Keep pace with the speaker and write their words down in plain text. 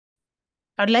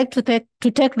I'd like to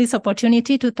take this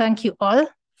opportunity to thank you all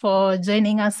for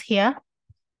joining us here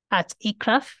at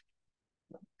eCraft.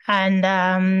 And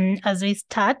as we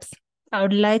start, I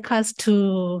would like us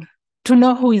to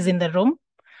know who is in the room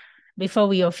before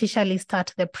we officially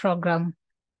start the program.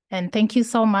 And thank you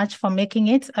so much for making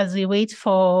it. As we wait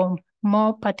for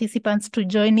more participants to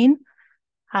join in,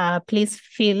 please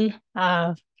feel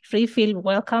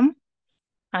welcome.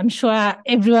 I'm sure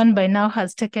everyone by now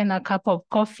has taken a cup of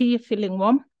coffee, feeling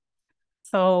warm.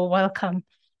 So welcome.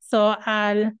 So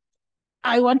I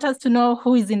want us to know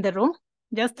who is in the room.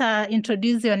 Just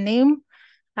introduce your name,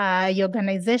 your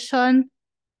organization,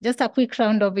 just a quick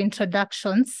round of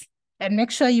introductions, and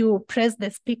make sure you press the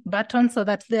speak button so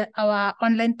that our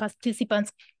online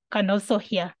participants can also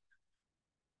hear.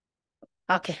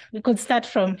 Okay, we could start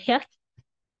from here.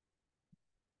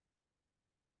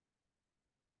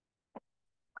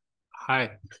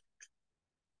 Hi,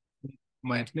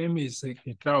 my name is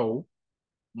Kitao.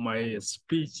 My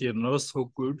speech is not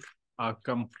so good. I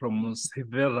come from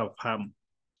Severa Farm.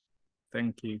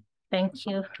 Thank you. Thank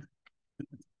you.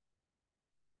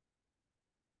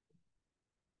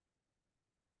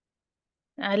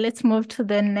 Let's move to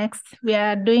the next. We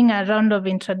are doing a round of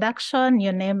introduction,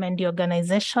 your name and your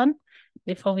organization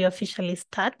before we officially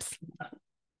start.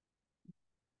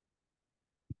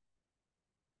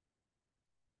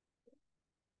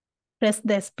 Press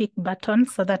the speak button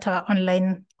so that our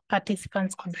online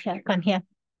participants can hear.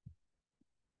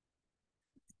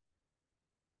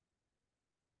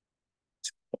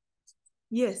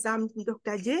 Yes, I'm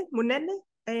Dr. J. Munene,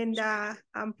 and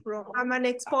I'm an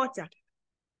exporter,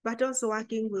 but also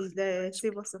working with the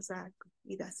civil society,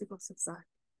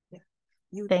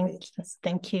 Yeah.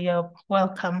 Thank you. You're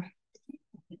welcome.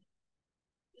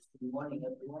 Good morning,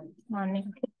 everyone.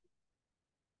 Morning.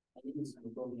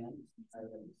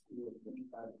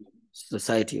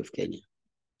 Society of Kenya.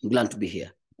 I'm glad to be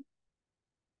here.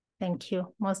 Thank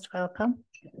you. Most welcome.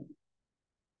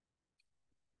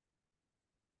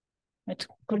 It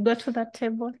could go to that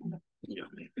table.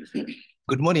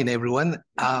 Good morning, everyone.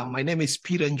 My name is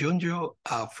Peter Njonjo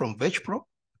from VegPro.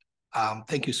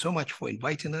 Thank you so much for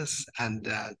inviting us, and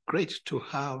great to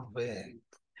have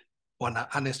one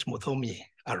Ernest Muthomi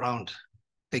around.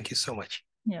 Thank you so much.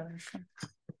 You're welcome.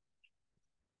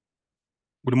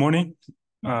 Good morning.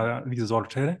 This is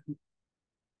Oltere,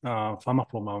 farmer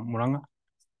from Muranga.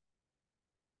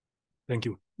 Thank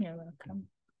you. You're welcome.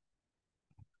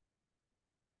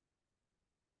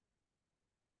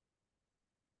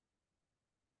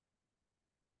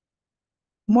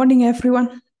 Morning,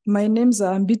 everyone. My name is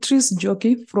Beatrice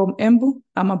Joki from Embu.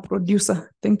 I'm a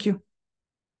producer. Thank you.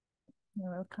 You're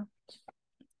welcome.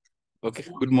 Okay,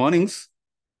 good mornings.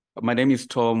 My name is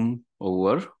Tom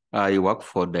Ower. I work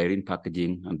for Dairy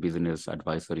Packaging and Business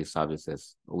Advisory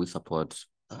Services. We support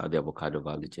the avocado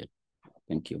value chain.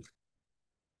 Thank you.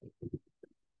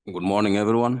 Good morning,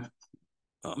 everyone.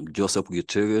 I'm Joseph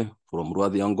Gitege from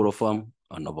Ruadhi Angro Farm,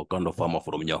 an avocado farmer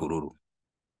from Nyahururu.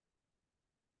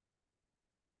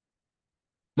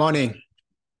 Morning.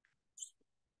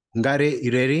 Ngare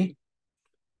Ireri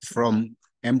from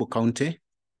Embu County,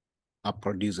 a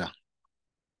producer.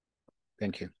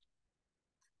 Thank you.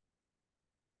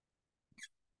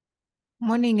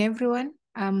 Morning, everyone.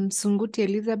 I'm Sunguti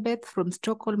Elizabeth from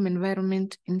Stockholm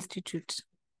Environment Institute.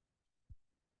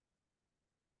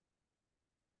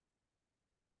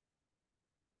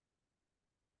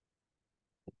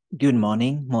 Good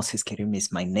morning. Moses Kerim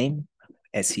is my name,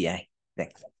 SEI.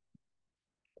 Thanks.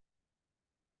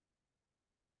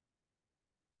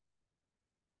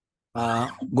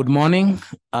 Good morning.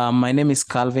 My name is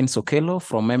Calvin Sokelo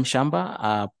from Mshamba,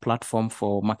 a platform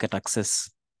for market access.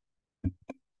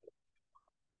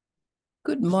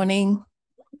 Good morning.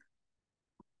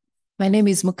 My name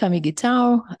is Mukami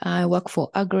Gitao. I work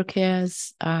for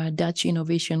AgroCares, a Dutch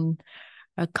innovation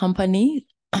company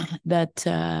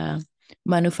that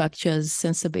manufactures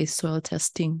sensor-based soil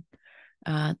testing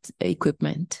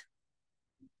equipment.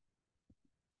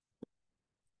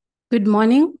 Good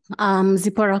morning. I'm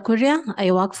Zipporah Kuria.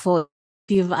 I work for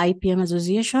the IPM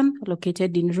Association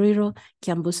located in Ruiru,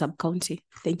 Kiambu Sub-County.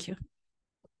 Thank you.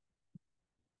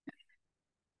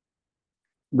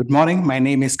 Good morning. My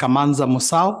name is Kamanza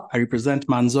Musau. I represent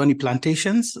Manzoni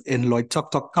Plantations in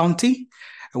Loitoktok County,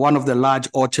 one of the large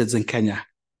orchards in Kenya.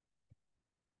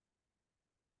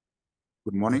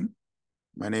 Good morning.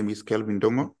 My name is Kelvin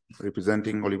Dongo,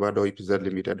 representing Olivado EPZ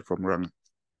Limited from Ranga.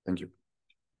 Thank you.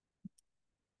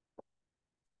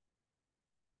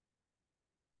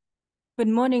 Good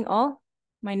morning, all.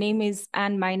 My name is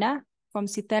Anne Maina from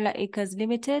Sitela Acres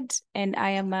Limited, and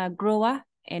I am a grower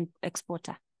and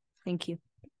exporter. Thank you.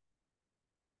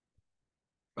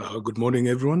 Good morning,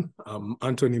 everyone. I'm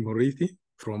Anthony Morithi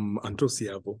from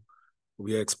Antosiavo.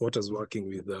 We are exporters working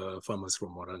with farmers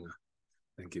from Moranga.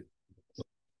 Thank you.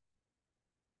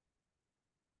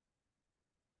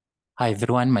 Hi,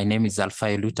 everyone. My name is Alpha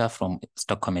Luta from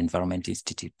Stockholm Environment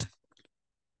Institute.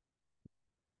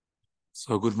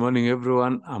 So good morning,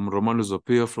 everyone. I'm Romano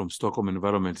Zopio from Stockholm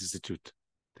Environment Institute.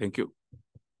 Thank you.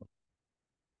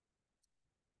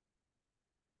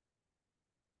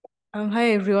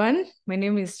 Hi, everyone. My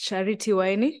name is Charity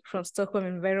Winey from Stockholm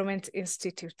Environment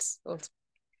Institute.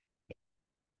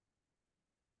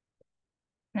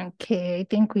 Okay, I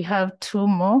think we have two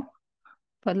more.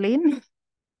 Pauline.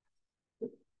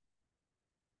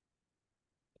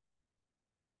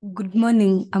 Good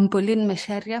morning. I'm Pauline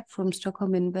Masharia from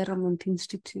Stockholm Environment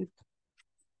Institute.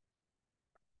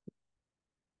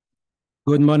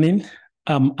 Good morning.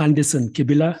 I'm Anderson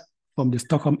Kibila from the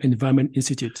Stockholm Environment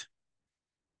Institute.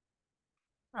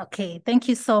 Okay, thank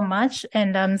you so much.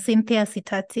 And I'm Cynthia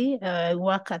Sitati. I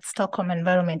work at Stockholm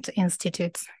Environment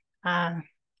Institute.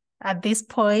 At this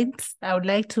point, I would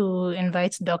like to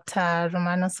invite Dr.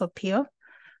 Romano Sopio,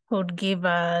 who would give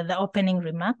the opening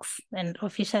remarks and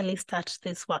officially start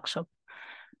this workshop.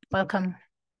 Welcome,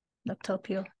 Dr.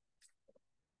 Sopio.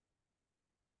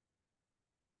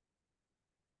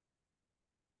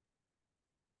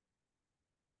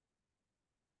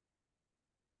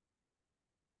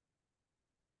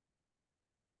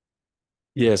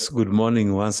 Yes, good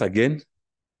morning once again.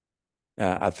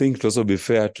 I think it also be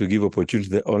fair to give opportunity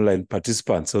to the online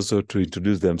participants also to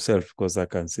introduce themselves, because I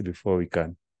can see before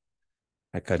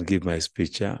I can give my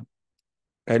speech.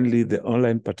 Kindly, the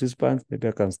online participants, maybe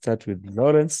I can start with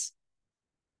Lawrence.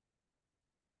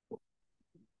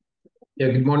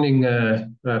 Yeah, good morning,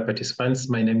 participants.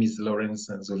 My name is Lawrence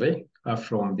Zule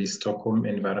from the Stockholm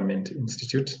Environment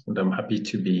Institute, and I'm happy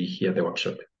to be here at the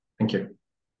workshop. Thank you.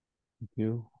 Thank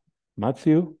you.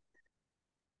 Matthew?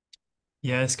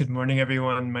 Yes, good morning,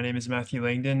 everyone. My name is Matthew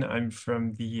Langdon. I'm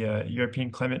from the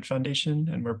European Climate Foundation,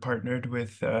 and we're partnered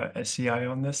with SCI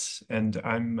on this, and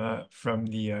I'm from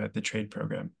the trade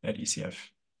program at ECF.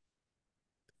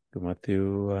 Thank you,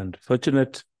 Matthew. And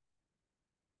Fortunate?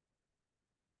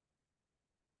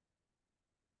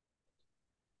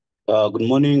 Good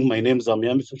morning. My name is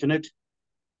Amiami Fortunate.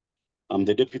 I'm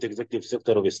the Deputy Executive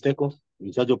Secretary of ESTECO,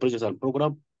 in charge of projects and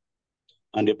program,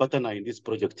 and a partner in this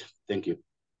project. Thank you.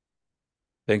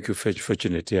 Thank you,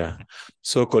 Fortunate. Yeah.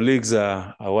 So, colleagues,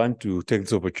 I want to take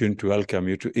this opportunity to welcome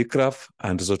you to ICRAF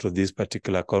and sort of this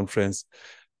particular conference.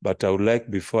 But I would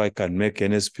like, before I can make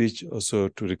any speech, also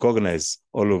to recognize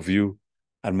all of you,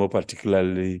 and more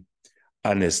particularly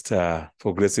Ernest,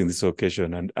 for gracing this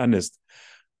occasion. And Ernest,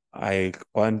 I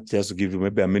want just to give you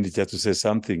maybe a minute just to say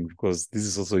something, because this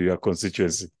is also your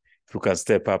constituency. If you can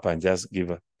step up and just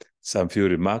give some few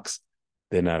remarks,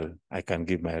 then I can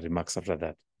give my remarks after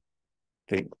that.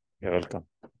 You're welcome.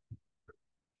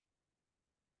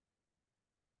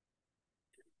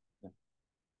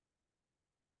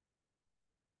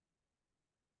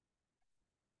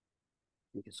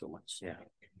 Thank you so much. Yeah.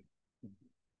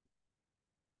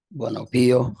 Buon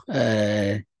Pio,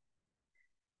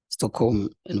 Stockholm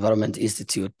Environment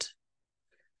Institute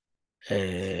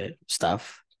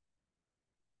staff,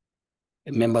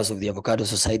 members of the Avocado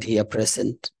Society here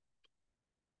present,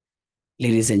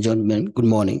 ladies and gentlemen, good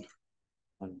morning.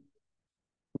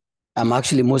 I'm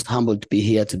actually most humbled to be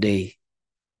here today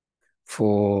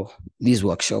for this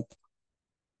workshop.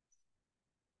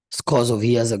 Scores of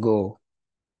years ago,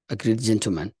 a great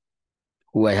gentleman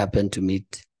who I happened to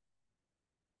meet,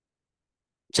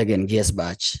 Chagan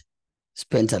Giesbach,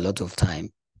 spent a lot of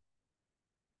time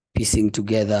piecing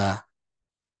together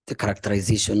the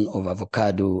characterization of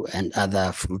avocado and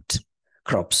other fruit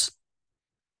crops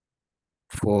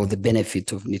for the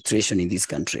benefit of nutrition in this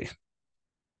country.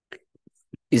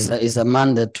 Is a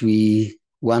man that we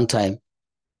one time,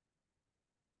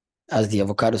 as the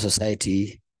Avocado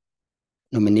Society,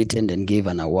 nominated and gave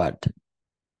an award.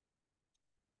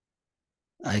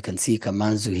 I can see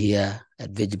Kamanzu here,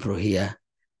 at VegPro here,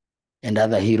 and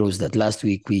other heroes that last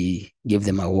week we gave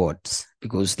them awards,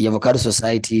 because the Avocado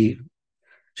Society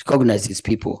recognizes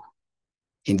people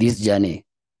in this journey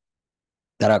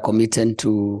that are committed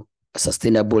to a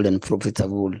sustainable and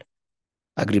profitable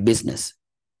agribusiness.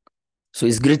 So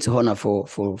it's great honor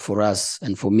for us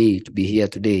and for me to be here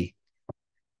today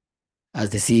as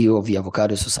the CEO of the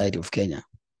Avocado Society of Kenya,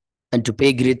 and to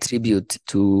pay great tribute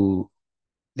to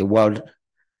the World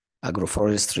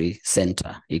Agroforestry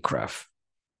Center, ICRAF.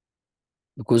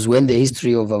 Because when the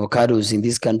history of avocados in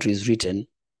this country is written,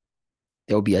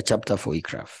 there will be a chapter for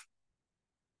ICRAF.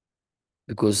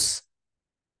 Because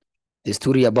the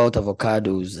story about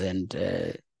avocados and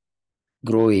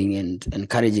growing and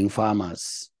encouraging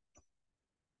farmers,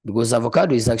 because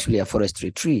avocado is actually a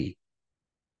forestry tree.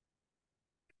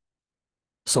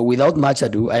 So without much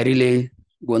ado, I really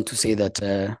want to say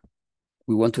that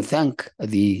we want to thank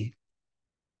the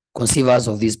conceivers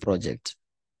of this project,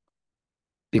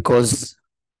 because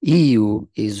EU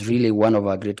is really one of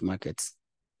our great markets,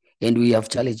 and we have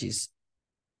challenges,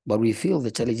 but we feel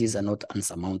the challenges are not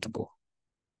unsurmountable.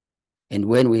 And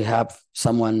when we have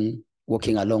someone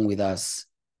working along with us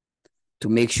to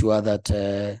make sure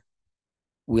that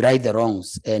we right the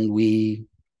wrongs and we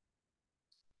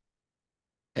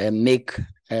make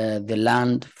the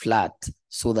land flat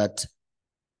so that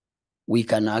we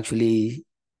can actually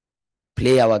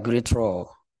play our great role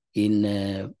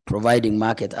in providing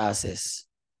market access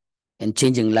and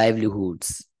changing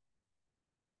livelihoods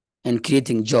and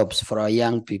creating jobs for our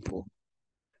young people,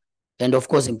 and of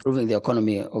course improving the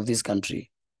economy of this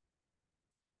country,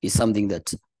 is something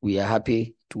that we are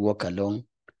happy to work along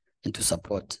and to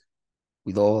support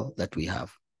with all that we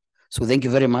have. So thank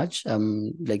you very much.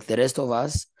 Like the rest of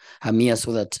us, I'm here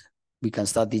so that we can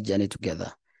start this journey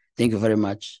together. Thank you very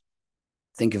much.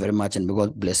 Thank you very much, and may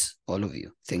God bless all of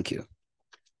you. Thank you.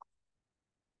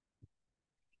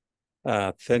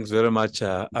 Thanks very much,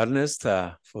 Ernest,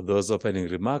 for those opening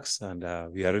remarks. And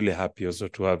we are really happy also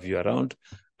to have you around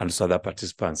and so other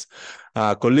participants.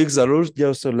 Colleagues, I would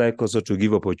also like also to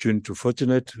give opportunity to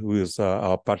Fortunate, who is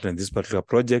our partner in this particular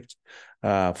project.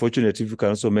 Fortunate, if you can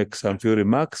also make some few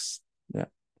remarks. Yeah.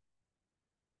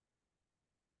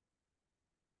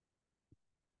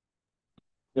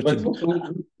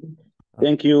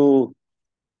 Thank you.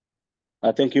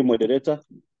 Thank you, moderator.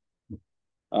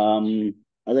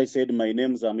 As I said, my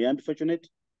name is Amiand Fortunate.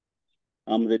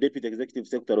 I'm the Deputy Executive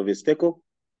Secretary of Esteco,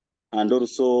 and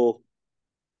also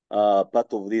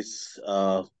part of this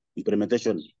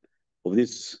implementation of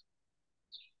this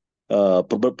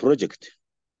project.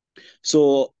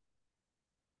 So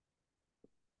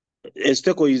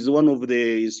Esteco is one of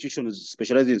the institutions,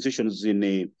 specialized institutions in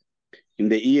the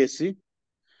EAC,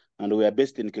 and we are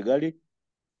based in Kigali,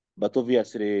 but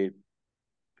obviously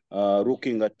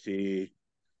looking at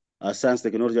science,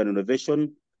 technology, and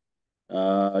innovation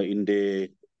in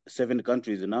the 7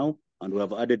 countries now, and we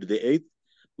have added the 8th,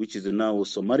 which is now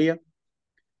Somalia.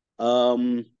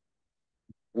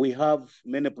 We have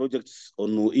many projects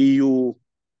on EU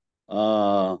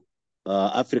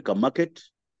Africa market,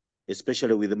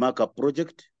 especially with the markup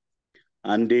project,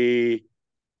 and the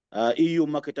EU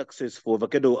market access for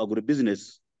avocado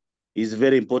agribusiness is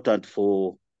very important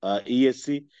for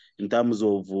ESC in terms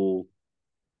of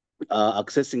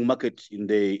accessing market in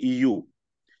the EU.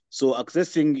 So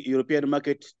accessing European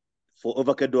market for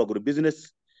avocado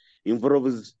agribusiness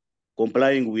involves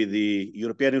complying with the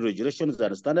European regulations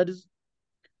and standards.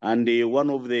 And one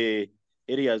of the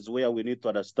areas where we need to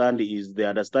understand is the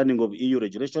understanding of EU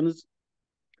regulations.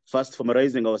 First,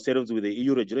 familiarizing ourselves with the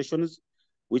EU regulations,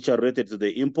 which are related to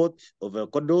the import of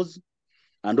avocados,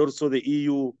 and also the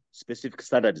EU specific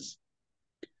standards.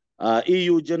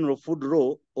 EU General Food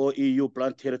Law or EU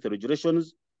Plant Health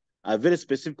Regulations are very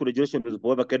specific regulations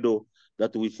for avocado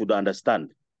that we should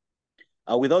understand.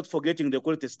 Without forgetting the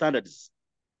quality standards,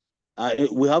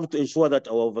 we have to ensure that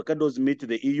our avocados meet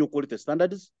the EU quality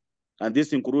standards, and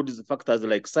this includes factors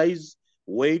like size,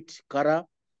 weight, color,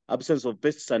 absence of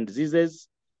pests and diseases,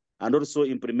 and also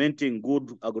implementing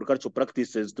good agricultural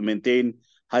practices to maintain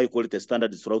high quality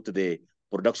standards throughout the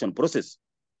production process.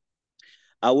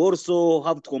 We also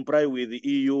have to comply with the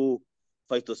EU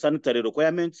phytosanitary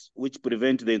requirements, which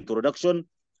prevent the introduction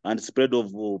and spread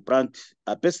of plant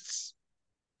pests.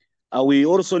 We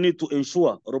also need to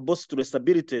ensure robust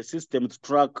traceability system to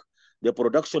track the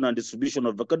production and distribution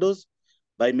of avocados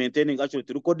by maintaining accurate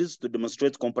records to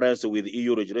demonstrate compliance with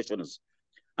EU regulations,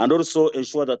 and also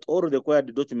ensure that all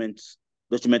required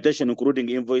documentation, including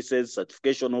invoices,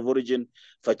 certification of origin,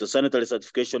 phytosanitary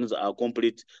certifications, are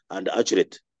complete and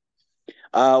accurate.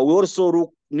 We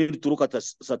also need to look at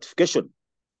certification,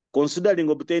 considering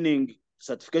obtaining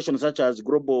certifications such as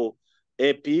Global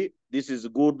AP, this is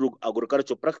Good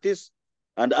Agricultural Practice,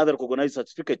 and other recognized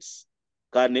certificates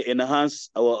can enhance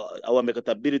our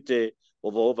marketability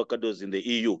of our avocados in the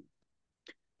EU.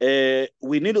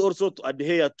 We need also to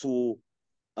adhere to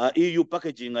EU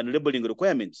packaging and labeling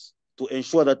requirements to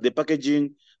ensure that the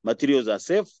packaging materials are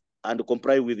safe and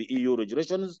comply with the EU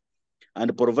regulations,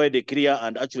 and provide a clear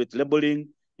and accurate labeling,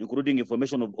 including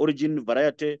information of origin,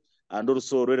 variety, and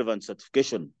also relevant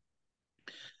certification.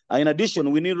 In addition,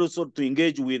 we need also to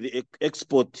engage with the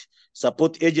export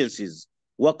support agencies,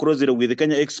 work closely with the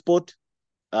Kenya export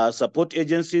support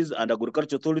agencies and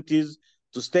agriculture authorities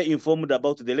to stay informed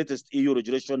about the latest EU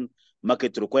regulation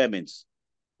market requirements.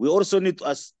 We also need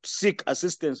to seek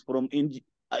assistance from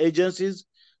agencies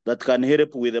that can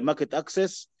help with the market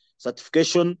access,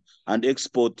 certification, and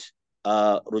export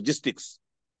logistics.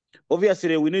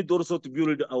 Obviously, we need also to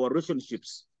build our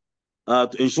relationships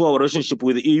to ensure our relationship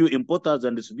with EU importers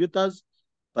and distributors,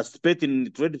 participate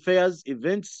in trade fairs,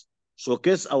 events,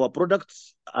 showcase our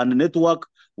products, and network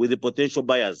with the potential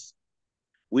buyers.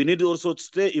 We need also to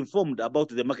stay informed about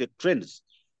the market trends,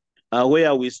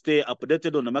 where we stay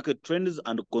updated on the market trends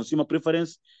and consumer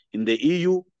preference in the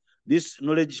EU. This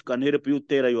knowledge can help you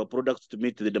tailor your products to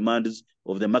meet the demands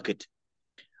of the market.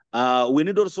 We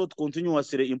need also to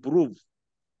continuously improve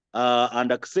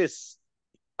and access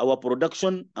our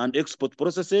production and export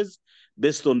processes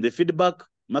based on the feedback,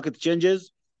 market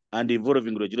changes, and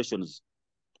evolving regulations.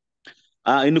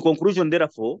 In conclusion,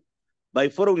 therefore, by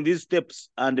following these steps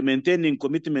and maintaining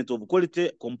commitment of quality,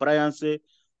 compliance,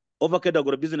 avocado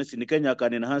agribusiness in Kenya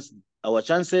can enhance our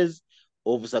chances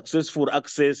of successful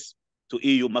access to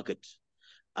EU market.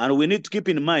 And we need to keep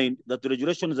in mind that the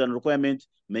regulations and requirements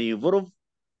may evolve,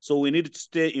 so we need to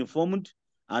stay informed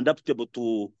and adaptable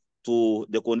to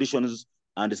the conditions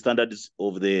and the standards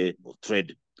of the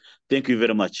trade. Thank you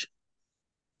very much.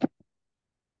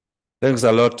 Thanks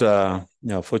a lot.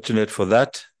 Fortunate for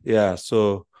that. Yeah,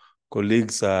 so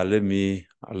colleagues,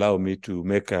 allow me to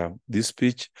make this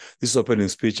speech. This opening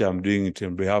speech, I'm doing it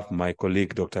on behalf of my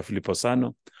colleague, Dr. Filippo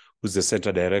Sano, who's the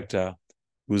Center Director,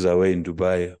 who's away in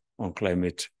Dubai on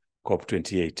Climate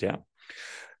COP28. Yeah.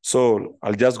 So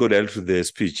I'll just go directly to the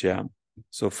speech. Yeah.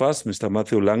 So first, Mr.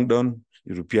 Matthew Langdon,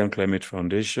 European Climate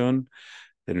Foundation.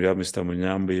 Then we have Mr.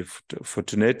 Munyambi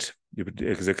Fortunate,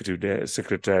 Executive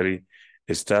Secretary,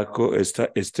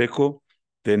 Esteco.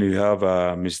 Then we have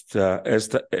Mr.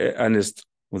 Ernest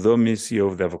Mudhomi, CEO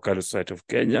of the Avocado Society of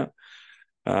Kenya,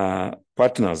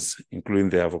 partners, including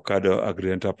the Avocado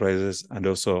Agri-Enterprises, and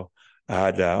also I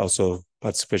had also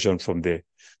participation from the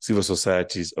civil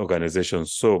societies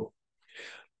organizations. So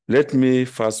let me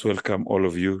first welcome all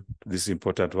of you to this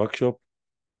important workshop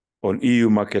on EU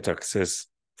market access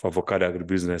for avocado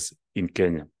agribusiness in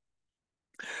Kenya.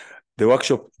 The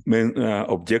workshop main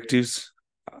objectives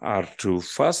are to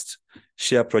first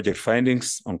share project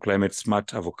findings on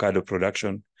climate-smart avocado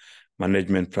production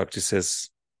management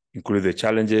practices, including the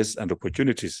challenges and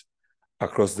opportunities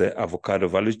across the avocado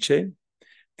value chain,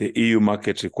 the EU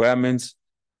market requirements,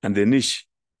 and the niche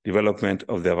development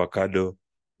of the avocado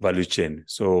value chain.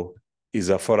 So is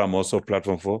a forum, also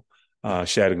platform for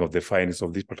sharing of the findings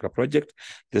of this particular project.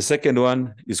 The second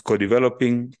one is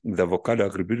co-developing the avocado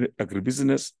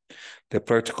agribusiness, the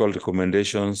practical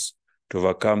recommendations to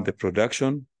overcome the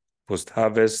production,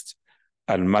 post-harvest,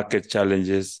 and market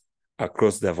challenges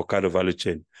across the avocado value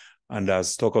chain. And as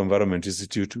Stockholm Environment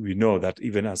Institute, we know that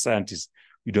even as scientists,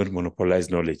 we don't monopolize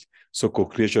knowledge. So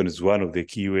co-creation is one of the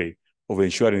key ways of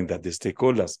ensuring that the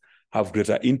stakeholders have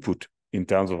greater input in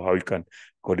terms of how you can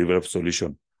co-develop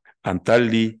solution. And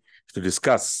thirdly, to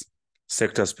discuss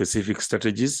sector-specific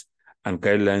strategies and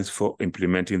guidelines for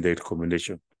implementing the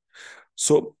recommendation.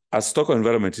 So as Stockholm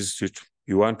Environment Institute,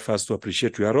 we want first to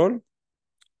appreciate your role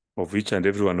of each and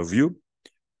every one of you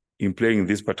in playing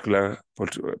this particular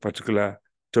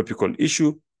topical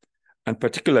issue, and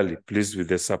particularly pleased with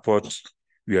the support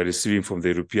we are receiving from the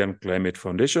European Climate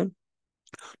Foundation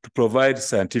to provide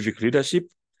scientific leadership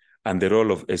and the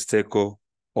role of Esteco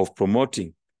of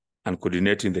promoting and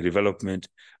coordinating the development,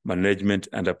 management,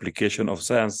 and application of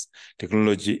science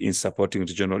technology in supporting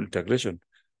regional integration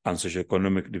and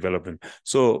socioeconomic development.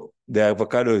 So the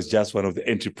avocado is just one of the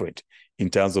entry point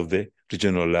in terms of the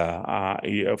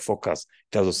regional focus,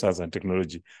 in terms of science and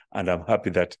technology. And I'm happy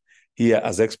that here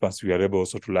as experts, we are able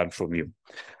also to learn from you.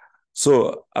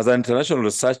 So as an international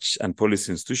research and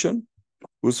policy institution,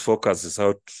 whose focus is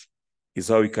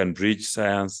how we can bridge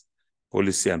science,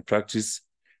 policy, and practice,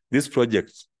 this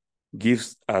project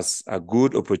gives us a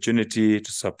good opportunity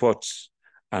to support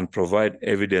and provide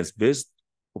evidence-based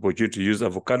opportunity to use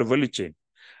avocado value chain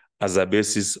as a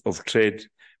basis of trade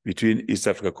between East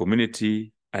Africa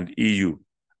community and EU,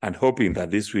 and hoping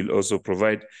that this will also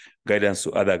provide guidance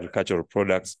to other agricultural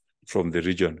products from the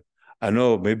region. I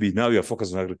know maybe now you're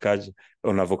focused on agriculture,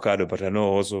 on avocado, but I know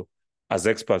also as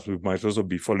experts, we might also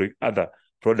be following other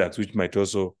products which might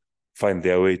also find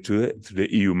their way to the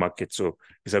EU market. So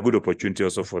it's a good opportunity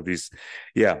also for this.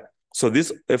 Yeah. So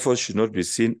this effort should not be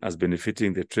seen as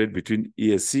benefiting the trade between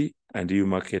ESC and EU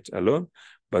market alone,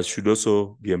 but should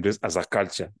also be embraced as a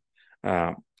culture.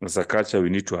 As a culture we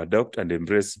need to adopt and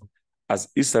embrace as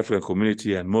East African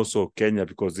community, and more so Kenya,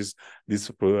 because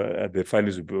the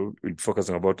findings will be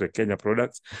focusing about the Kenya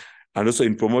products, and also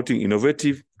in promoting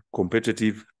innovative,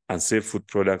 competitive, and safe food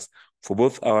products for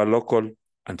both our local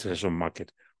international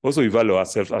market. Also, we value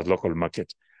ourselves as local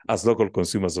market, as local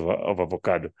consumers of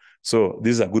avocado. So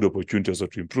this is a good opportunity also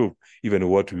to improve even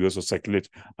what we also circulate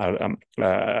around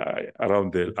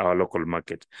our local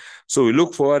market. So we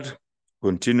look forward,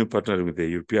 continue partnering with the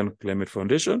European Climate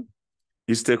Foundation,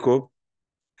 ISTECO,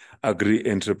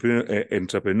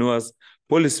 agri-entrepreneurs,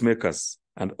 policymakers,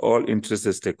 and all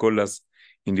interested stakeholders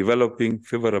in developing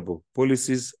favorable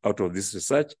policies out of this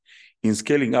research, in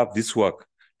scaling up this work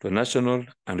to a national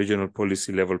and regional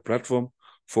policy level platform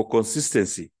for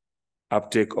consistency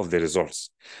uptake of the results.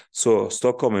 So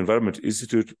Stockholm Environment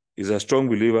Institute is a strong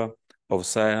believer of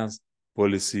science,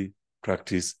 policy,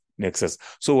 practice, nexus.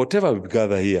 So whatever we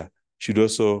gather here should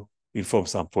also inform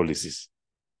some policies.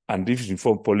 And if it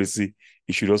informs policy,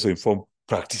 it should also inform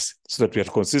practice so that we are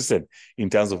consistent in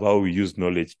terms of how we use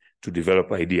knowledge to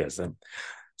develop ideas.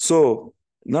 So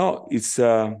now it's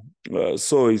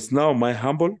now my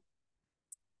humble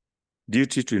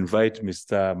duty to invite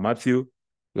Mr. Matthew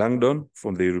Langdon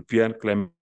from the European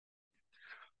Climate,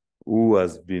 who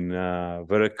has been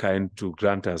very kind to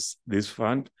grant us this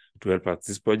fund to help us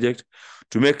this project,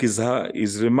 to make his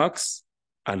remarks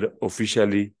and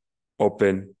officially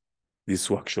open this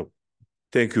workshop.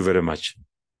 Thank you very much.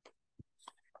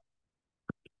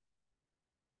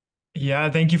 Yeah,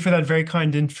 thank you for that very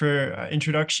kind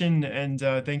introduction, and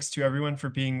thanks to everyone for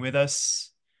being with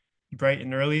us bright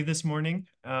and early this morning.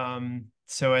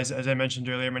 So as I mentioned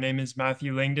earlier, my name is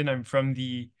Matthew Langdon. I'm from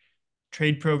the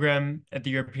trade program at the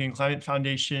European Climate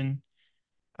Foundation,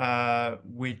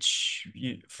 which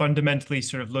fundamentally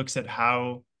sort of looks at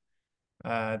how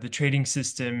the trading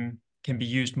system can be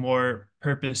used more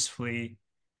purposefully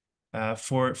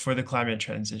for the climate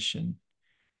transition.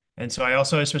 And so I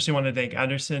also especially want to thank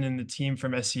Anderson and the team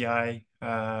from SEI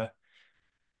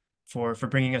for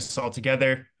bringing us all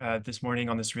together this morning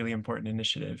on this really important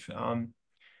initiative.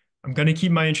 I'm going to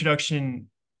keep my introduction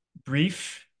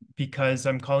brief because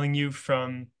I'm calling you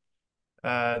from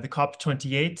the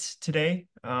COP28 today.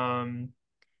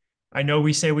 I know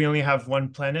we say we only have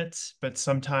one planet, but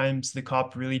sometimes the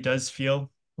COP really does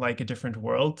feel like a different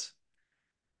world.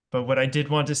 But what I did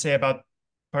want to say about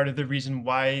part of the reason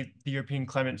why the European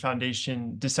Climate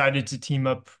Foundation decided to team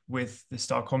up with the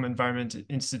Stockholm Environment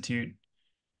Institute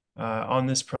on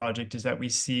this project is that we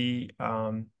see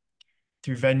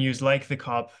through venues like the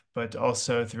COP, but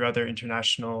also through other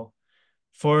international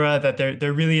fora, that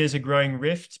there really is a growing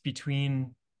rift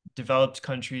between developed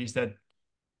countries that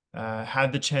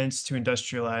had the chance to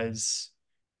industrialize,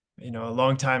 a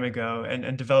long time ago,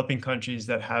 and developing countries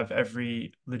that have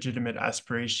every legitimate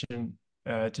aspiration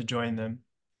to join them.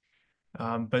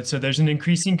 But so there's an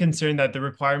increasing concern that the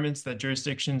requirements that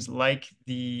jurisdictions like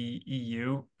the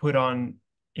EU put on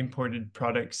imported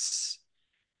products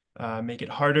make it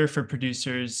harder for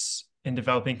producers in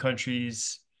developing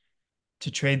countries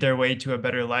to trade their way to a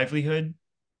better livelihood.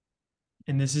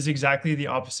 And this is exactly the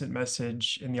opposite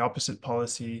message and the opposite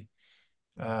policy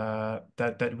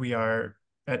that we are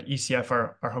at ECF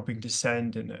are hoping to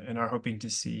send and are hoping to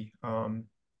see.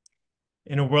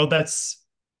 In a world that's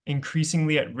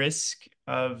increasingly at risk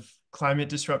of climate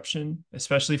disruption,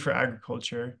 especially for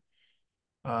agriculture,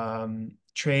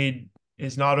 trade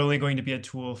is not only going to be a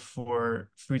tool for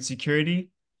food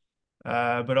security,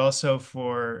 but also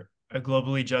for a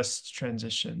globally just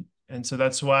transition. And so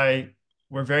that's why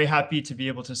we're very happy to be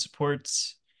able to support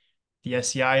the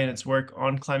SEI and its work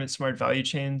on climate smart value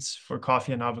chains for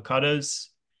coffee and avocados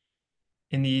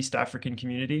in the East African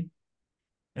community.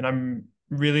 And I'm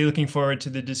really looking forward to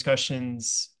the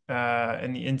discussions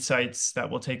and the insights that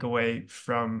we'll take away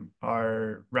from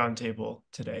our roundtable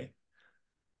today.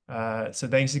 So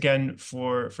thanks again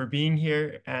for being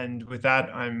here. And with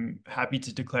that, I'm happy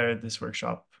to declare this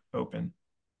workshop open.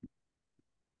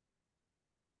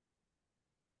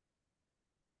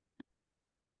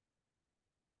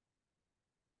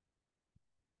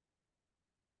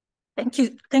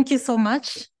 Thank you so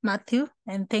much, Matthew,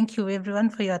 and thank you everyone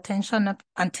for your attention up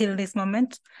until this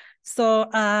moment. So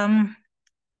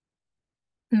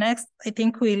next, I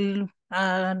think we'll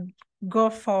go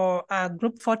for a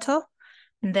group photo,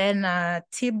 and then a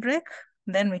tea break.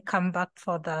 Then we come back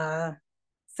for the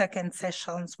second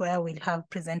sessions where we'll have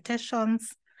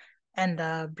presentations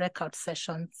and breakout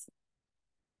sessions.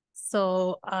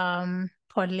 So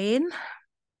Pauline,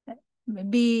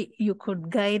 maybe you could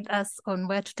guide us on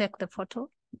where to take the photo,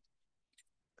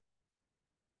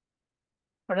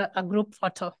 or a group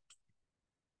photo.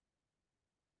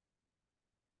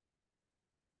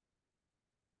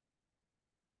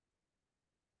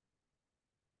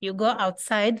 You go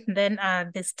outside, then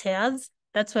the stairs,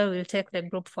 that's where we'll take the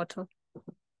group photo.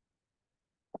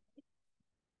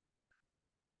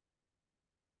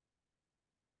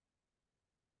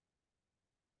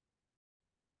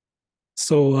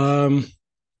 So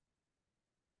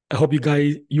I hope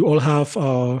you all have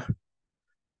a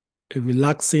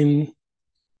relaxing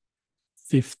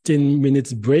 15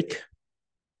 minutes break,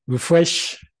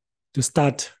 refresh to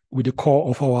start with the core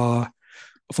of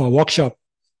our workshop.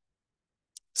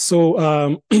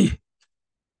 So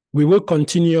we will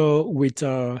continue with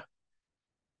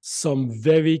some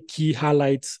very key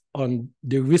highlights on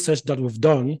the research that we've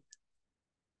done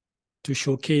to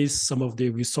showcase some of the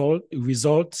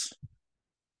results.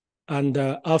 And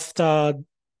after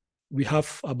we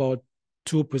have about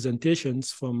 2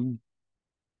 presentations from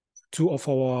 2 of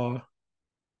our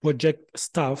project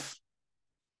staff.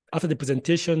 After the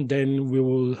presentation, then we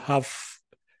will have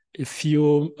a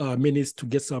few minutes to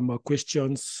get some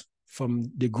questions from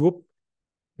the group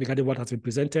regarding what has been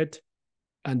presented.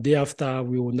 And thereafter,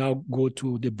 we will now go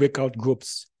to the breakout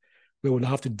groups. We will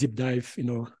have to deep dive,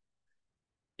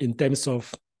 in terms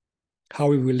of how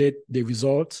we relate the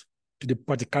results to the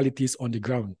practicalities on the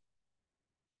ground.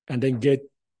 And then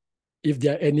if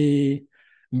there are any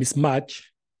mismatch,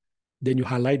 then you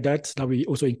highlight that we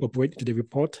also incorporate into the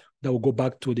report that will go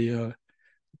back to the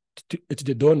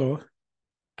donor.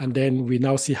 And then we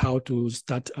now see how to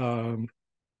start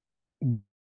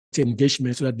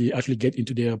engagement so that they actually get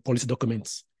into their policy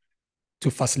documents to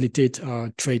facilitate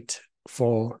trade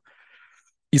for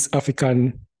East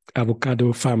African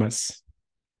avocado farmers.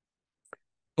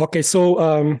 Okay,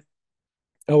 so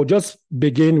I will just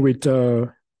begin with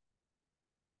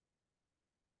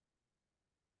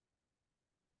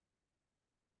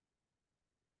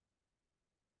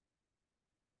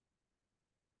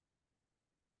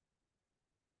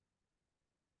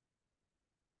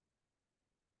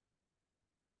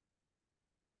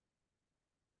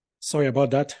sorry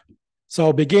about that. So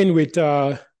I'll begin with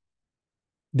the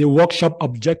workshop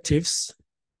objectives.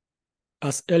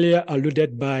 As earlier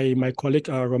alluded by my colleague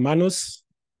Romanos,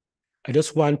 I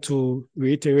just want to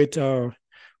reiterate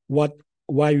why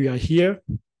we are here.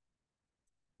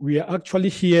 We are actually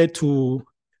here to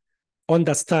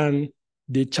understand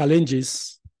the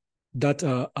challenges that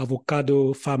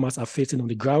avocado farmers are facing on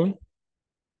the ground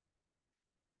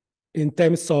in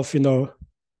terms of,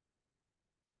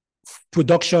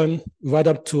 production right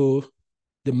up to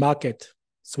the market.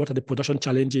 So what are the production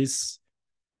challenges,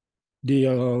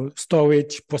 the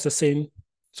storage, processing?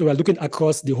 So we're looking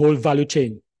across the whole value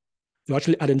chain to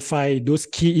actually identify those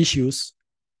key issues.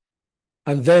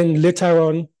 And then later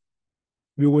on,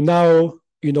 we will now,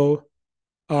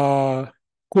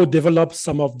 co-develop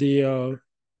some of the,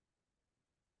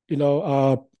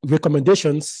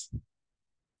 recommendations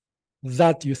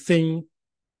that you think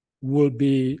will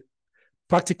be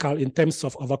practical in terms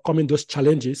of overcoming those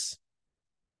challenges.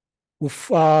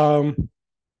 We've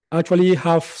actually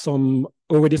have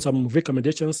already some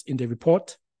recommendations in the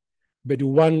report, but we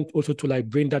want also to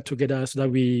bring that together so that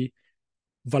we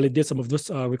validate some of those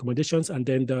recommendations and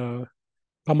then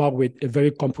come up with a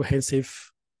very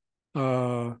comprehensive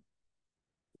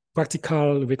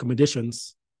practical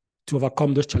recommendations to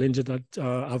overcome those challenges that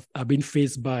have been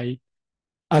faced by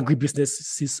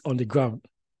agribusinesses on the ground.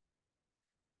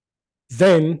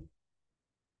 Then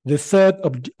the third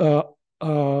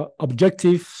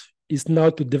objective is now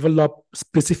to develop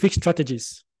specific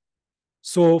strategies.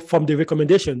 So from the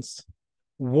recommendations,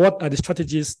 what are the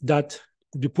strategies that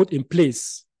could be put in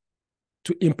place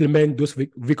to implement those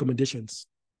recommendations?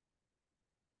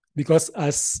 Because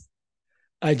as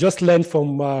I just learned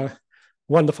from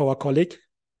one of our colleagues,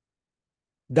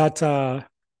 that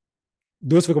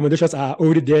those recommendations are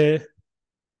already there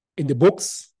in the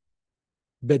books,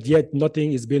 but yet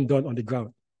nothing is being done on the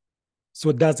ground.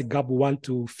 So that's the gap we want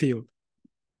to fill.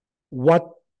 What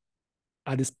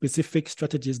are the specific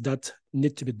strategies that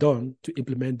need to be done to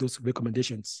implement those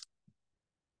recommendations?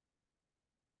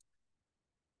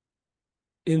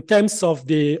 In terms of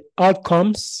the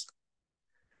outcomes,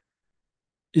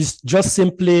 it's just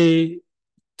simply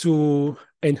to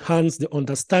enhance the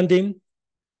understanding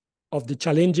of the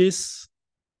challenges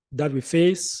that we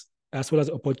face, as well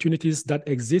as opportunities that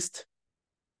exist.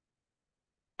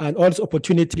 And all those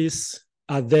opportunities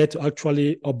are there to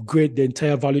actually upgrade the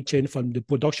entire value chain from the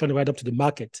production right up to the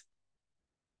market.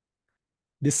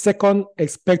 The second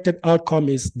expected outcome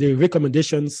is the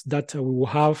recommendations that we will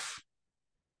have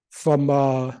from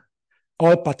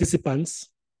all participants,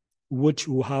 which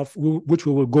we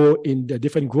will go in the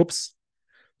different groups,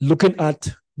 looking at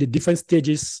the different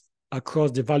stages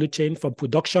across the value chain from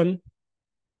production,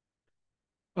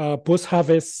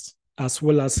 post-harvest, as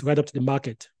well as right up to the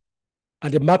market.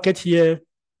 And the market here,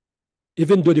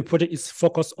 even though the project is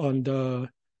focused on the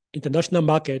international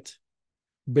market,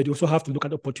 but you also have to look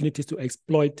at opportunities to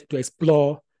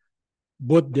explore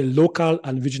both the local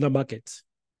and regional markets.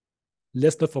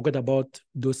 Let's not forget about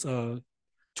those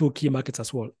two key markets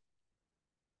as well.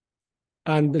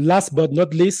 And last but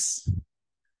not least,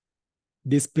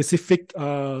 the specific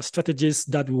strategies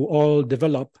that we will all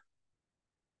develop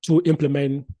to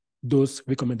implement those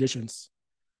recommendations.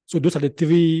 So those are the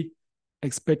three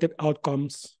expected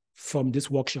outcomes from this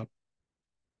workshop.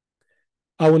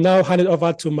 I will now hand it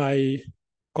over to my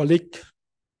colleague,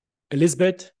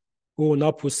 Elizabeth, who will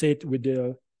now proceed with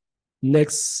the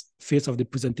next phase of the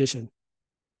presentation.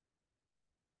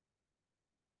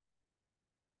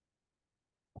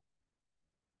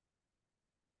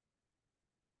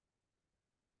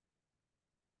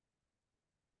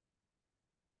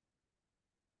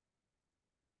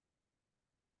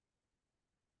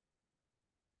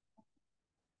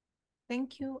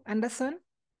 Thank you, Anderson.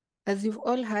 As you've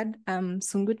all heard, I'm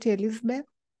Sunguti Elizabeth.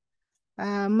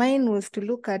 Mine was to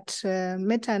look at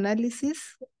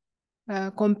meta-analysis,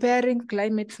 comparing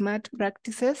climate smart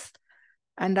practices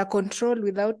and a control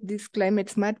without these climate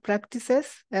smart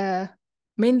practices,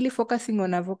 mainly focusing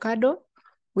on avocado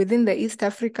within the East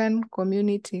African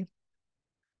community.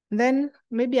 Then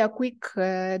maybe a quick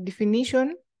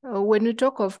definition. When we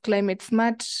talk of climate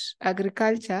smart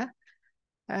agriculture,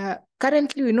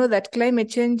 currently we know that climate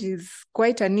change is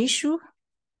quite an issue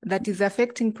that is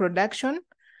affecting production.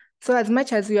 So as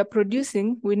much as we are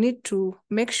producing, we need to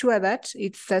make sure that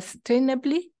it's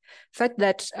sustainably such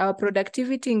that our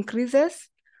productivity increases.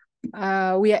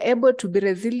 We are able to be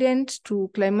resilient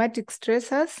to climatic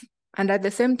stressors and at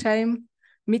the same time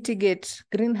mitigate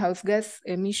greenhouse gas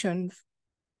emissions.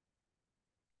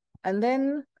 And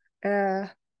then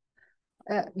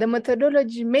the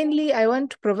methodology, mainly I want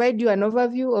to provide you an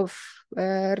overview of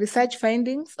research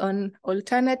findings on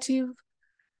alternative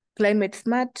climate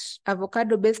smart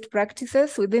avocado-based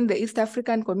practices within the East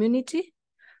African community.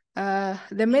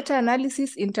 The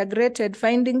meta-analysis integrated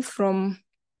findings from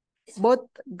both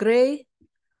gray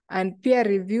and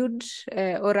peer-reviewed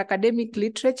or academic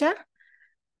literature.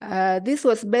 This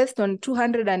was based on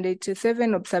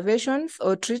 287 observations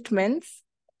or treatments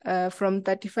from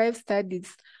 35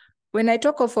 studies. When I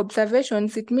talk of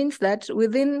observations, it means that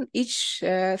within each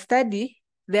study,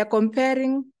 they are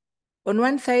comparing on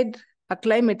one side a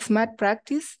climate smart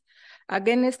practice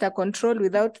against a control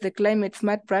without the climate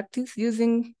smart practice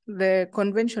using the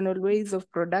conventional ways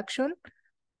of production.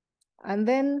 And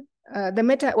then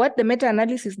what the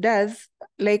meta-analysis does,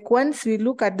 like once we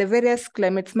look at the various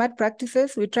climate smart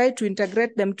practices, we try to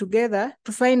integrate them together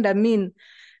to find a mean.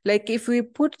 Like if we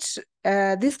put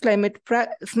this climate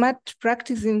smart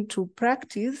practice into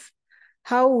practice,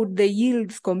 how would the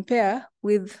yields compare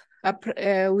with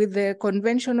the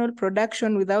conventional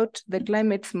production without the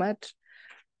climate smart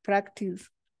practice?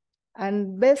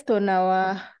 And based on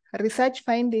our research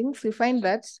findings, we find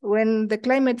that when the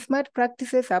climate smart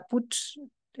practices are put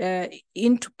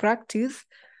into practice,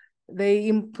 they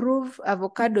improve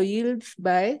avocado yields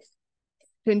by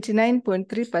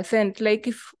 29.3%. Like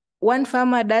if one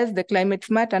farmer does the climate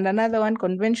smart and another one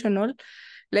conventional,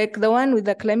 like the one with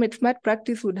the climate smart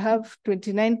practice would have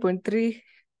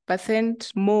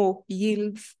 29.3% more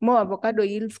yields, more avocado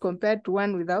yields compared to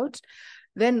one without.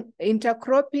 Then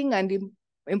intercropping and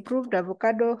improved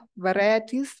avocado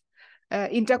varieties.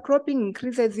 Intercropping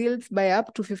increases yields by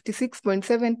up to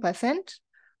 56.7%,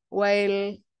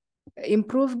 while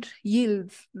improved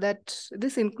yields,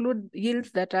 this include yields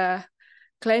that are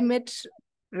climate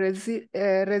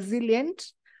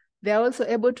resilient. They are also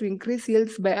able to increase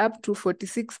yields by up to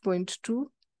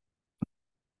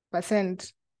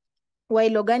 46.2%.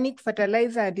 While organic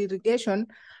fertilizer and irrigation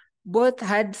both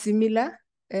had similar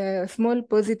small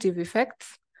positive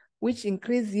effects, which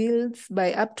increase yields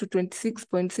by up to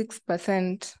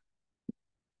 26.6%.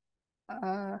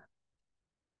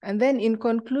 And then in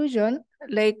conclusion,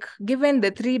 like given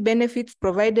the three benefits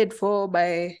provided for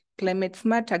by climate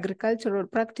smart agricultural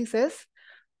practices,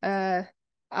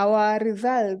 our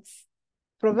results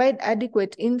provide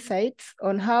adequate insights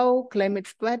on how climate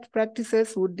smart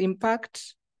practices would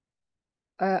impact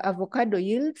avocado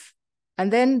yields.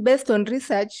 And then based on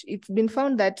research, it's been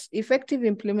found that effective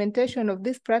implementation of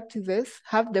these practices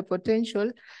have the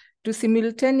potential to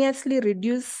simultaneously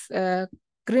reduce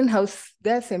greenhouse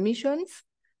gas emissions,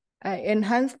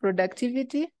 enhance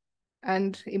productivity,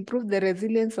 and improve the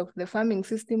resilience of the farming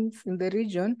systems in the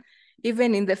region,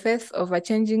 even in the face of a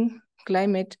changing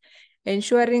climate,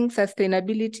 ensuring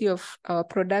sustainability of our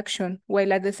production,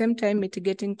 while at the same time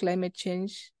mitigating climate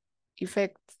change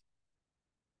effects.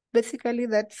 Basically,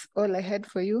 that's all I had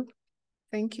for you.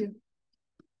 Thank you.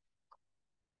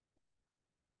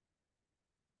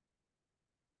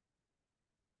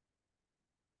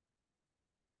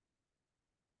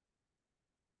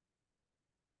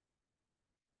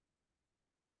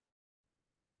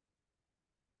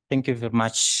 Thank you very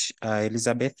much,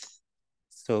 Elizabeth.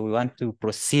 So we want to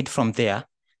proceed from there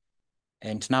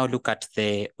and now look at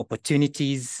the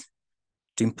opportunities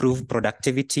to improve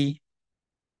productivity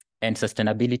and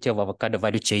sustainability of avocado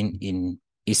value chain in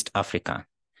East Africa.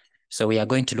 So we are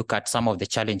going to look at some of the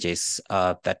challenges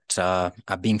that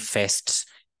are being faced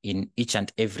in each and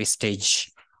every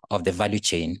stage of the value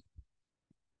chain.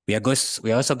 We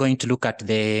are also going to look at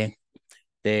the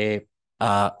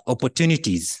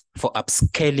opportunities for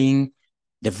upscaling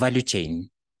the value chain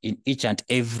in each and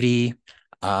every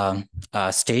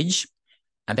stage,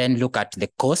 and then look at the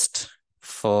cost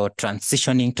for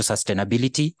transitioning to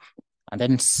sustainability, and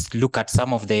then look at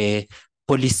some of the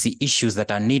policy issues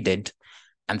that are needed.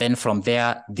 And then from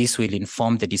there, this will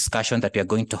inform the discussion that we are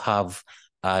going to have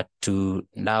to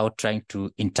now trying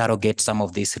to interrogate some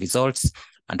of these results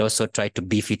and also try to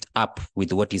beef it up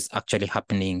with what is actually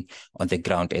happening on the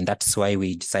ground. And that's why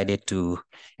we decided to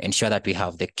ensure that we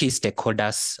have the key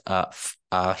stakeholders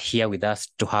here with us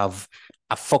to have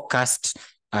a focused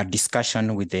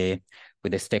discussion with the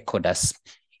stakeholders.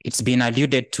 It's been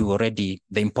alluded to already,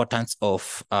 the importance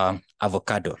of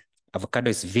avocado. Avocado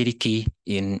is very key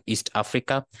in East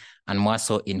Africa and more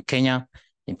so in Kenya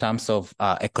in terms of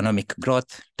economic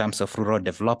growth, in terms of rural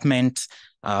development,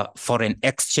 foreign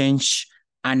exchange,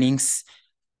 earnings.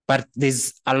 But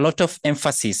there's a lot of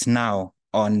emphasis now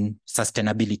on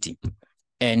sustainability.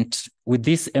 And with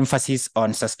this emphasis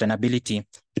on sustainability,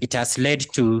 it has led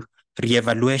to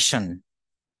reevaluation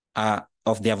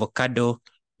of the avocado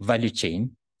value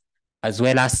chain, as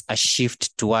well as a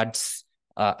shift towards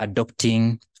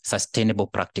adopting sustainable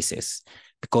practices,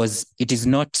 because it is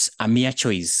not a mere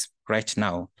choice right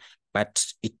now, but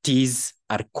it is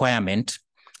a requirement to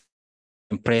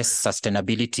embrace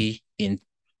sustainability in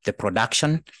the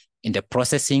production, in the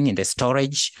processing, in the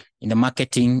storage, in the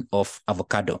marketing of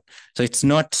avocado. So it's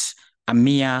not a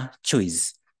mere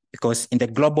choice, because in the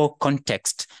global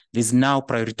context, there's now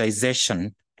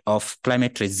prioritization of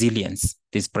climate resilience,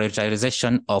 there's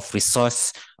prioritization of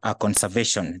resource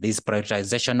conservation, there's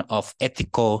prioritization of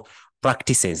ethical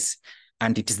practices.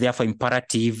 And it is therefore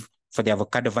imperative for the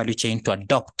avocado value chain to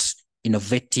adopt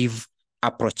innovative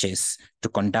approaches to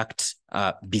conduct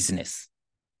business.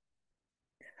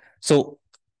 So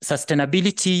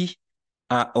sustainability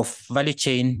of value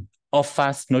chain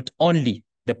offers not only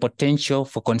the potential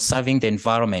for conserving the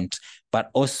environment, but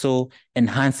also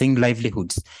enhancing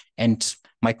livelihoods. And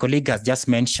my colleague has just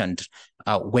mentioned,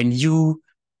 when you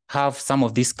have some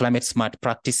of these climate smart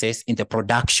practices in the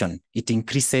production, it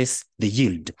increases the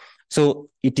yield. So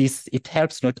it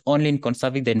helps not only in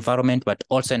conserving the environment, but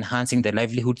also enhancing the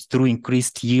livelihoods through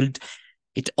increased yield.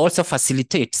 It also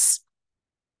facilitates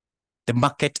the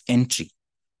market entry.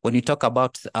 When you talk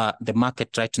about the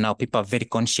market right now, people are very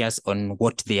conscious on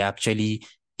what they are actually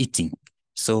eating.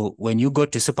 So when you go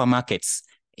to supermarkets,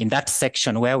 in that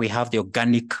section where we have the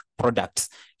organic products,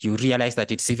 you realize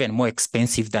that it's even more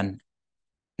expensive than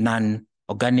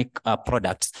non-organic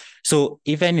products. So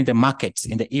even in the markets,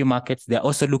 in the EU markets, they're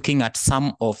also looking at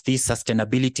some of these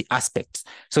sustainability aspects.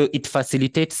 So it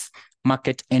facilitates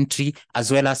market entry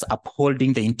as well as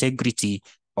upholding the integrity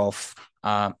of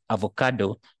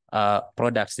avocado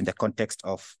products in the context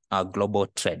of global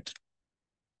trade.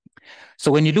 So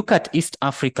when you look at East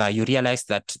Africa, you realize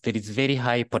that there is very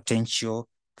high potential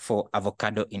for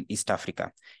avocado in East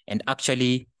Africa. And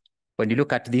actually, when you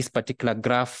look at this particular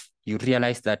graph, you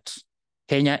realize that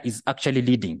Kenya is actually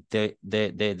leading,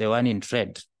 the one in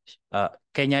red.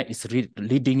 Kenya is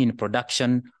leading in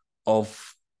production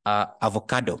of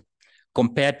avocado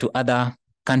compared to other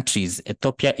countries.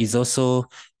 Ethiopia is also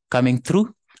coming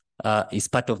through, is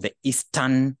part of the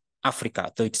Eastern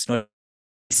Africa, though it's not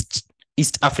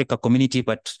East Africa community,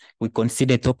 but we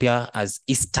consider Ethiopia as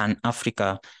Eastern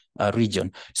Africa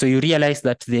region. So you realize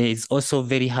that there is also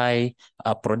very high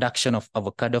production of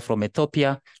avocado from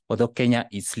Ethiopia, although Kenya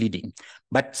is leading.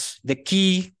 But the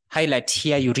key highlight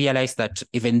here, you realize that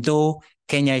even though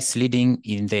Kenya is leading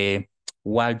in the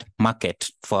world market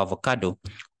for avocado,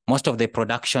 most of the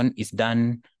production is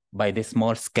done by the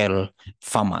small scale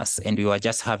farmers. And we were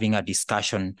just having a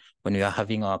discussion when we were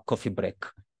having our coffee break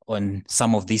on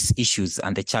some of these issues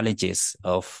and the challenges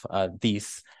of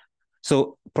these.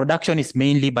 So production is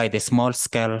mainly by the small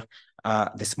scale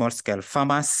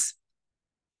farmers.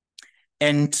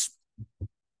 And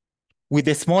with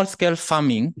the small scale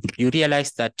farming, you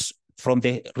realize that from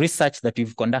the research that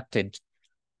we've conducted,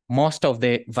 most of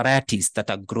the varieties that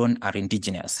are grown are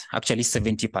indigenous, actually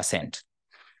 70%.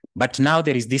 But now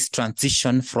there is this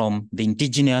transition from the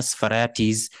indigenous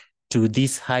varieties to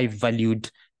these high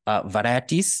valued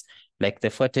varieties like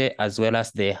the Forte as well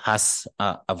as the Hass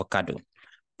avocado.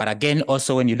 But again,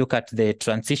 also when you look at the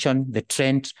transition, the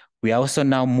trend, we are also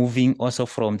now moving also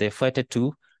from the Fuerte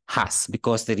to Hass,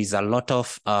 because there is a lot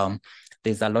of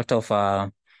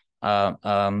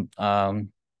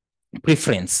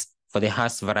preference for the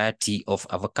Hass variety of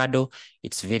avocado.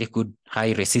 It's very good,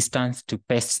 high resistance to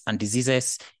pests and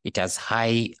diseases. It has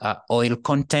high oil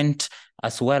content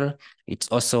as well. It's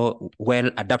also well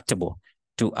adaptable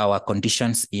to our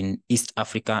conditions in East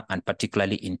Africa and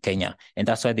particularly in Kenya. And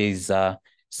that's why there is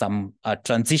some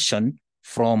transition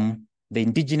from the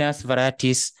indigenous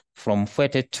varieties from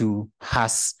Fuerte to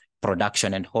Hass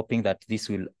production, and hoping that this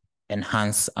will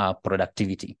enhance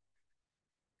productivity.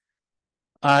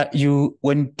 When you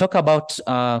talk about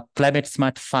climate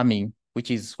smart farming, which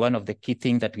is one of the key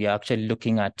things that we are actually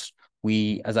looking at,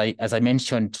 as I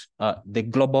mentioned, the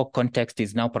global context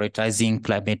is now prioritizing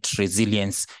climate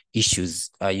resilience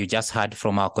issues. You just heard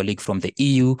from our colleague from the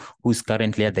EU, who's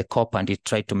currently at the COP, and he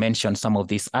tried to mention some of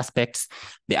these aspects,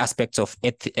 the aspects of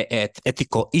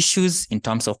ethical issues in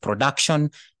terms of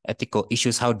production, ethical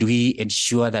issues. How do we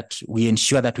ensure that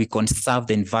we conserve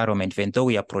the environment? Even though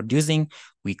we are producing,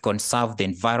 we conserve the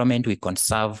environment, we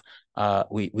conserve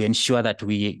we ensure that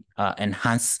we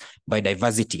enhance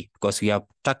biodiversity, because we are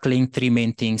tackling three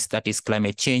main things. That is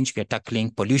climate change, we are tackling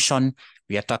pollution,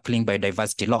 we are tackling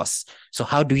biodiversity loss. So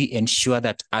how do we ensure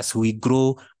that as we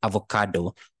grow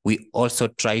avocado, we also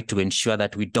try to ensure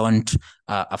that we don't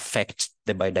affect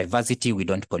the biodiversity, we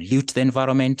don't pollute the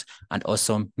environment, and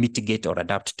also mitigate or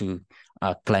adapt to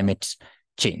climate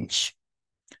change.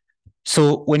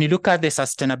 So when you look at the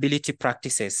sustainability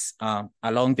practices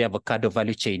along the avocado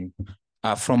value chain,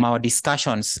 from our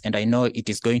discussions, and I know it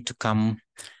is going to come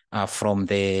from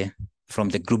the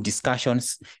group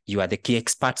discussions, you are the key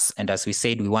experts, and as we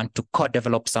said, we want to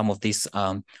co-develop some of these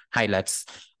highlights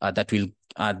that will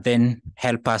then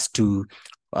help us to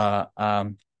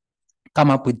come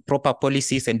up with proper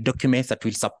policies and documents that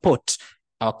will support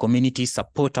our community,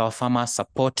 support our farmers,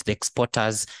 support the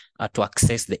exporters to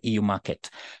access the EU market.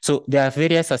 So there are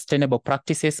various sustainable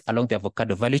practices along the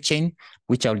avocado value chain,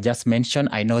 which I'll just mention.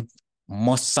 I know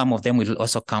some of them will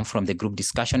also come from the group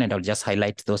discussion, and I'll just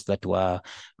highlight those that were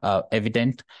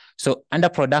evident. So under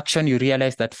production, you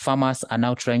realize that farmers are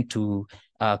now trying to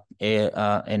get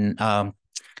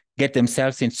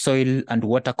themselves in soil and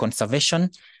water conservation.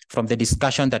 From the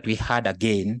discussion that we had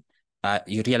again,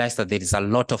 you realize that there is a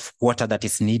lot of water that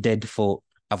is needed for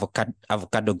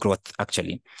avocado growth,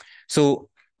 actually. So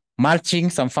mulching,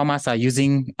 some farmers are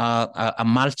using a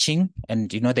mulching,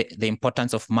 and you know the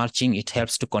importance of mulching. It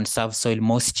helps to conserve soil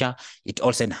moisture. It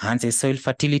also enhances soil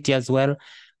fertility as well.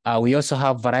 We also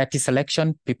have variety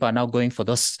selection. People are now going for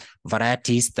those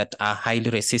varieties that are highly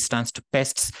resistant to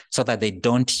pests, so that they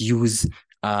don't use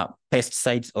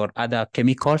pesticides or other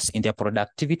chemicals in their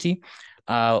productivity.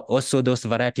 Also those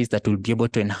varieties that will be able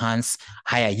to enhance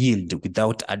higher yield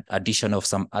without addition of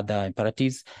some other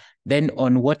imperatives. Then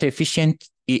on water efficient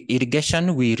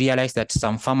irrigation, we realize that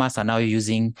some farmers are now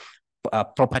using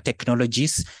proper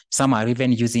technologies. Some are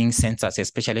even using sensors,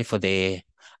 especially for the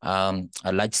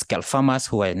large scale farmers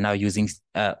who are now using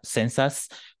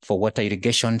sensors for water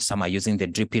irrigation. Some are using the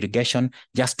drip irrigation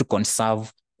just to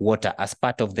conserve water as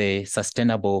part of the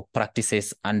sustainable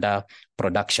practices under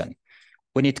production.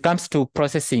 When it comes to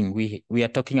processing, we are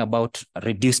talking about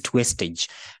reduced wastage.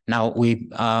 Now,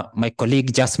 my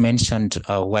colleague just mentioned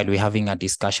while we're having a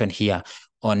discussion here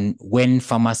on when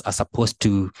farmers are supposed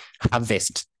to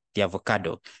harvest the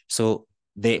avocado. So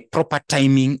the proper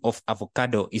timing of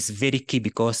avocado is very key,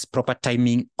 because proper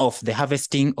timing of the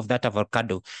harvesting of that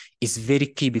avocado is very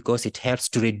key, because it helps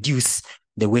to reduce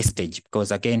the wastage.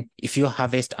 Because again, if you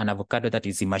harvest an avocado that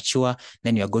is immature,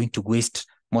 then you're going to waste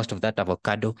most of that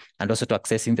avocado, and also to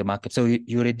accessing the market. So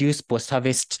you reduce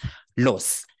post-harvest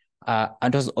loss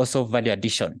and also value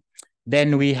addition.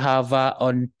 Then we have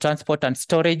on transport and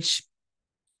storage,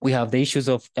 we have the issues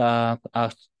of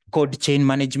cold chain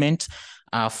management.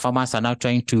 Farmers are now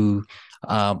trying to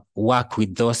work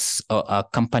with those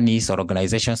companies or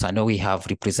organizations. I know we have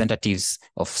representatives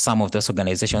of some of those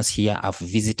organizations here. I've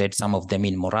visited some of them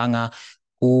in Murang'a,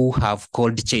 who have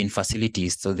cold chain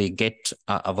facilities. So they get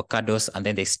avocados and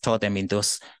then they store them in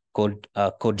those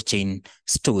cold chain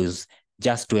stores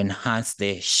just to enhance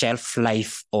the shelf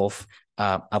life of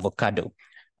avocado.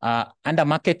 Under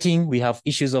marketing, we have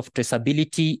issues of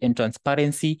traceability and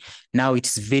transparency. Now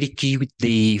it's very key with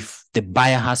the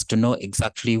buyer has to know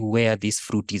exactly where this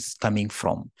fruit is coming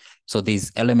from. So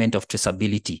there's element of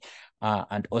traceability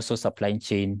and also supply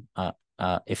chain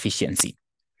efficiency.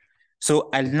 So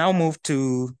I'll now move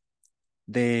to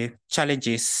the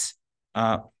challenges.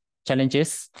 And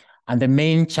the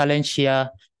main challenge here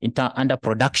under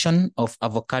production of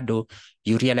avocado,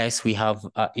 you realize we have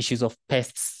issues of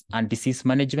pests and disease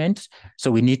management.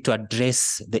 So we need to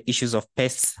address the issues of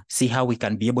pests, see how we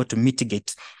can be able to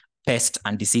mitigate pest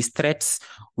and disease threats.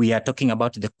 We are talking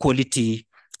about the quality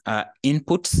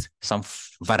inputs, some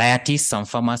varieties. Some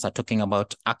farmers are talking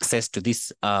about access to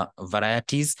these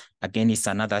varieties. Again, it's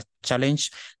another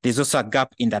challenge. There's also a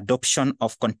gap in the adoption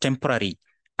of contemporary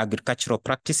agricultural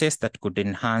practices that could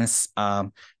enhance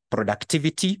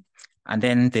productivity. And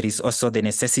then there is also the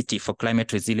necessity for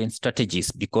climate resilient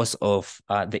strategies because of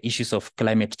the issues of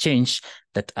climate change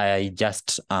that I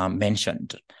just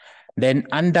mentioned. Then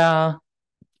under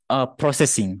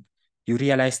processing, you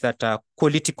realize that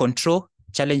quality control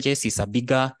challenges is a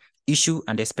bigger issue,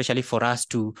 and especially for us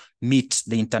to meet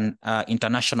the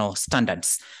international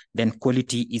standards, then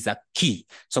quality is a key.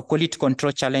 So quality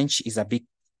control challenge is a big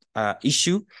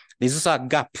issue. There's also a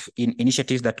gap in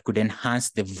initiatives that could enhance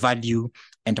the value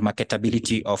and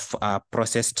marketability of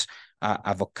processed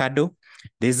avocado.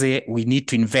 We need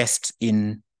to invest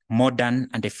in modern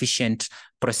and efficient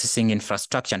processing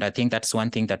infrastructure. And I think that's one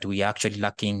thing that we are actually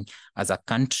lacking as a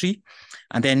country.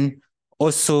 And then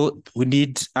also we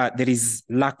need, there is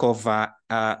lack of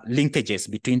linkages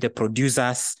between the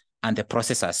producers and the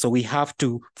processors. So we have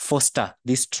to foster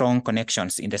these strong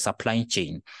connections in the supply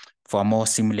chain for a more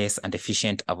seamless and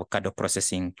efficient avocado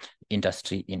processing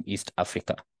industry in East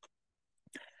Africa.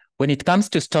 When it comes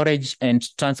to storage and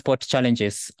transport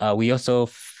challenges, we also,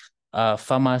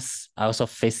 farmers are also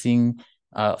facing,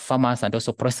 farmers and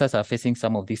also processors are facing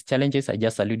some of these challenges. I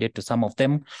just alluded to some of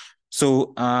them.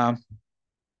 So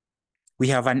we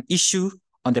have an issue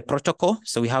on the protocol.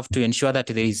 So we have to ensure that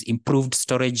there is improved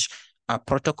storage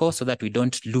protocol so that we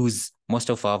don't lose most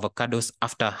of our avocados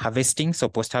after harvesting. So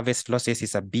post-harvest losses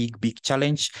is a big, big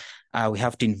challenge. We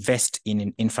have to invest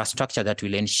in infrastructure that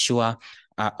will ensure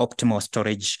optimal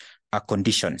storage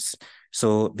conditions.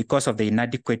 So because of the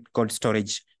inadequate cold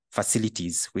storage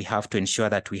facilities, we have to ensure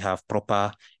that we have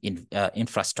proper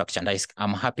infrastructure. And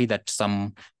I'm happy that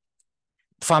some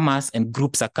farmers and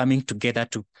groups are coming together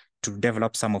to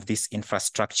develop some of this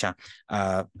infrastructure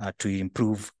to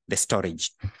improve the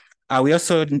storage.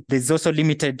 There's also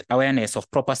limited awareness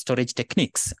of proper storage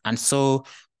techniques. And so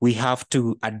we have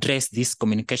to address this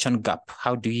communication gap.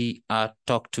 How do we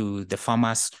talk to the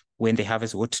farmers when they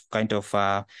harvest, what kind of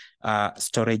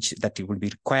storage that will be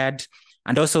required?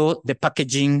 And also the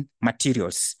packaging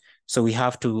materials. So we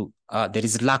have to, there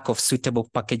is lack of suitable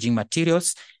packaging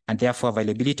materials, and therefore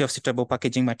availability of suitable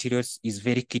packaging materials is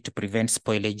very key to prevent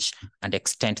spoilage and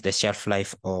extend the shelf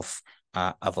life of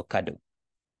avocado.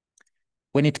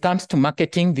 When it comes to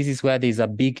marketing, this is where there's a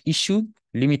big issue: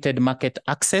 limited market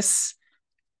access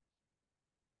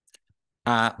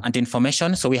and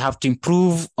information. So we have to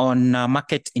improve on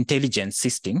market intelligence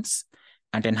systems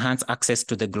and enhance access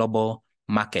to the global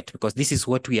market, because this is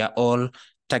what we are all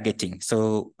targeting.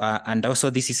 So, and also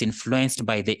this is influenced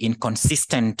by the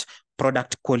inconsistent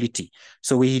product quality.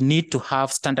 So we need to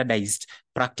have standardized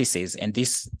practices, and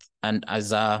this, and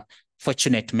as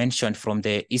Fortunate mentioned from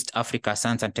the East Africa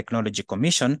Science and Technology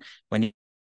Commission, when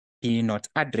he not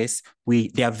address,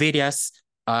 there are various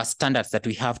standards that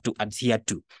we have to adhere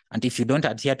to. And if you don't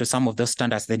adhere to some of those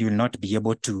standards, then you will not be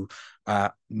able to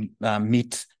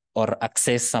meet or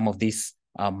access some of these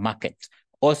markets.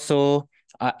 Also,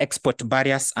 export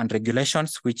barriers and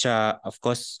regulations, which are, of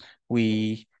course,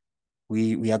 we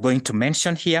are going to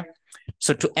mention here.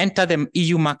 So to enter the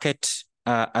EU market,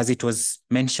 as it was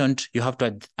mentioned, you have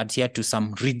to adhere to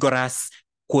some rigorous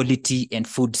quality and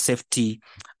food safety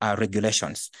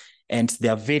regulations. And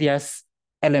there are various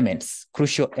elements,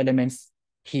 crucial elements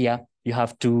here. You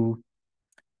have to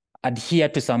adhere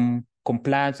to some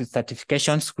compliance with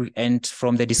certifications. And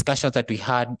from the discussions that we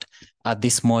had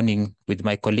this morning with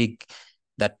my colleague,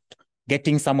 that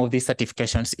getting some of these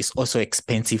certifications is also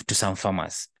expensive to some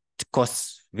farmers. It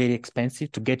costs very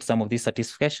expensive to get some of these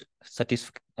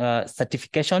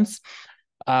certifications.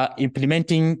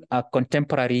 Implementing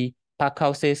contemporary pack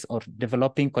houses or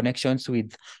developing connections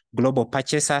with global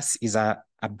purchasers is a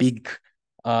big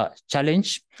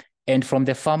challenge. And from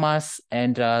the farmers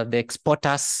and the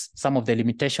exporters, some of the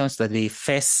limitations that they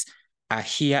face are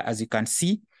here, as you can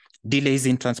see: delays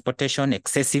in transportation,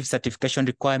 excessive certification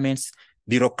requirements,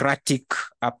 bureaucratic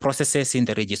processes in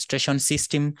the registration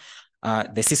system,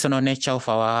 the seasonal nature of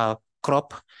our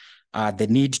crop, the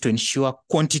need to ensure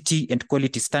quantity and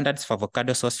quality standards for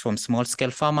avocado sourced from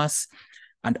small-scale farmers,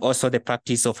 and also the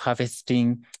practice of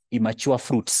harvesting immature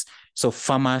fruits. So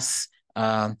farmers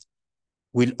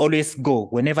will always go,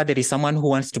 whenever there is someone who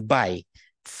wants to buy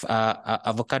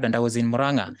avocado, and I was in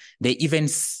Moranga, they even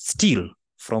steal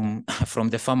from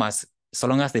the farmers so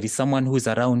long as there is someone who is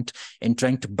around and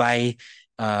trying to buy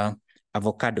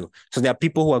avocado. So there are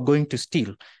people who are going to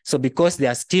steal. So because they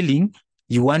are stealing,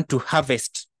 you want to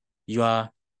harvest your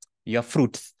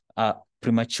fruits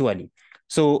prematurely.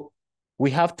 So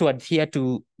we have to adhere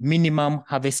to minimum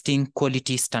harvesting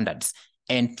quality standards.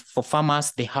 And for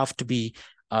farmers, they have to be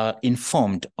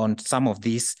informed on some of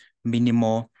these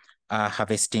minimal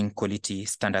harvesting quality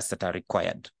standards that are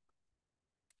required.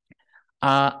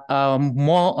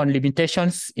 More on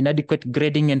limitations, inadequate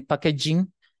grading and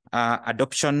packaging,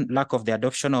 lack of the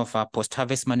adoption of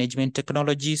post-harvest management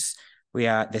technologies,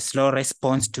 where the slow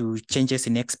response to changes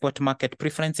in export market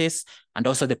preferences, and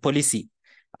also the policy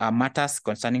matters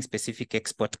concerning specific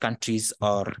export countries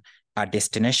or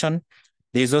destination.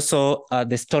 There's also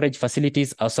the storage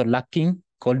facilities also lacking,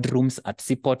 cold rooms at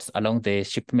seaports along the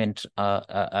shipment,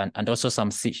 and also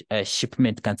some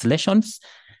shipment cancellations,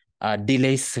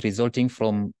 delays resulting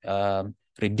from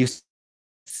reduced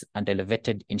and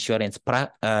elevated insurance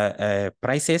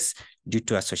prices due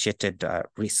to associated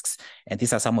risks. And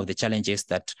these are some of the challenges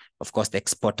that, of course, the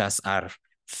exporters are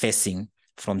facing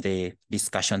from the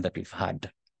discussion that we've had.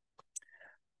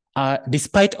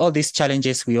 Despite all these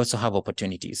challenges, we also have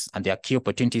opportunities, and there are key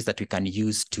opportunities that we can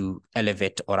use to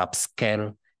elevate or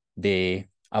upscale the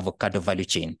avocado value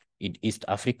chain in East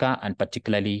Africa and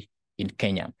particularly in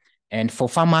Kenya. And for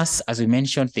farmers, as we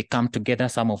mentioned, they come together.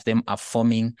 Some of them are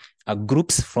forming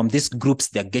groups. From these groups,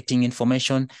 they're getting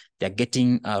information, they're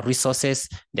getting resources,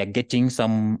 they're getting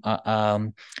some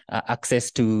access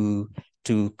to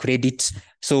credit.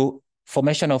 So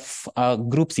formation of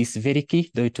groups is very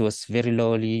key, though it was very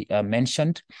lowly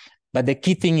mentioned. But the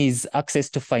key thing is access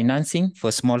to financing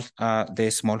for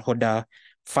the smallholder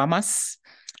farmers,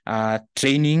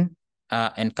 training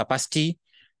and capacity,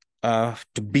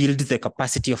 to build the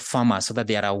capacity of farmers so that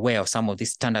they are aware of some of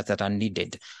these standards that are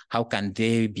needed. How can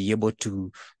they be able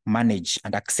to manage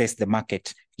and access the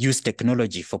market, use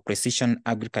technology for precision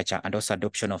agriculture, and also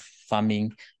adoption of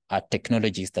farming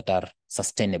technologies that are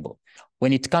sustainable.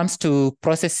 When it comes to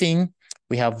processing,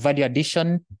 we have value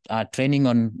addition, training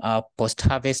on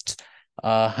post-harvest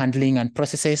handling and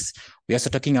processes. We're also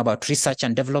talking about research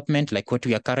and development, like what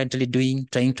we are currently doing,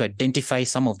 trying to identify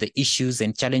some of the issues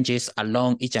and challenges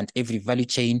along each and every value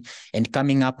chain and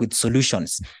coming up with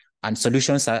solutions. And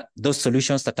solutions are those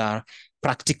solutions that are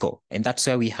practical. And that's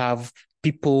why we have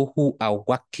people who are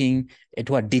working and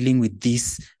who are dealing with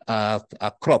these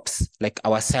crops, like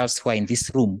ourselves who are in this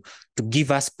room, to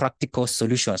give us practical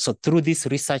solutions. So through this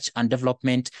research and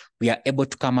development, we are able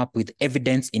to come up with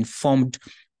evidence-informed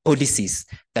policies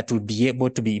that will be able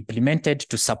to be implemented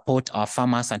to support our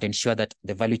farmers and ensure that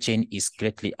the value chain is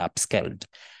greatly upscaled,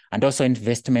 and also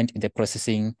investment in the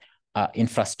processing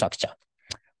infrastructure.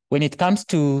 When it comes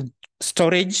to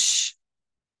storage,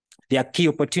 there are key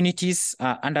opportunities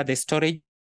under the storage.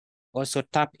 Also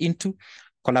tap into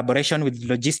collaboration with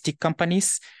logistic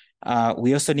companies.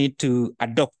 We also need to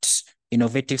adopt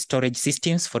innovative storage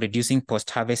systems for reducing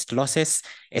post-harvest losses,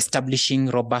 establishing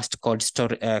robust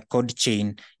cold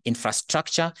chain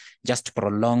infrastructure just to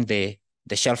prolong the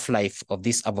shelf life of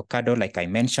this avocado, like I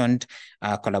mentioned,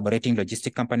 collaborating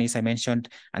logistic companies I mentioned.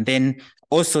 And then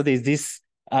also there's this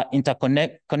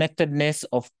interconnectedness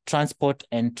of transport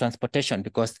and transportation,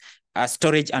 because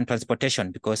storage and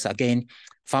transportation, because again,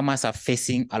 farmers are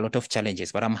facing a lot of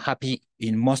challenges. But I'm happy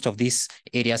in most of these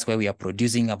areas where we are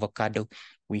producing avocado,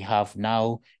 we have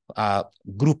now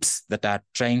groups that are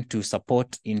trying to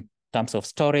support in terms of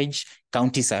storage.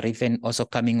 Counties are even also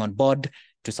coming on board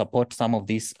to support some of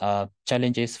these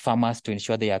challenges, farmers, to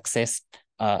ensure they access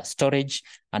storage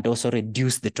and also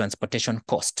reduce the transportation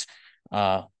cost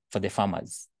for the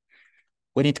farmers.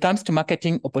 When it comes to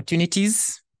marketing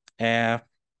opportunities,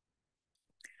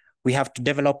 we have to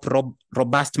develop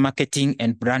robust marketing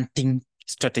and branding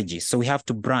strategies. So we have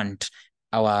to brand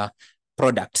our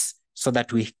products so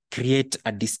that we create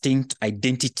a distinct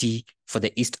identity for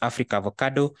the East Africa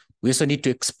avocado. We also need to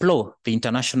explore the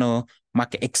international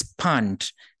market,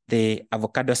 expand the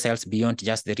avocado sales beyond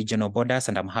just the regional borders.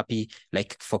 And I'm happy,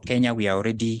 like for Kenya, we are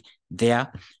already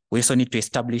there. We also need to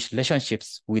establish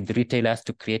relationships with retailers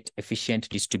to create efficient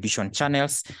distribution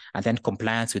channels, and then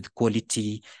compliance with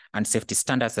quality and safety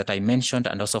standards that I mentioned,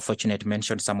 and also Fortunate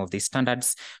mentioned some of these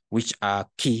standards, which are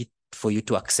key for you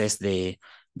to access the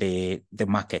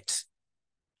market.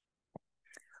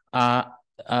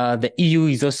 The EU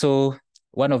is also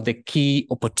one of the key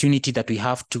opportunity that we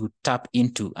have to tap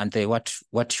into, and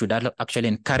what should actually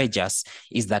encourage us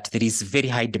is that there is very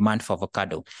high demand for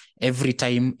avocado. Every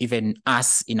time, even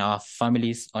us in our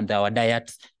families, on our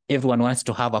diet, everyone wants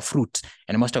to have a fruit,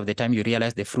 and most of the time you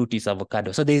realize the fruit is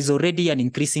avocado. So there is already an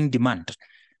increasing demand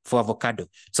for avocado.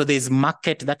 So there's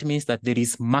market. That means that there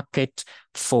is market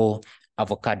for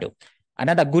avocado.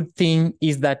 Another good thing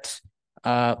is that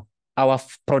our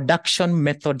production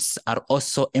methods are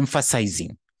also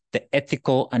emphasizing the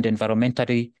ethical and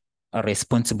environmentally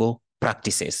responsible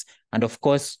practices. And of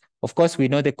course, we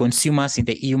know the consumers in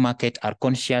the EU market are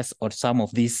conscious of some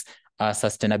of these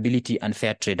sustainability and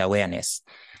fair trade awareness.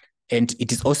 And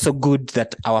it is also good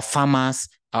that our farmers,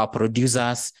 our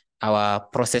producers, our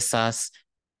processors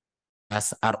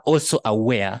are also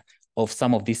aware of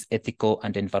some of these ethical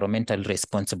and environmental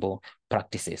responsible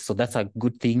practices. So that's a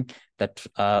good thing that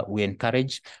we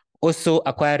encourage. Also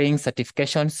acquiring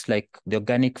certifications like the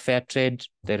Organic Fair Trade,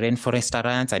 the Rainforest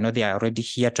Alliance. I know they are already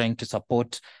here trying to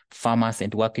support farmers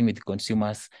and working with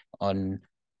consumers on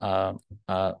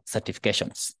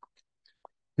certifications.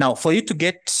 Now, for you to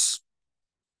get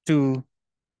to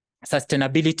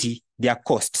sustainability, there are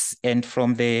costs. And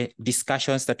from the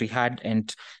discussions that we had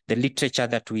and the literature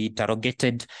that we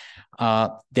interrogated,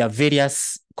 there are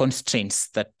various constraints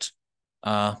that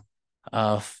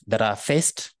are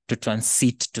faced to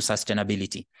transit to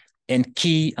sustainability. And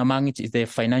key among it is the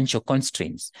financial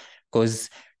constraints, because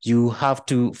you have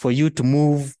to, for you to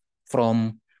move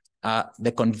from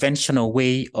the conventional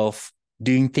way of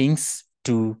doing things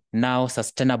to now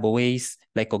sustainable ways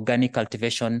like organic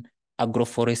cultivation,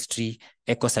 agroforestry,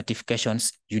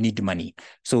 eco-certifications, you need money.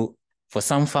 So for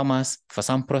some farmers, for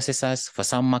some processors, for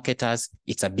some marketers,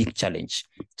 it's a big challenge.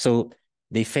 So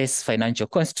they face financial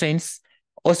constraints.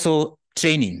 Also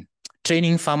training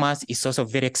farmers is also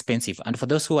very expensive. And for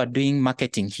those who are doing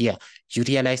marketing here, you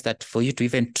realize that for you to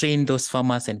even train those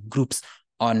farmers and groups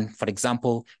on, for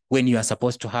example, when you are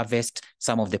supposed to harvest,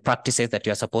 some of the practices that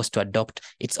you are supposed to adopt,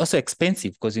 it's also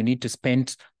expensive because you need to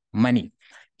spend money.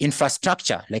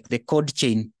 Infrastructure, like the cold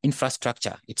chain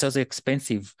infrastructure, it's also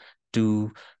expensive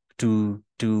to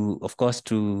of course,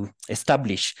 to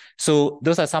establish. So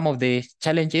those are some of the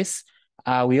challenges.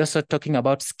 We're also talking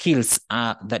about skills,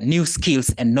 that new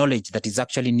skills and knowledge that is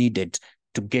actually needed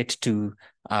to get to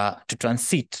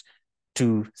transit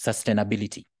to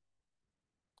sustainability.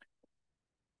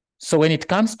 So when it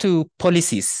comes to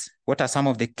policies, what are some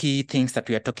of the key things that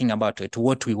we are talking about,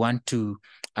 what we want to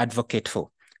advocate for?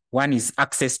 One is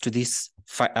access to this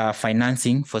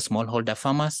financing for smallholder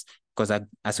farmers, because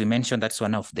as we mentioned, that's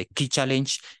one of the key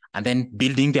challenge. And then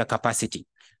building their capacity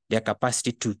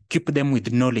to keep them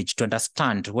with knowledge, to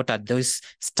understand what are those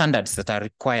standards that are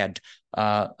required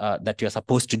that you're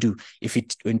supposed to do.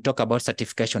 When you talk about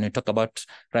certification, you talk about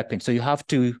ripening. So you have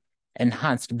to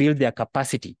build their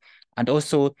capacity, and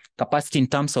also capacity in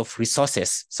terms of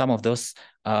resources, some of those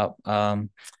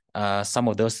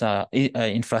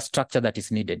infrastructure that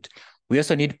is needed. We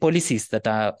also need policies that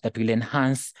will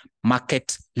enhance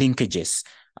market linkages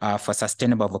for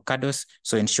sustainable avocados,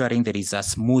 so ensuring there is a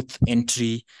smooth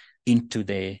entry into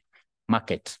the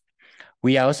market.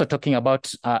 We are also talking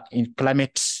about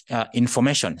climate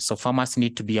information. So farmers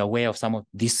need to be aware of some of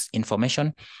this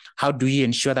information. How do we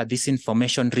ensure that this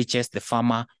information reaches the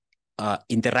farmer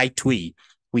in the right way?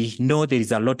 We know there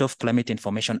is a lot of climate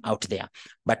information out there,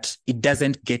 but it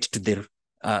doesn't get to the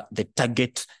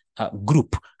target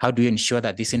group. How do you ensure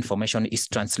that this information is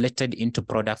translated into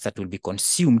products that will be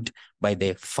consumed by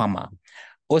the farmer?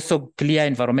 Also, clear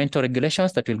environmental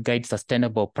regulations that will guide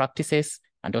sustainable practices,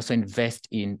 and also invest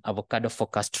in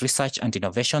avocado-focused research and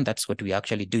innovation. That's what we are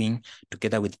actually doing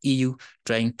together with EU,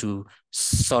 trying to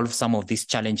solve some of these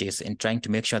challenges and trying to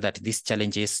make sure that these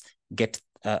challenges get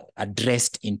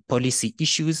addressed in policy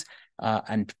issues,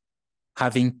 and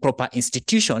having proper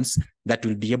institutions that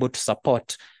will be able to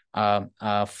support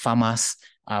farmers,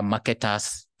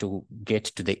 marketers to get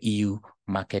to the EU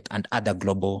market and other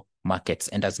global markets.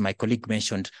 And as my colleague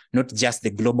mentioned, not just the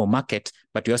global market,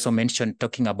 but we also mentioned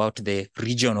talking about the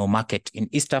regional market in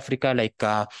East Africa, like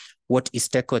what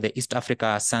ISTECO, the East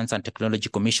Africa Science and Technology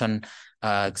Commission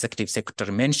Executive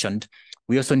Secretary mentioned.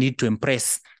 We also need to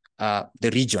impress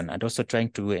the region, and also trying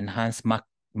to enhance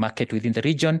market within the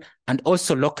region, and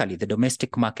also locally, the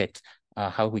domestic market,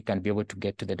 how we can be able to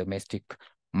get to the domestic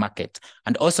market.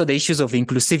 And also the issues of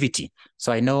inclusivity.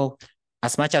 So I know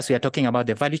as much as we are talking about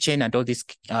the value chain and all these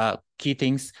key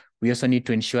things, we also need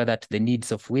to ensure that the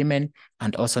needs of women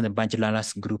and also the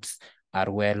marginalized groups are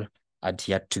well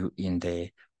adhered to in the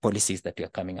policies that we are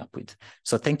coming up with.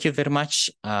 So thank you very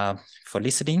much for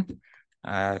listening,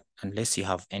 unless you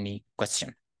have any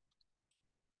question.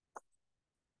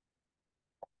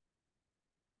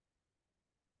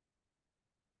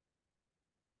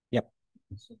 Yep.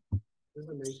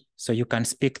 So you can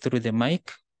speak through the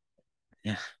mic.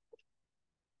 Yeah.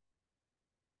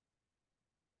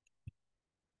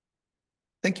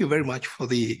 Thank you very much for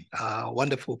the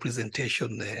wonderful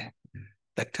presentation,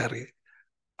 Dr.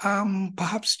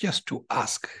 Perhaps just to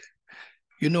ask,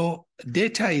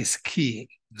 data is key.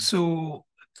 So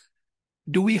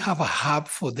do we have a hub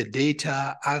for the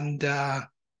data, and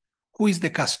who is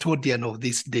the custodian of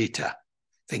this data?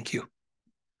 Thank you.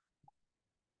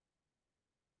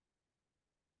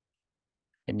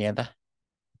 Any other?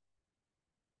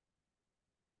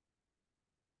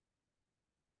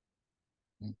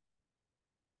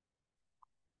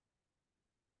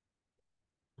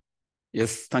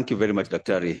 Yes, thank you very much,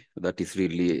 Dr. That is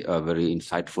really a very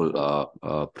insightful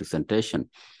presentation.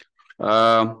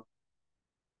 I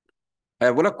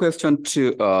have a question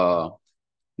to,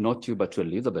 not you, but to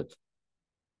Elizabeth.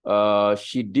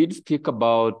 She did speak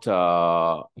about,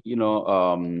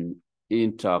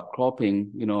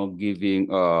 intercropping, giving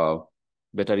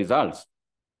better results.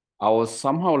 I was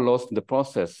somehow lost in the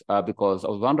process because I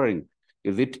was wondering,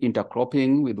 is it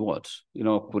intercropping with what?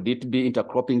 Could it be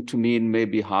intercropping to mean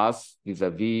maybe Hass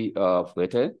vis-a-vis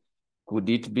Fuete? Could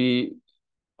it be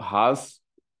Hass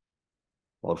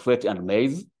or Fuete and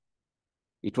maize?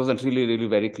 It wasn't really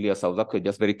very clear. So I was actually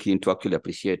just very keen to actually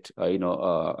appreciate,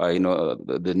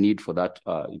 the need for that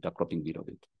intercropping bit of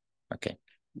it. Okay.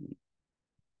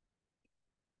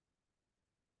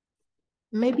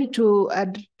 Maybe to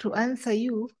answer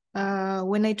you,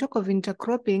 when I talk of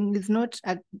intercropping, it's not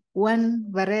one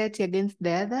variety against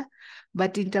the other,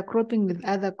 but intercropping with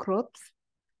other crops.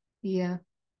 Yeah,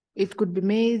 it could be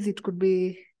maize, it could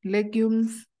be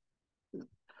legumes.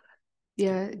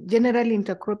 Yeah, generally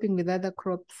intercropping with other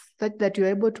crops, such that you're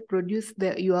able to produce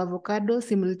your avocado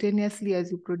simultaneously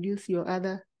as you produce your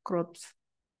other crops.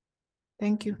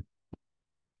 Thank you.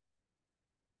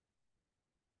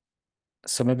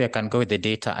 So maybe I can go with the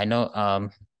data. I know,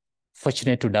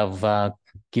 fortunate to have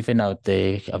given out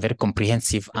a very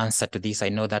comprehensive answer to this. I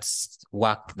know that's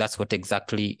what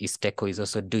exactly ISTECO is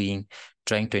also doing,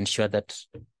 trying to ensure that,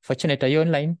 fortunate, are you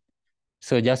online?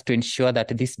 So just to ensure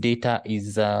that this data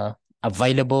is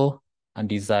available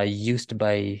and is used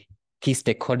by key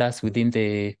stakeholders within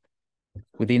the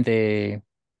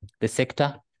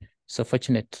sector. So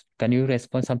fortunate, can you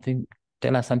respond something,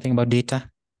 tell us something about data?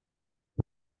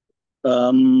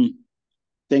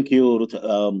 Thank you, Ruth.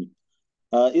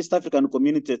 East African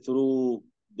community through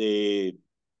the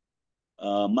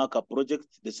markup project,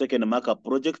 the second markup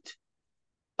project,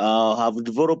 have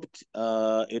developed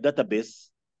a database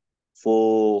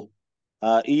for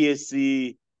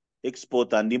ESC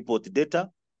export and import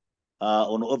data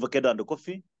on avocado and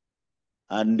coffee,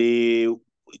 and it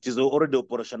is already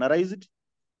operationalized.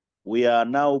 We are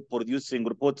now producing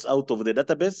reports out of the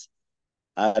database,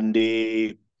 and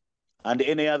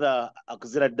any other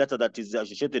auxiliary data that is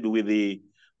associated with the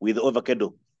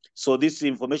avocado. So this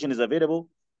information is available.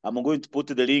 I'm going to put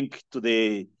the link to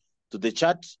the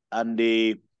chat, and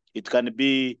it can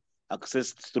be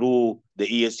accessed through the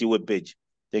ESC webpage.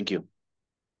 Thank you.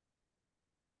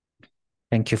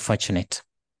 Thank you, Fortunate.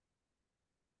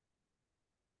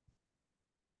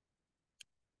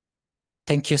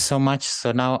 Thank you so much.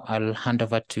 So now I'll hand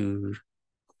over to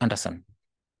Anderson.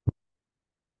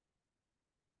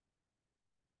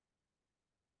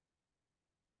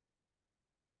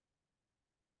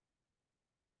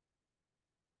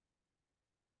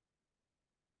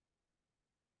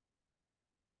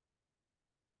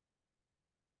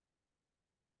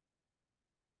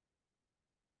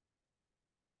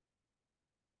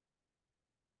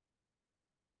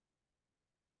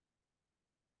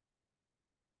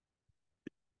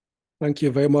 Thank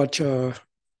you very much,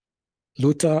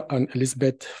 Luther and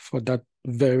Elizabeth, for that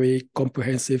very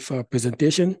comprehensive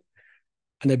presentation.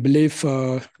 And I believe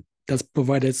that's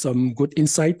provided some good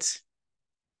insights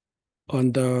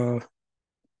on the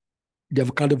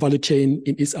avocado value chain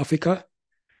in East Africa,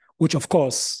 which of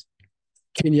course,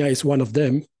 Kenya is one of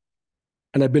them.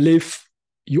 And I believe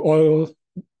you all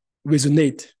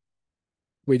resonate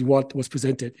with what was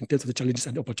presented in terms of the challenges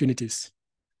and opportunities.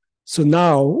 So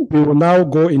now we will now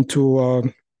go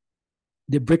into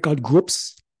the breakout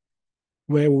groups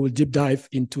where we will deep dive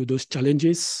into those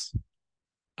challenges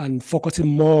and focusing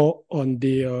more on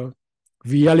the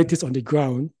realities on the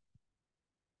ground.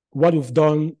 What we've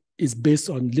done is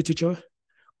based on literature,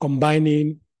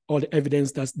 combining all the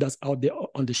evidence that's out there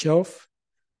on the shelf,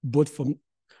 both from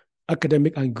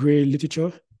academic and gray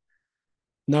literature.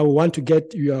 Now we want to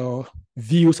get your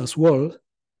views as well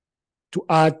to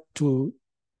add to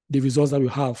the results that we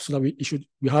have, so that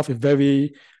we have a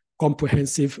very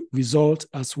comprehensive result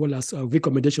as well as a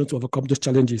recommendation to overcome those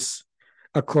challenges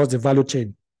across the value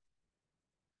chain.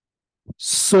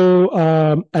 So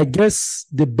I guess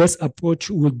the best approach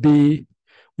would be,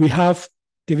 we have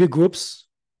 3 groups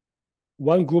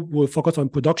one group will focus on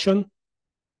production,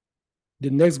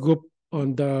 the next group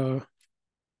on the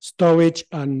storage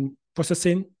and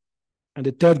processing, and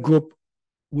the third group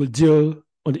will deal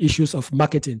on the issues of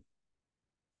marketing.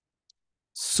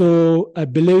 So I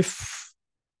believe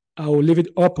I will leave it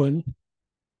open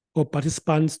for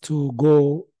participants to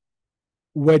go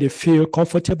where they feel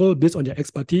comfortable based on their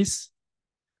expertise,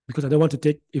 because I don't want to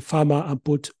take a farmer and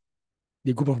put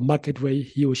the group of market where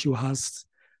he or she has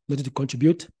nothing to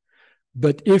contribute.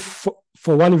 But if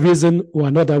for one reason or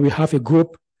another we have a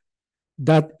group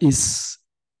that is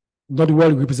not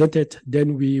well represented,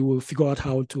 then we will figure out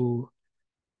how to,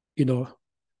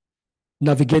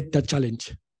 navigate that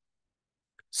challenge.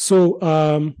 So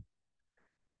I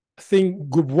think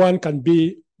group one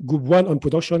on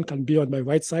production can be on my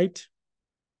right side.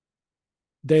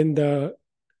 Then the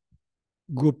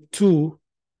group two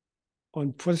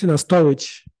on processing and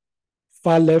storage,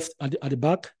 far left at the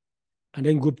back, and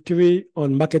then group three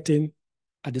on marketing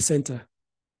at the center.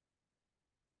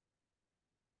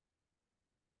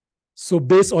 So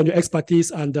based on your expertise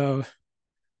and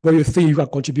where you think you can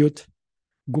contribute,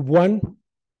 group one,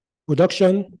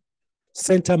 production,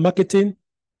 center marketing,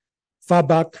 far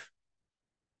back,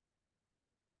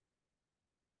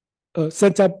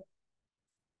 center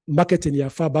marketing, yeah,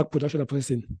 far back production and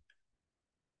processing.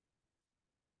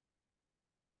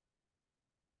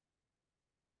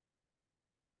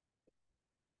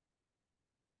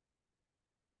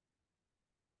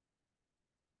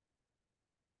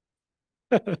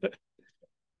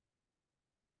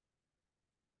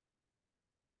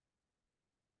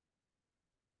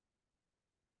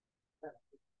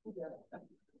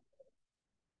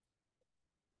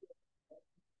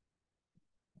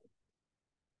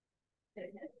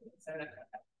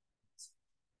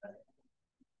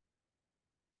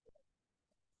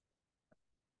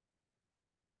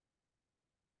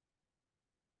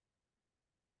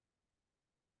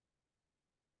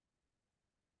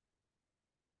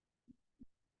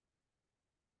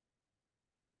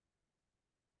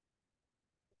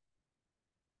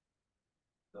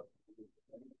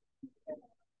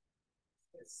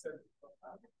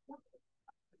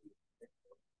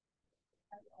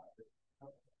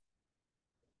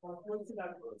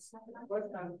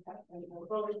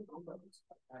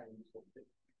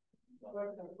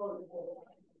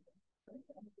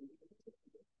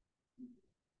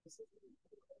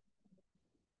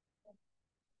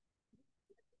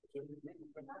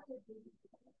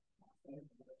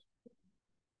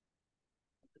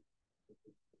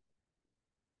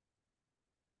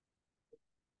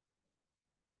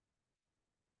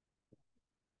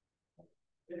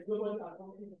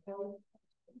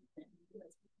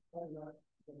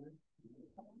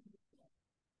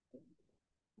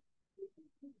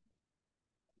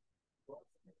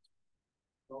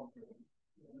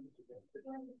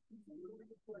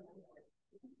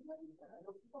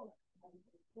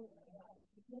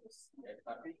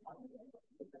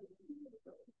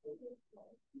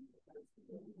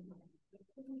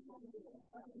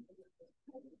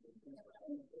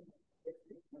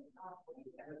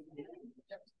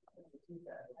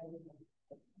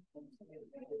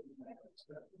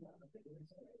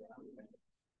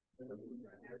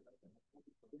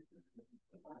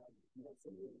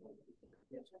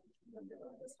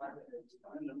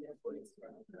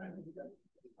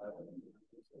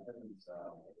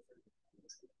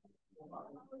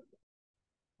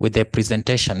 With the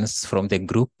presentations from the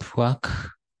group work.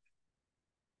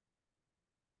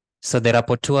 So the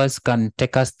rapporteurs can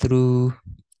take us through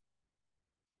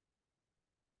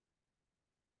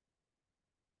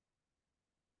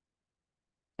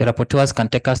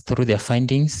their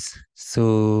findings.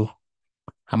 So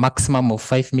a maximum of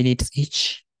 5 minutes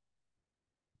each,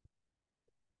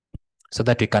 so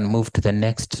that we can move to the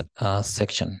next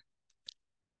section.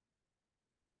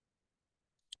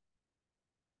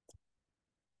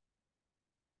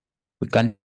 We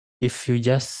can, if you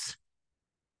just,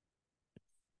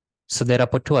 so the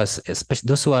rapporteurs, especially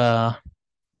those who are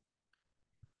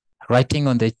writing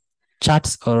on the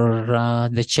charts or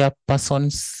the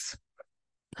chairpersons.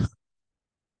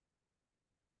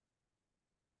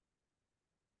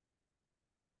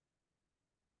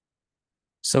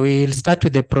 So we'll start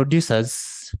with the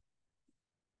producers.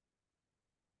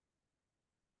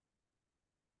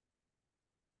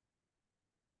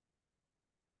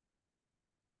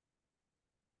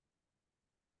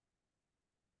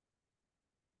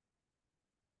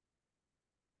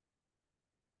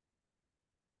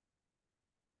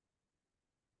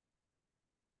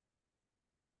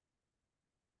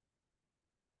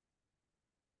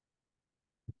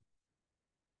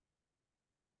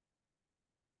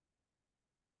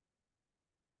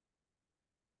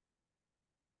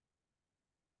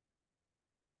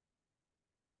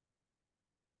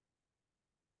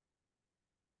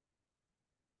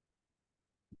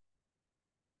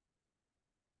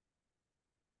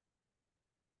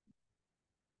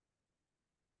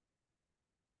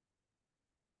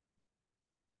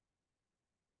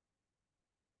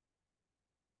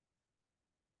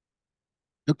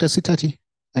 Dr. Sitati,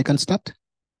 I can start?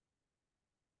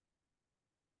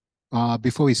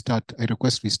 Before we start, I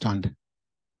request we stand.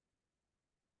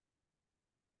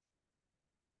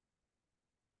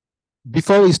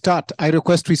 Before we start, I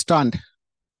request we stand.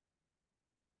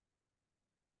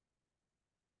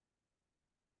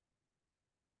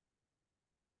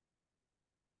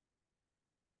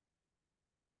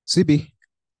 Sibi,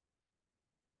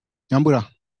 Nyambura.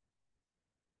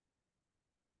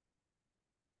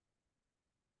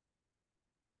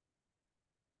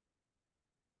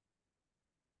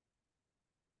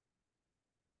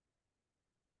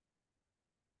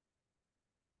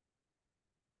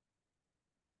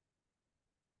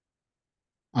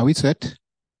 Are we set?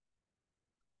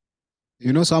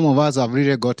 You know, some of us have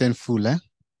really gotten full, eh?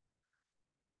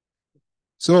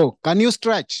 So, can you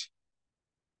stretch?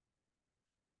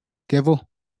 Kevo.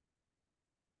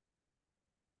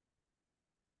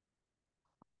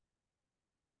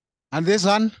 And this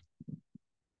one?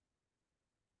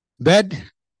 Bed?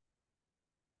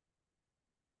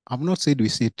 I've not said we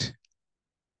sit.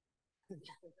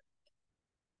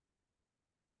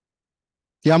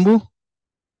 Kiambu?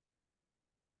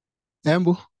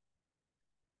 Embu?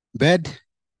 Bed?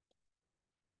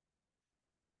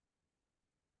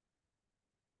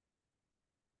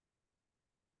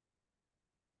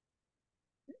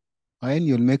 And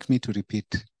you'll make me to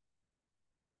repeat.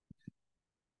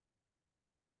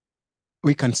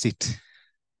 We can sit.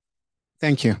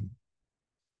 Thank you.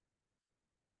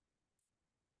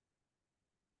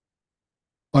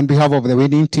 On behalf of the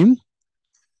winning team,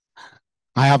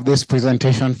 I have this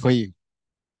presentation for you.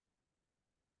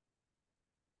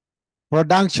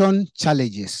 Production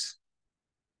challenges.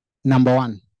 Number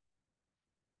one,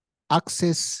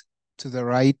 access to the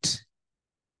right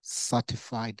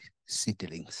certified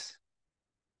seedlings.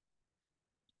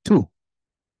 Two,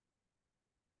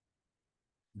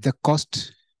 the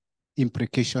cost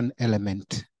implication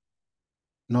element,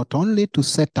 not only to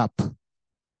set up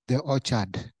the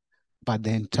orchard, but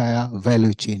the entire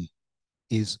value chain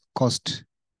is cost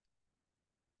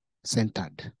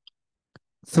centered.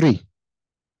 Three,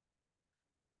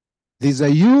 there's a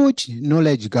huge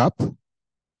knowledge gap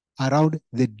around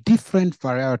the different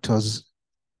varieties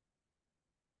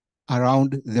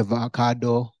around the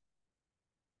avocado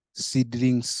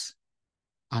seedlings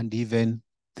and even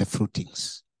the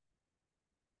fruitings.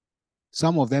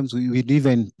 Some of them we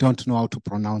even don't know how to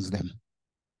pronounce them.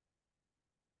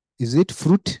 Is it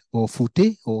fruit or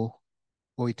fute or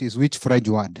it is which French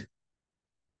word?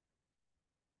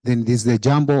 Then there's the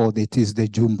jumbo or it is the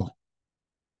jumbo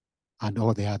and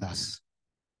all the others.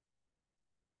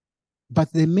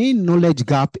 But the main knowledge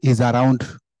gap is around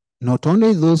not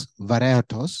only those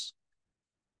varieties,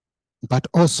 but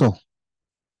also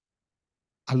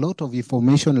a lot of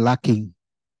information lacking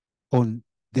on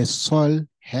the soil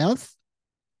health,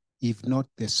 if not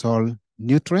the soil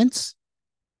nutrients,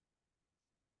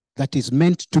 that is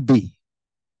meant to be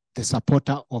the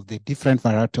supporter of the different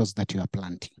varieties that you are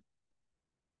planting.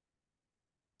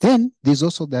 Then there's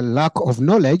also the lack of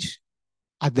knowledge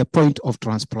at the point of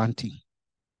transplanting.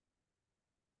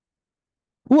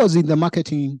 Who was in the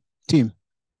marketing team?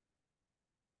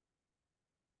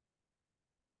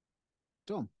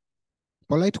 Tom,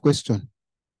 polite question.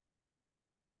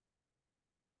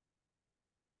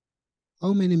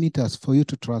 How many meters for you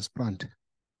to transplant?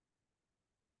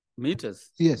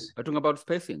 Meters? Yes. Are you talking about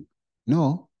spacing?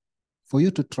 No. For you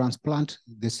to transplant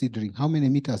the seedling, how many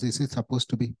meters is it supposed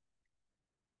to be?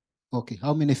 Okay.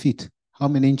 How many feet? How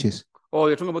many inches? Oh,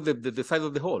 you're talking about the size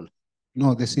of the hole?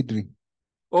 No, the seedling.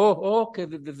 Oh, okay,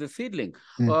 the seedling.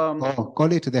 Yeah.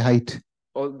 Call it the height.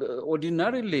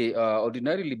 Ordinarily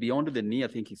beyond the knee, I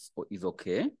think is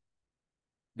okay.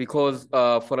 Because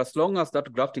for as long as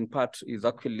that grafting part is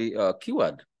actually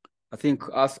cured, I think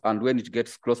when it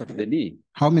gets closer to the knee.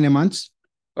 How many months?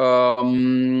 How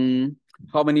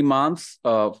many months?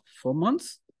 4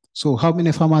 months. So how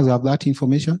many farmers have that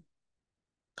information?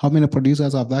 How many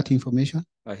producers have that information?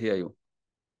 I hear you.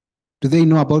 Do they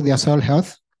know about their soil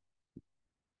health?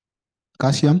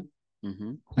 Calcium?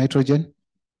 Nitrogen?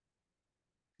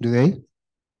 Do they?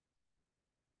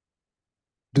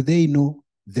 Do they know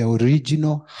the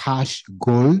original hash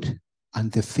gold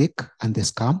and the fake and the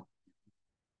scam?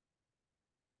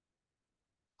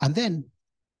 And then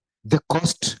the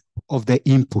cost of the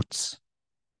inputs.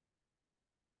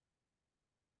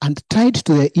 And tied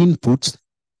to the inputs,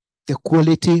 the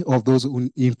quality of those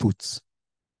inputs.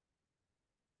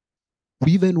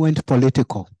 We even went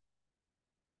political.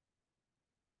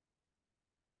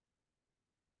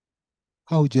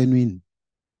 How genuine?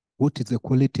 What is the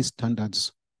quality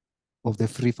standards of the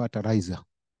free fertilizer?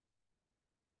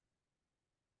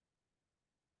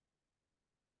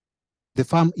 the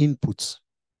farm inputs,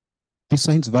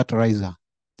 besides fertilizer,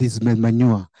 there's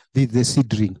manure, there's the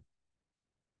seedling.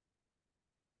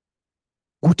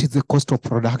 What is the cost of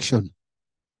production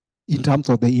in terms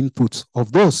of the inputs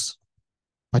of those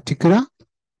particular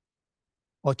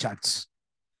orchards?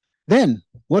 Then,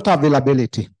 water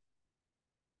availability.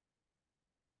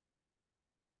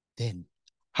 Then,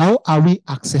 how are we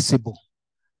accessible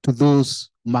to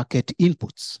those market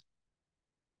inputs?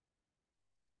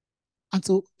 And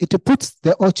so it puts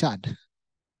the orchard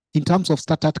in terms of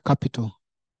startup capital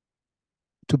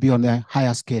to be on a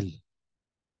higher scale.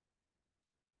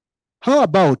 How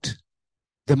about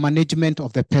the management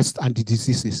of the pests and the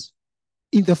diseases?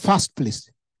 In the first place,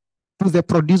 do the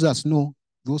producers know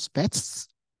those pests?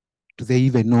 Do they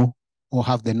even know or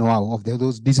have the know-how of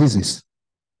those diseases?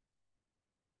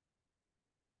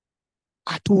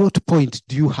 At what point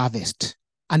do you harvest?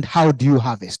 And how do you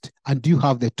harvest? And do you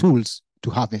have the tools to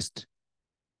harvest?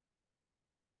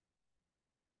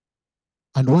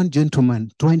 And one gentleman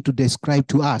trying to describe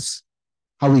to us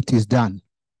how it is done.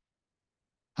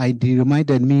 It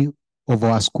reminded me of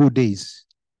our school days,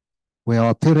 where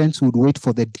our parents would wait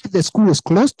for the day the school was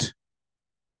closed,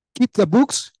 keep the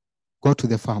books, go to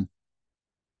the farm.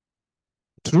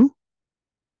 True?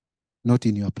 Not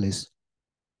in your place.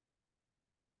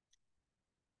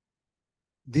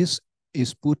 This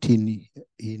is put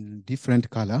in different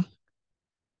color.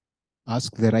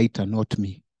 Ask the writer, not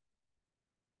me.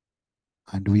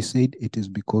 And we said it is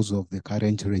because of the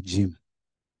current regime.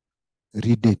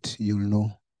 Read it, you'll know.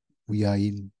 We are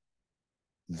in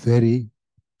very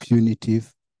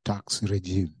punitive tax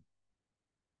regime.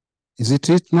 Is it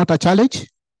not a challenge?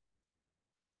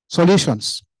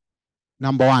 Solutions.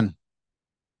 Number one,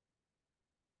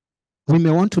 we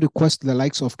may want to request the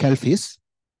likes of Kelfis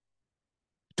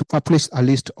to publish a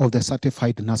list of the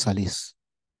certified nurseries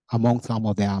among some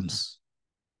of the arms.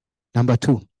 Number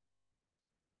two,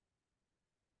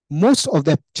 most of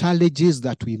the challenges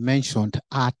that we mentioned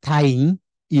are tying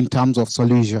in terms of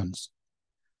solutions.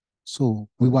 So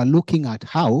we were looking at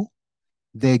how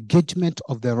the engagement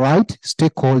of the right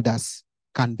stakeholders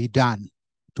can be done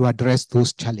to address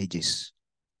those challenges.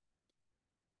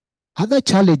 Other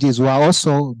challenges were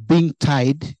also being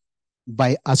tied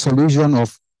by a solution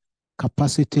of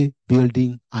capacity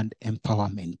building and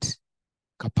empowerment.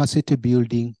 Capacity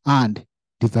building and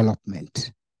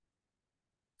development.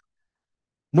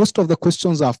 Most of the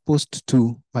questions I've posed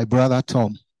to my brother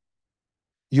Tom,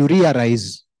 you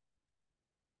realize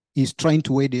he's trying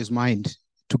to wade his mind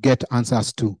to get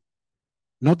answers to.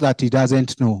 Not that he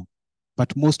doesn't know,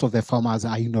 but most of the farmers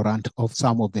are ignorant of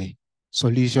some of the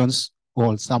solutions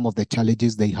or some of the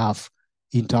challenges they have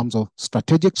in terms of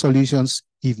strategic solutions,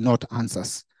 if not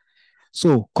answers.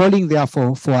 So calling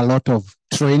therefore for a lot of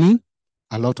training,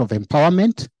 a lot of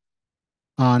empowerment,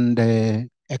 and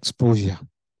exposure.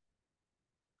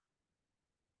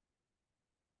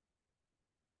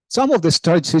 Some of the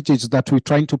strategies that we're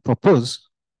trying to propose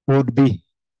would be,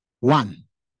 one,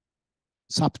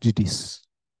 subsidies,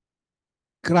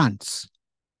 grants,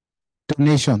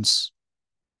 donations,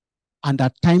 and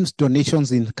at times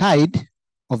donations in kind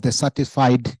of the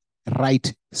certified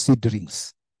right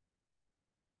seedlings.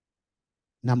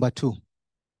 Number two,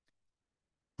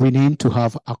 we need to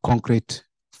have a concrete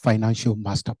financial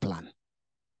master plan.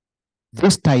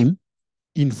 This time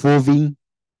involving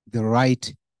the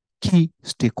right key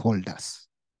stakeholders.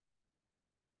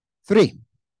 Three,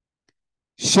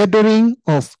 scheduling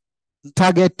of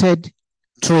targeted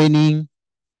training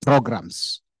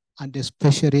programs, and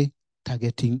especially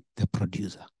targeting the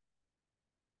producer.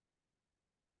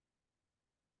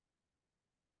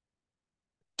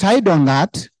 Tied on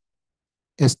that,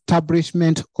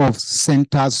 establishment of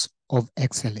centers of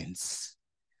excellence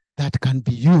that can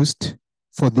be used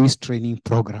for these training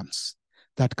programs,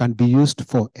 that can be used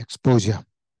for exposure.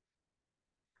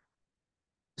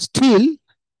 Still,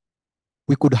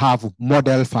 we could have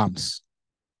model farms.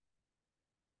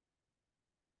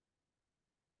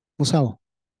 Musao,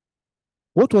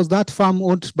 what was that farm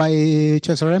owned by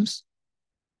Chesarems?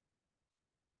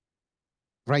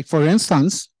 Right, for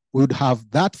instance, we would have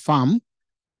that farm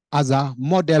as a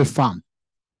model farm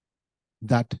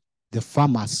that the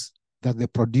farmers, that the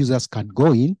producers can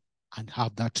go in and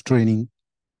have that training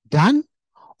done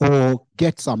or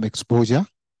get some exposure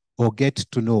or get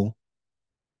to know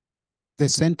the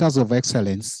centers of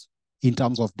excellence in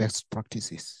terms of best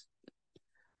practices.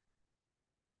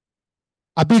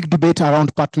 A big debate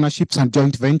around partnerships and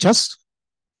joint ventures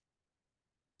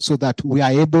so that we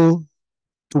are able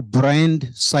to brand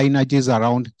synergies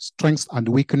around strengths and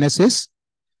weaknesses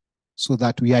so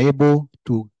that we are able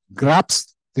to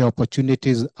grasp the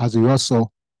opportunities as we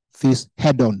also face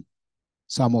head-on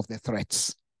some of the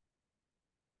threats.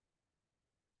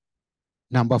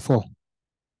 Number 4,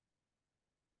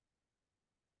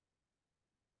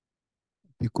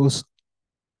 because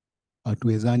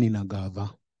hatuwezani na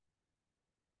gava,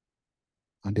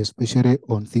 and especially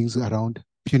on things around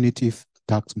punitive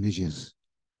tax measures,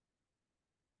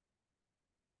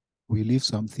 we leave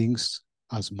some things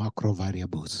as macro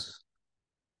variables.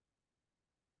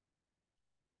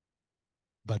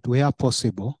 But where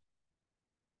possible,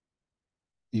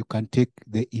 you can take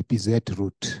the EPZ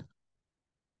route.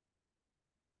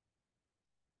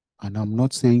 And I'm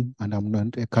not saying, and I'm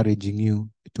not encouraging you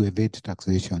to evade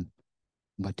taxation,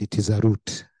 but it is a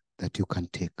route that you can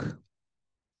take.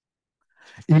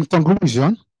 In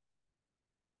conclusion,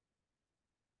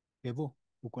 Evo,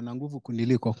 uko na nguvu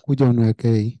kuniliko, kuja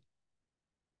uniwekei.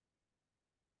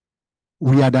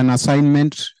 We had an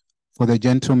assignment for the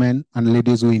gentlemen and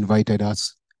ladies who invited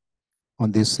us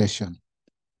on this session.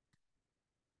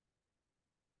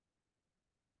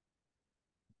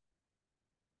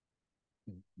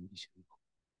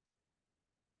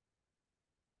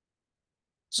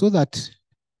 So that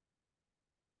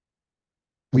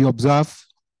we observe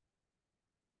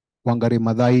Wangari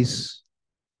Maathai's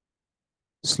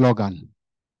slogan.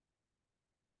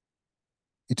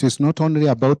 It is not only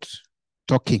about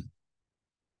talking.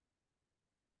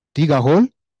 Dig a hole,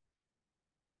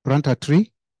 plant a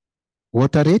tree,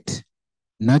 water it,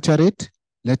 nurture it,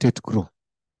 let it grow.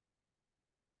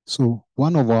 So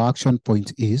one of our action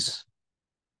points is,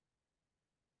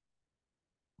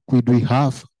 could we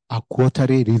have a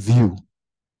quarterly review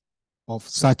of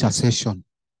such a session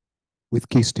with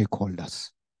key stakeholders,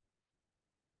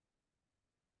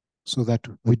 so that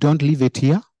we don't leave it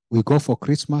here, we go for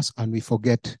Christmas and we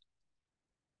forget,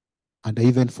 and I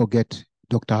even forget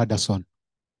Dr. Anderson.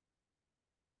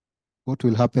 What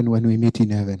will happen when we meet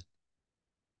in heaven?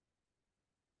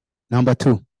 Number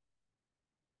 2,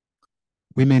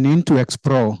 we may need to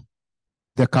explore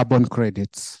the carbon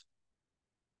credits.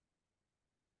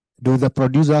 Do the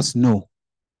producers know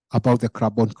about the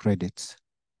carbon credits?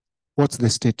 What's the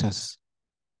status?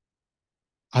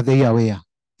 Are they aware?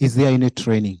 Is there any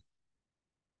training?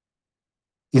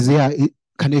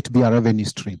 Can it be a revenue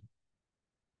stream?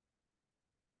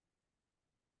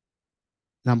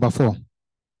 Number 4,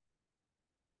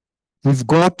 we've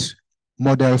got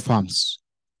model farms.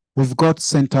 We've got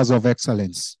centers of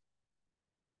excellence,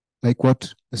 like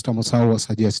what Mr. Musau was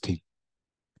suggesting.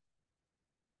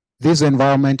 This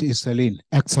environment is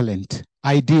excellent,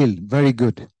 ideal, very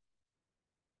good.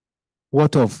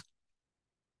 What of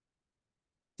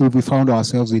if we found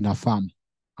ourselves in a farm,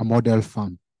 a model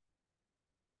farm?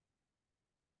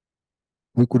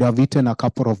 We could have eaten a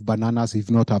couple of bananas,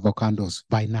 if not avocados,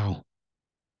 by now,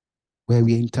 where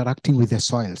we are interacting with the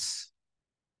soils,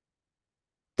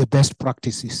 the best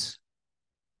practices.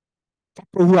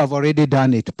 People who have already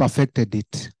done it, perfected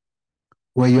it,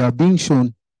 where you are being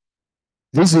shown,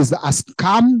 this is a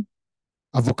scam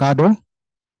avocado,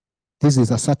 this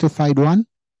is a certified one,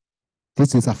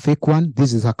 this is a fake one,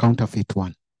 this is a counterfeit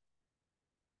one.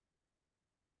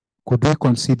 Could we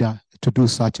consider to do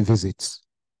such visits?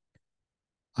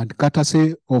 And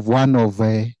courtesy of one of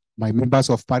my members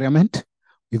of parliament,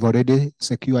 we've already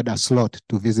secured a slot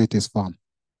to visit his farm.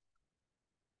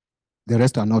 The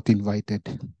rest are not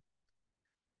invited.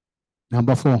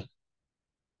 Number 4,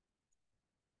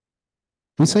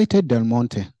 we cited Del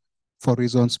Monte for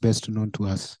reasons best known to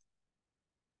us.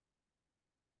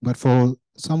 But for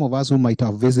some of us who might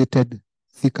have visited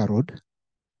Thika Road,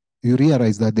 you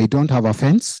realize that they don't have a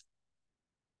fence.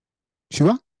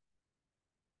 Sure?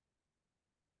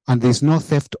 And there's no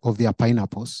theft of their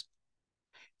pineapples.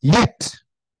 Yet,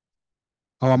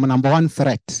 our number 1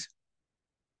 threat,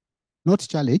 not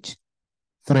challenge,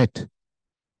 threat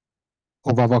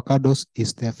of avocados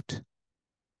is theft.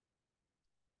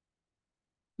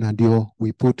 Nadio,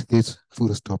 we put this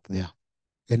full stop there.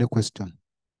 Any question?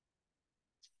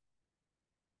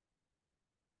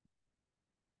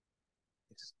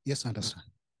 Yes, Anderson.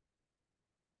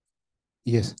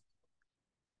 Yes.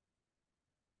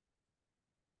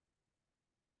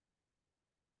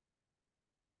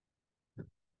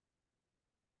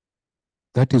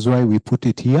 That is why we put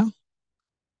it here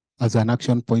as an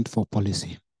action point for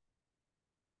policy.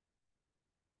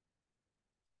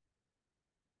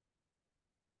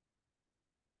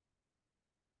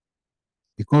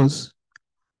 Because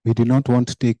we do not want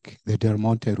to take the Del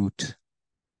Monte route.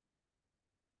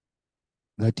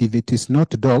 That if it is not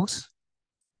dogs,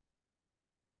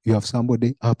 you have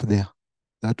somebody up there,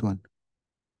 that one,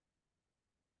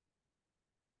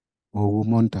 or who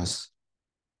mount us.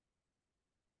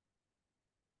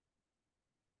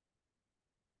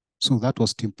 So that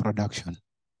was team production.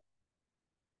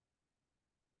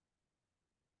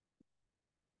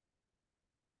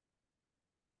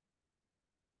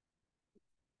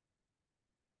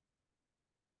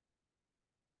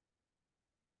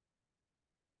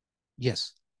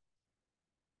 Yes.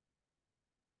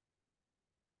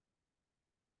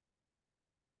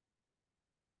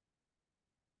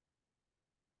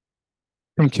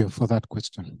 Thank you for that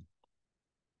question.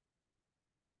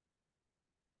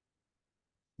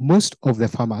 Most of the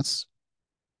farmers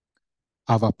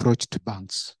have approached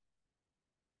banks.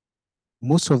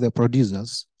 Most of the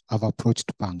producers have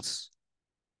approached banks.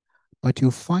 But you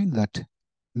find that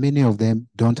many of them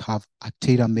don't have a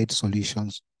tailor-made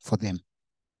solutions for them.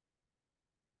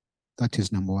 That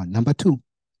is number one. Number two,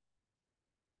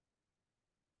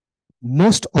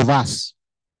 most of us,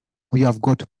 we have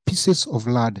got pieces of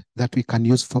land that we can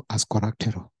use for as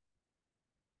collateral.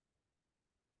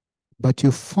 But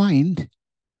you find,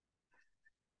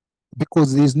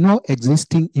 because there is no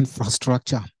existing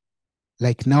infrastructure,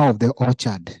 like now of the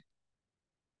orchard,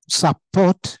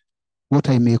 support what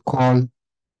I may call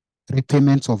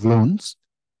repayments of loans,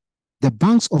 the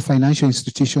banks or financial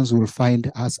institutions will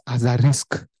find us as a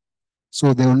risk.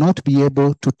 So they will not be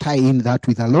able to tie in that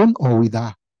with a loan or with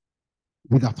a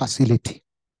facility.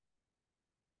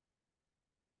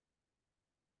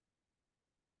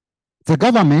 The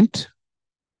government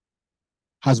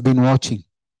has been watching.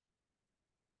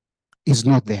 It's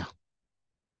not there.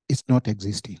 It's not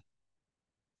existing.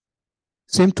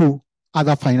 Same to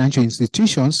other financial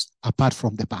institutions apart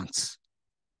from the banks.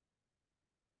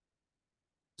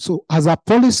 So as a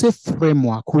policy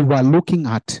framework, we were looking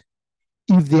at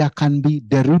if there can be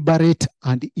deliberate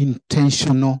and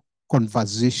intentional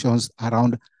conversations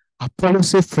around a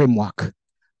policy framework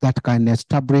that can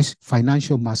establish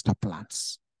financial master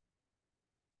plans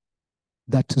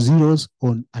that zeroes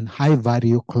on a high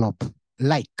value crop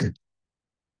like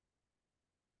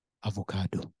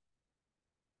avocado.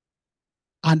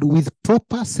 And with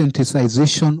proper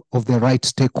sensitization of the right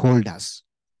stakeholders,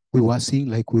 we were seeing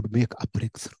like we'd make a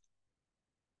breakthrough.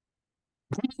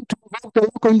 To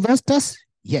local investors?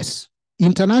 Yes.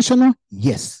 International?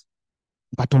 Yes.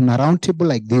 But on a roundtable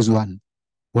like this one,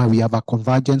 where we have a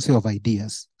convergence of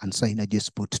ideas and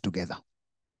synergies put together.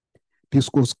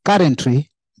 Because currently,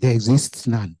 there exists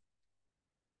none.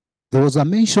 There was a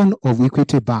mention of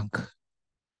Equity Bank.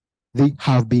 They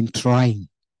have been trying,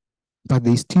 but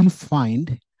they still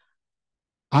find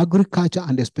agriculture,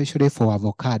 and especially for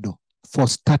avocado, for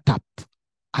startup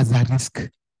as a risk.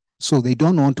 So they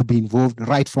don't want to be involved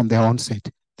right from the onset.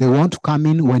 They want to come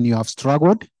in when you have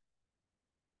struggled,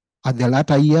 at the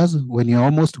latter years, when you're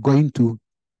almost going to,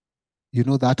 you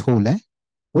know, that hole,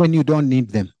 when you don't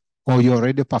need them, or you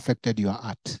already perfected your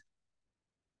art.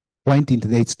 Why didn't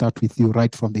they start with you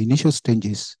right from the initial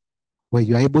stages, where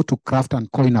you're able to craft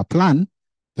and coin a plan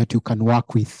that you can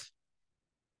work with?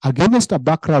 Against a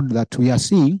background that we are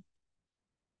seeing,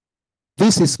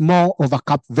 this is more of a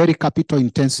very capital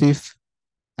intensive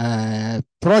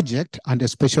project, and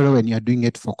especially when you're doing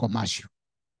it for commercial.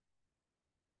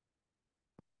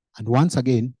 And once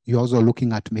again, you're also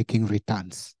looking at making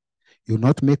returns. You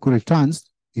not make returns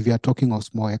if you are talking of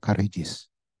small acreages.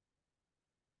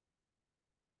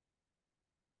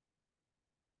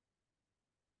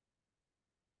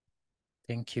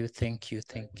 Thank you.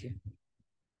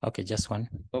 Okay, just one.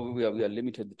 Oh, we are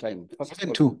limited the time.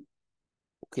 Two.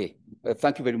 Okay,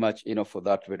 thank you very much, for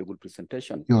that very good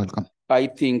presentation. You're welcome. I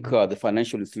think the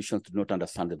financial institutions do not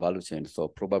understand the value chain, so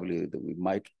probably we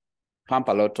might pump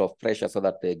a lot of pressure so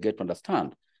that they get to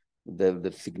understand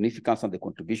the significance and the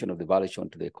contribution of the value chain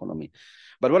to the economy.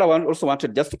 But what I also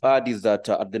wanted just to add is that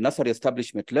at the nursery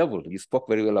establishment level, you spoke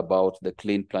very well about the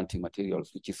clean planting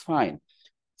materials, which is fine.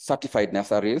 Certified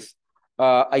nurseries.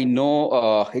 I know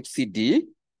HCD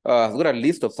has got a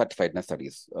list of certified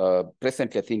nurseries.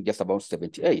 Presently, I think just about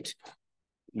 78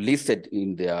 listed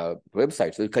in their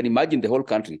website. So you can imagine the whole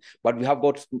country, but we have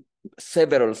got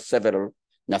several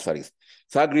nurseries.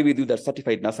 So I agree with you that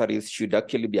certified nurseries should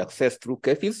actually be accessed through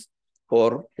KEFIS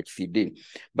or HCD.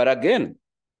 But again,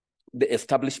 the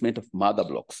establishment of mother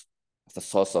blocks as a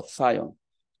source of science,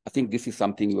 I think this is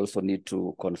something we also need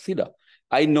to consider.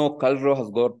 I know Calro has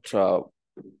got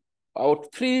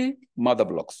about 3 mother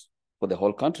blocks for the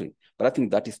whole country, but I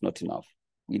think that is not enough.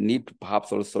 We need to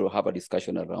perhaps also have a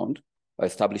discussion around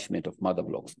establishment of mother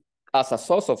blocks as a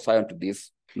source of science to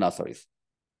these nurseries.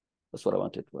 That's what I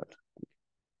wanted to add.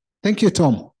 Thank you,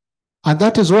 Tom. And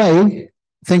that is why,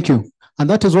 thank you. And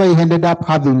that is why he ended up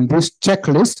having this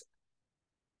checklist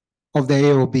of the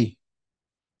AOB.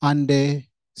 And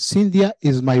Cynthia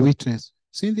is my witness.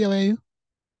 Cynthia, where are you?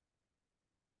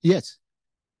 Yes.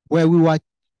 where we were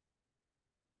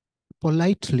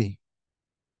politely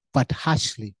but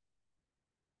harshly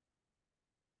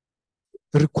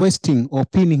requesting or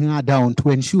pinning her down to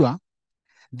ensure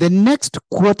the next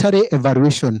quarterly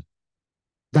evaluation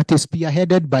that is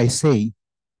spearheaded by saying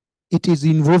it is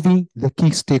involving the key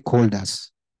stakeholders.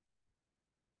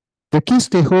 The key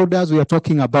stakeholders we are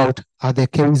talking about are the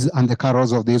K's and the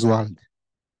Carrols of this world.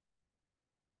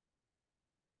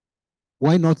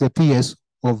 Why not the PS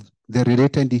of the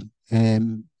related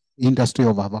industry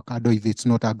of avocado if it's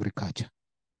not agriculture?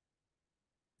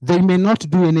 They may not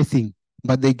do anything,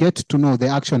 but they get to know the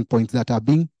action points that are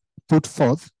being put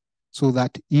forth so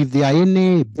that if there are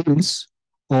any bills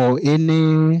or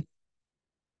any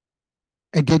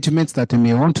engagements that they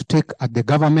may want to take at the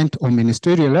government or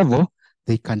ministerial level,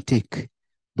 they can take.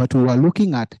 But we are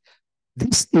looking at,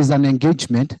 this is an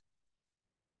engagement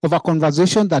of a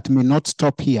conversation that may not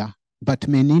stop here, but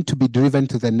may need to be driven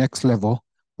to the next level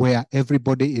where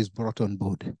everybody is brought on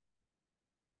board.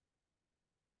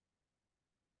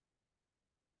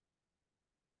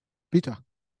 Peter,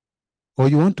 or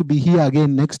you want to be here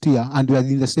again next year and we are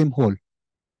in the same hall?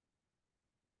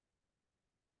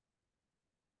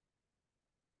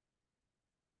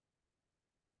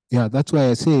 Yeah, that's why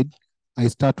I said I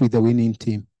start with the winning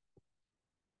team.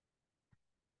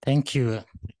 Thank you.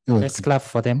 You're Let's welcome. clap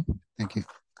for them. Thank you.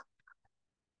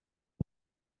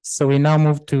 So we now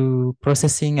move to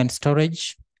processing and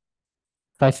storage.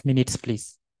 5 minutes,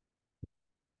 please.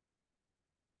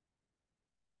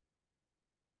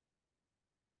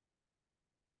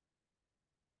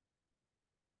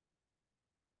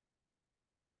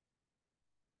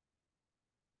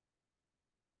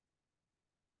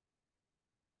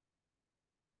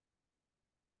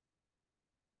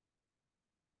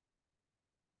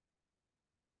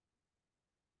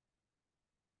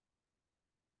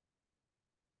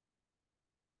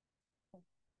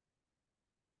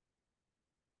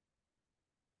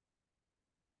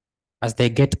 As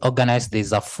they get organized,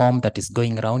 there's a form that is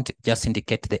going around. Just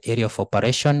indicate the area of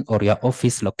operation or your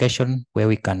office location where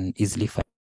we can easily find.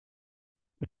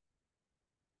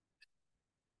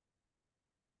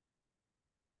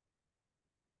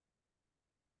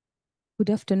 Good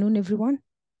afternoon, everyone.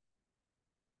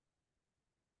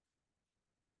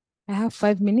 I have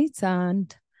 5 minutes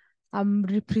and I'm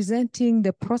representing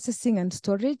the processing and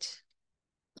storage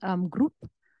group.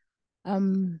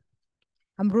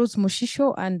 I'm Rose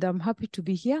Moshisho and I'm happy to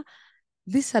be here.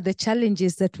 These are the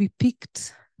challenges that we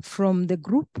picked from the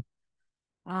group.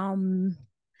 The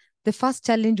first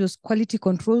challenge was quality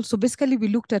control. So basically we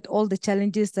looked at all the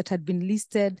challenges that had been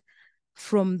listed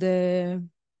from the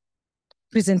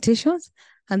presentations,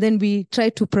 and then we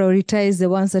tried to prioritize the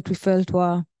ones that we felt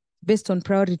were based on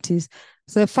priorities.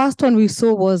 So the first one we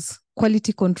saw was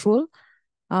quality control.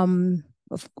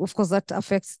 Of course, that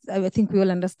affects, I think we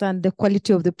all understand, the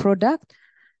quality of the product,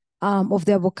 of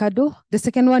the avocado. The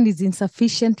second one is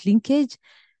insufficient linkage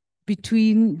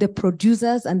between the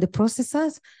producers and the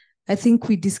processors. I think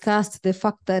we discussed the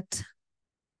fact that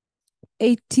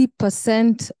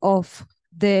 80% of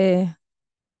the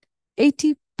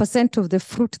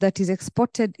fruit that is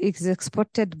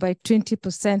exported by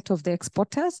 20% of the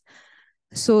exporters.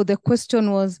 So the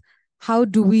question was, how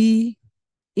do we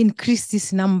increase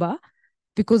this number?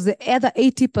 Because the other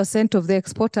 80% of the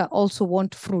exporter also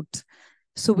want fruit.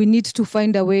 So we need to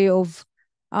find a way of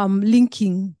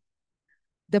linking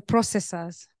the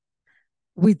processors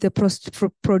with the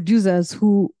producers,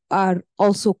 who are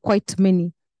also quite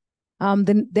many.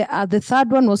 Then the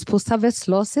third one was post-harvest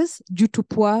losses due to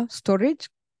poor storage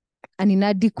and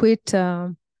inadequate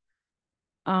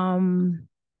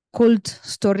cold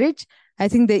storage. I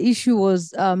think the issue was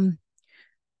the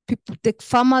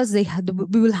farmers,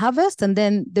 we will harvest and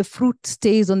then the fruit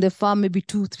stays on the farm maybe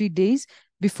 2-3 days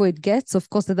before it gets. Of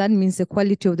course, that means the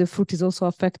quality of the fruit is also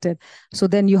affected. So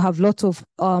then you have lots of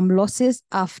losses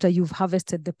after you've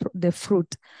harvested the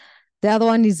fruit. The other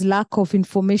one is lack of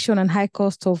information and high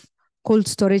cost of cold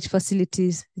storage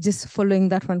facilities, just following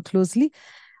that one closely.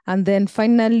 And then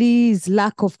finally is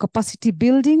lack of capacity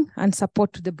building and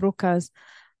support to the brokers.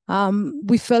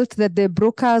 We felt that the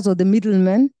brokers or the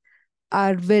middlemen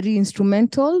are very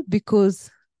instrumental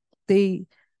because they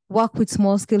work with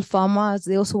small scale farmers.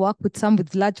 They also work with some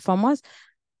with large farmers,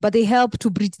 but they help to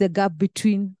bridge the gap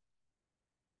between,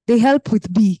 they help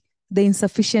with B, the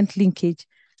insufficient linkage.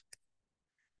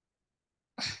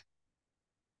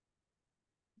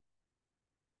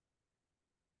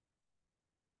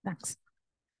 Thanks.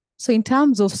 So in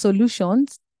terms of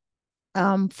solutions,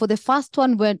 for the first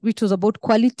one, which was about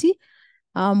quality,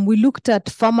 we looked at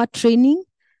farmer training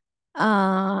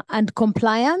and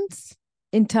compliance.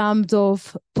 in terms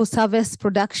of post-harvest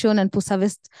production and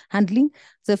post-harvest handling.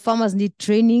 The farmers need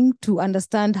training to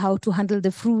understand how to handle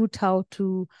the fruit, how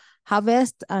to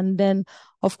harvest. And then,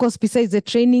 of course, besides the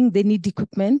training, they need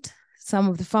equipment. Some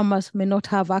of the farmers may not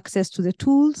have access to the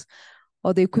tools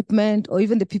or the equipment or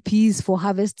even the PPEs for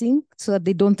harvesting, so that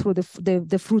they don't throw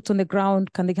the fruits on the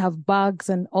ground. Can they have bags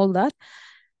and all that?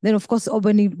 Then, of course,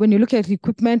 when you look at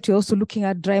equipment, you're also looking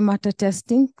at dry matter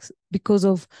testing because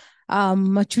of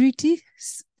maturity.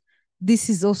 This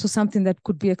is also something that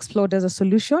could be explored as a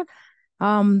solution.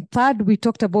 Third, we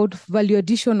talked about value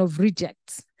addition of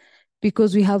rejects,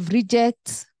 because we have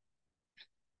rejects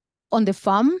on the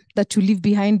farm that you leave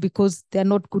behind because they're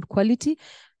not good quality,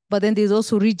 but then there's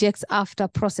also rejects after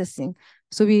processing.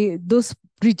 So those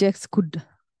rejects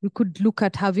we could look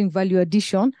at having value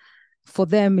addition for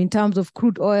them in terms of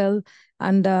crude oil.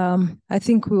 And I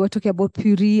think we were talking about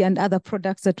puree and other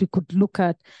products that we could look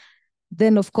at.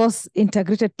 Then, of course,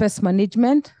 integrated pest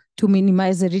management to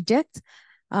minimize the reject.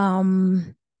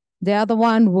 The other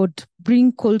one would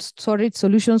bring cold storage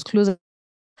solutions closer.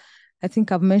 I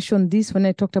think I've mentioned this when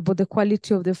I talked about the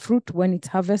quality of the fruit when it's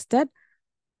harvested.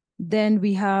 Then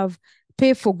we have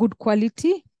pay for good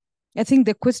quality. I think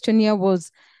the question here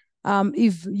was,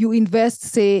 if you invest,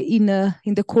 say, in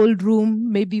the cold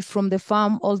room, maybe from the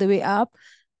farm all the way up,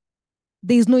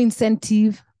 there is no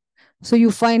incentive. So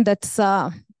you find that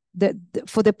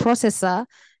for the processor,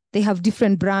 they have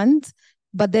different brands,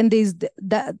 but then there's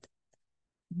the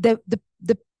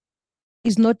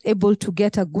is not able to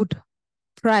get a good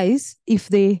price if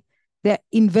they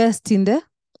invest in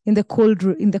the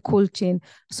cold chain.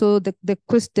 So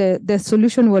the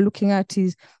solution we're looking at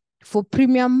is for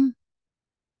premium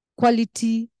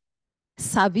quality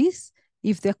service,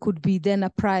 if there could be then a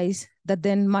price that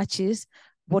then matches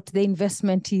what the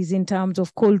investment is in terms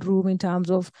of cold room, in terms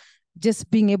of just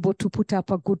being able to put up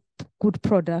a good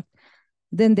product.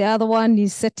 Then the other one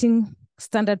is setting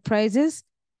standard prices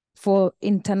for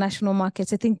international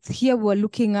markets. I think here we're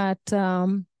looking at,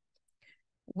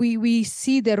 we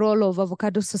see the role of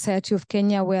Avocado Society of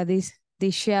Kenya, where they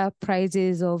share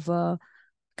prices of,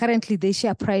 currently they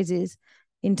share prices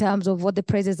in terms of what the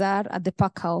prices are at the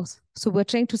pack house. So we're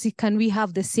trying to see, can we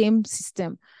have the same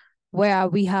system where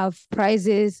we have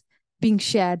prices being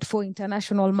shared for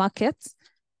international markets,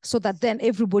 so that then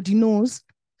everybody knows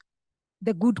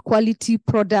the good quality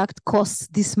product costs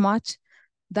this much,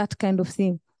 that kind of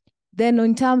thing. Then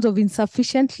in terms of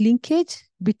insufficient linkage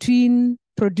between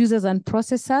producers and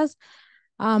processors,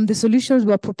 the solutions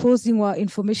we're proposing were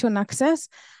information access.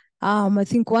 I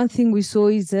think one thing we saw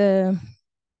is the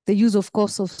use, of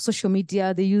course, of social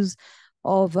media, the use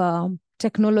of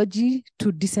technology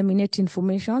to disseminate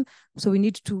information. So we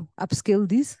need to upscale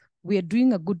this. We are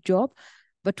doing a good job,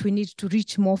 but we need to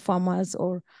reach more farmers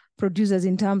or producers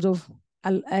in terms of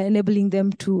enabling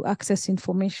them to access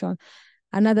information.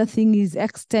 Another thing is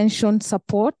extension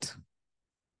support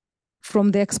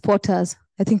from the exporters.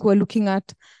 I think we're looking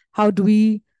at how do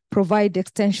we provide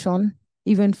extension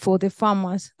even for the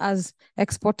farmers as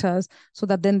exporters, so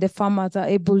that then the farmers are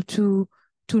able to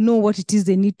know what it is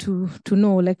they need to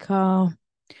know. Like the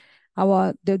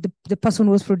person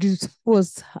who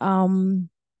was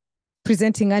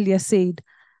presenting earlier said.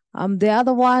 The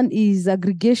other one is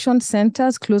aggregation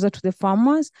centers closer to the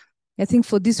farmers. I think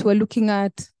for this, we're looking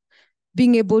at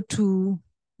being able to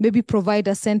maybe provide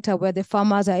a center where the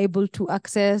farmers are able to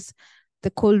access the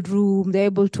cold room, they're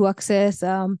able to access,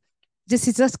 this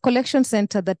is just collection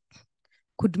center that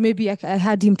could maybe, I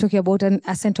heard him talking about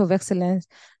a center of excellence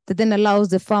that then allows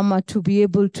the farmer to be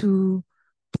able to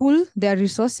pool their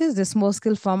resources, the small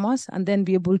scale farmers, and then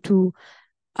be able to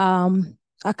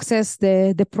access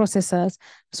the processors.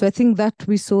 So I think that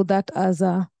we saw that as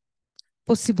a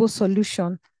possible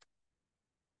solution.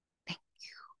 Thank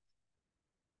you.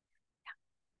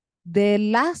 The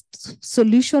last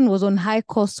solution was on high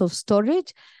cost of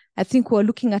storage. I think we're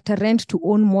looking at a rent to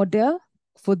own model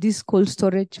for this cold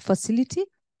storage facility.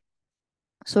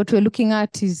 So what we're looking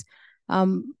at is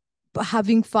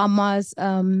having farmers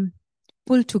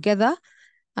pull together,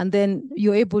 and then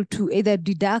you're able to either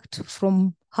deduct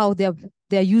from how they're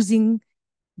using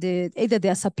either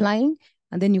they're supplying,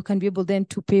 and then you can be able then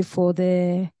to pay for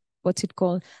the, what's it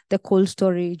called, the cold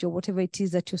storage or whatever it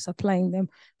is that you're supplying them.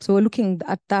 So we're looking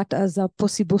at that as a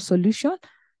possible solution.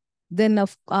 Then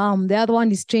the other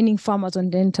one is training farmers on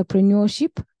the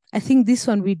entrepreneurship. I think this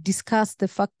one we discussed the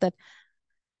fact that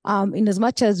in as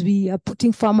much as we are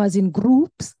putting farmers in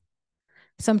groups,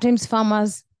 sometimes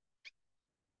farmers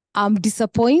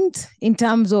disappoint in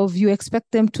terms of you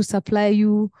expect them to supply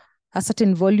you a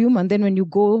certain volume, and then when you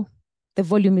go, the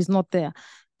volume is not there.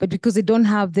 But because they don't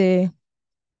have the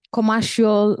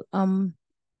commercial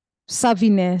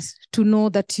savviness to know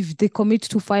that if they commit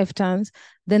to 5 tons,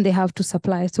 then they have to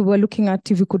supply. So we're looking at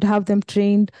if we could have them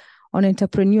trained on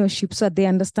entrepreneurship so that they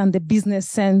understand the business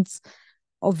sense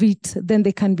of it, then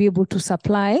they can be able to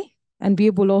supply and be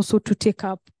able also to take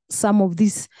up some of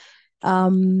this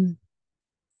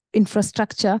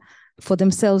infrastructure for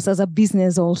themselves as a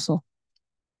business also.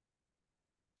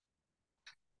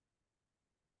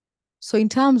 So in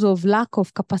terms of lack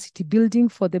of capacity building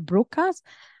for the brokers,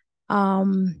 I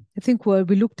think we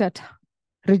looked at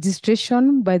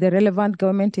registration by the relevant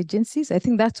government agencies. I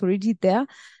think that's already there,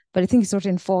 but I think it's not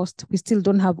enforced. We still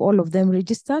don't have all of them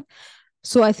registered.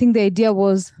 So I think the idea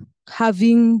was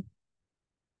having,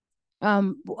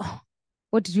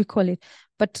 what did we call it?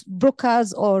 But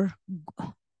brokers or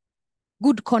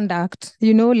good conduct,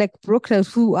 like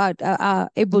brokers who are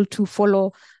able to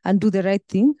follow and do the right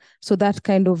thing. So that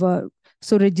kind of,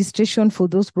 so registration for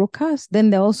those brokers. Then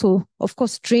they're also, of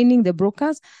course, training the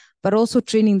brokers, but also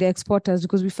training the exporters,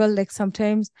 because we felt like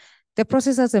sometimes the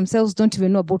processors themselves don't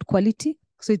even know about quality.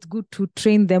 So it's good to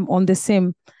train them on the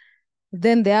same.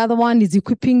 Then the other one is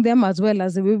equipping them, as well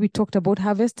as the way we talked about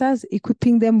harvesters,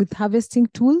 equipping them with harvesting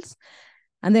tools,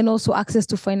 and then also access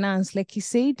to finance. Like he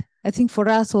said, I think for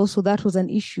us also that was an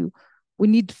issue. We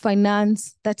need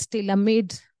finance that's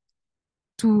tailor-made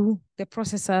to the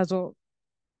processors or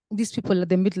these people at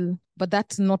the middle, but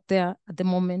that's not there at the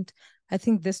moment. I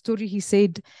think the story he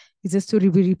said is a story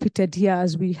we repeated here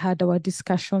as we had our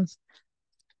discussions.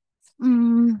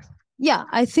 Yeah,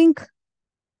 I think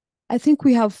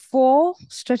we have 4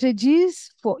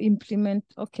 strategies for implement.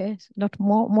 Okay, not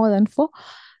more than 4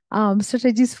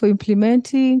 strategies for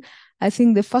implementing. I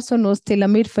think the first one was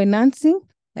tailor-made financing.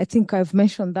 I think I've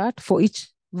mentioned that for each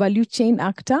value chain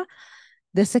actor.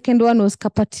 The second one was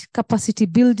capacity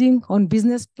building on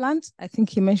business plans. I think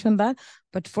he mentioned that.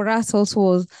 But for us also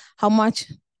was how much,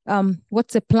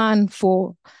 what's the plan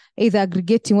for either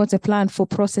aggregating, what's the plan for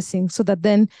processing, so that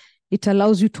then it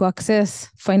allows you to access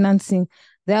financing.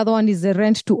 The other one is the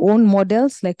rent to own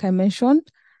models, like I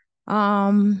mentioned.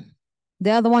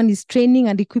 The other one is training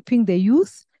and equipping the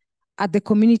youth at the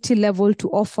community level to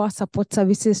offer support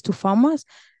services to farmers.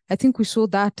 I think we saw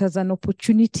that as an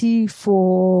opportunity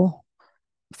for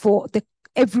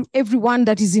everyone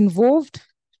that is involved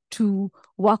to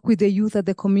work with the youth at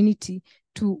the community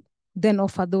to then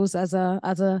offer those as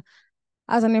an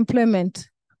employment,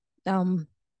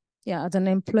 as an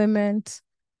employment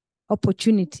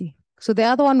opportunity. So the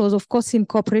other one was, of course,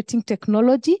 incorporating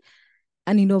technology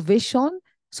and innovation.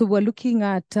 So we're looking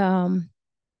at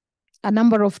a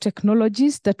number of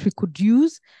technologies that we could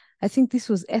use. I think this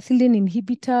was ethylene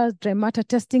inhibitors, dry matter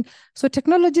testing. So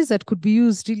technologies that could be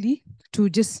used really to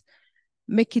just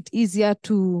make it easier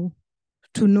to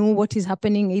know what is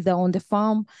happening either on the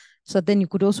farm. So then you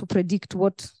could also predict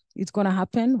what is going to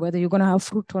happen, whether you're going to have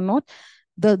fruit or not,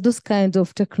 those kinds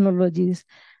of technologies.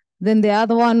 Then the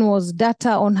other one was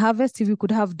data on harvest. If you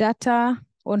could have data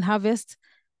on harvest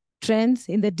trends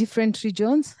in the different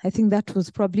regions, I think that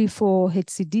was probably for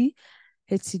HCD,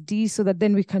 so that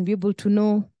then we can be able to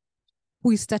know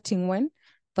who is starting when,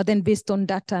 but then based on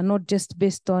data, not just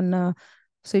based on,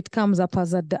 so it comes up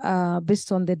as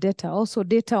based on the data. Also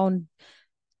data on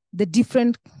the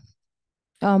different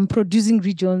producing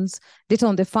regions, data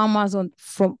on the farmers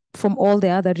from all the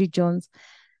other regions.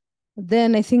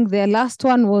 Then I think the last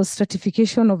one was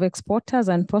certification of exporters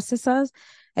and processors.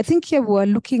 I think here we're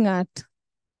looking at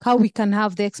how we can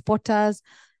have the exporters,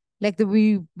 like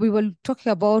we were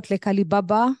talking about like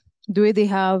Alibaba, the way they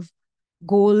have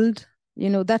gold,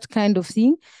 that kind of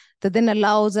thing, that then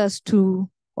allows us to,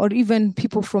 or even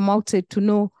people from outside to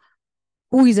know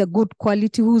who is a good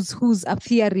quality, who's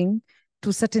adhering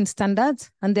to certain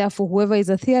standards, and therefore whoever is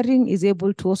adhering is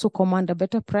able to also command a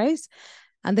better price.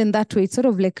 And then that way it sort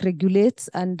of like regulates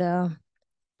and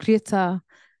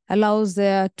allows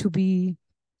there to be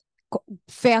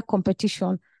fair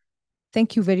competition.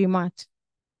 Thank you very much.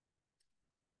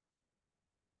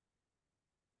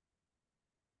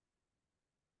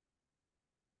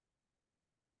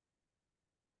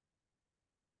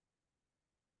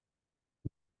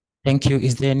 Thank you.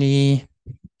 Is there any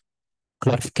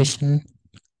clarification?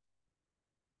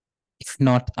 If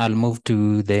not, I'll move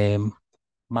to the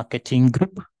marketing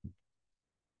group.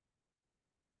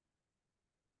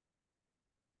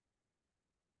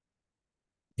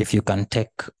 If you can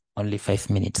take only 5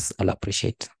 minutes, I'll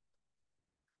appreciate.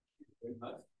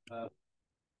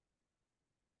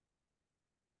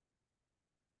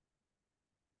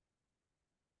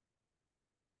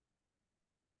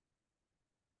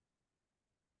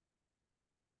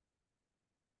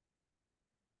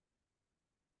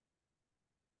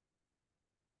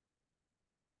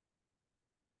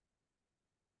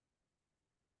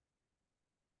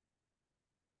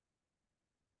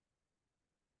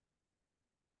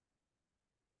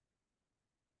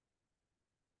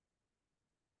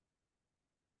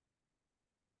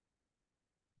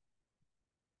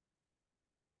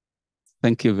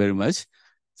 Thank you very much.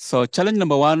 So challenge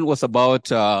number one was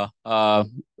about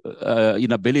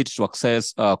inability to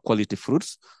access quality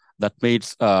fruits that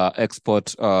meets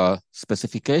export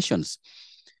specifications.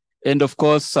 And of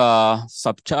course,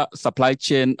 supply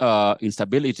chain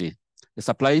instability. The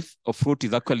supply of fruit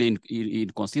is actually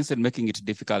inconsistent, making it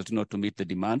difficult to meet the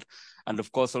demand. And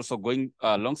of course, also going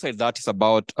alongside that is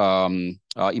about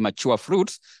immature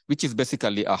fruits, which is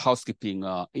basically a housekeeping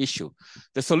issue.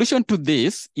 The solution to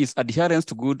this is adherence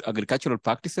to good agricultural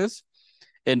practices,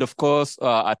 and of course,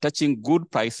 attaching good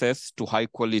prices to high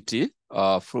quality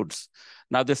fruits.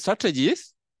 Now, the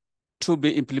strategies to be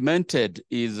implemented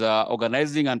is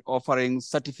organizing and offering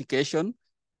certification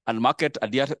and market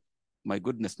adherence. My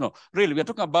goodness, no, really, we're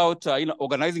talking about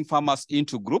organizing farmers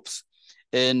into groups.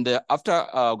 And after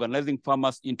organizing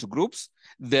farmers into groups,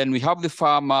 then we have the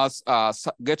farmers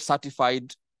get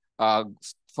certified,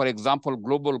 for example,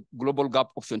 global gap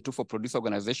option 2 for producer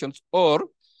organizations, or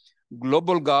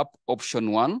global gap option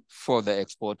 1 for the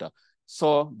exporter.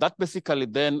 So that basically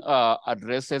then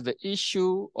addresses the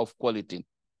issue of quality.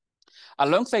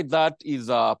 Alongside that is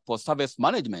post-harvest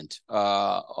management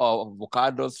of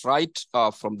avocados right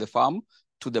from the farm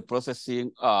to the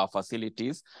processing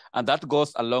facilities. And that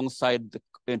goes alongside the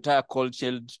entire cold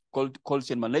chain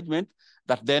management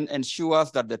that then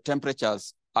ensures that the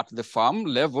temperatures at the farm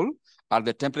level are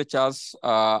the temperatures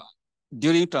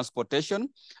during transportation,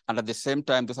 and at the same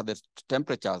time, those are the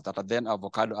temperatures that are then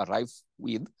avocado arrives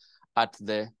with at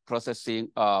the processing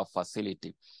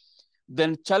facility.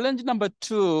 Then challenge number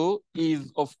 2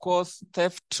 is, of course,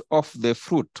 theft of the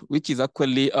fruit, which is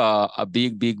actually a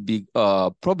big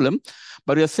problem.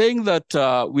 But we are saying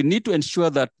that we need to ensure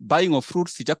that buying of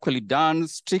fruits is actually done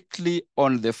strictly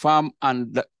on the farm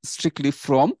and strictly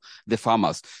from the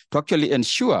farmers to actually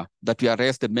ensure that we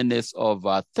arrest the menace of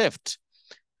theft.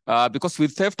 Because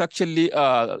with theft, actually,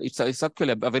 it's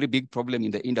actually a very big problem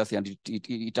in the industry, and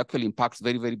it actually impacts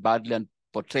very badly and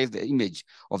portrays the image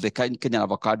of the Kenyan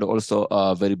avocado also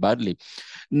very badly.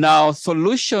 Now,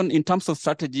 solution in terms of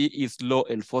strategy is law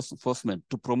enforcement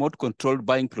to promote controlled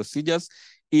buying procedures.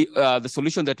 The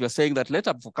solution that we're saying that let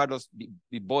avocados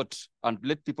be bought and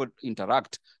let people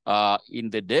interact in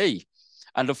the day.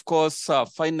 And of course,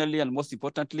 finally, and most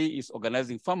importantly, is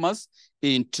organizing farmers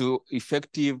into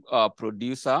effective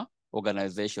producer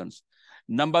organizations.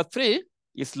 Number 3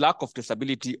 is lack of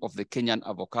traceability of the Kenyan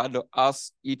avocado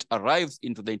as it arrives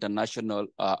into the international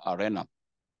arena.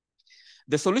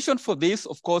 The solution for this,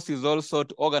 of course, is also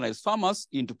to organize farmers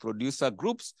into producer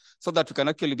groups so that we can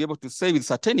actually be able to say with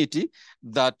certainty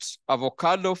that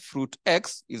avocado fruit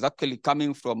X is actually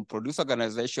coming from producer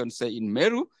organizations, say in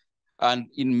Meru, and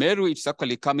in Meru, it's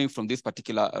actually coming from this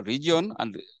particular region,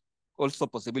 and also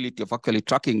possibility of actually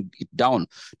tracking it down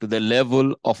to the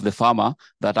level of the farmer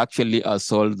that actually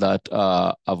sold that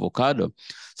avocado.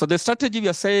 So the strategy, we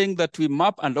are saying that we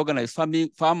map and organize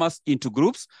farmers into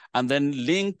groups and then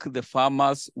link the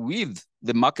farmers with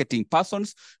the marketing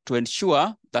persons to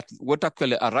ensure that what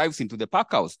actually arrives into the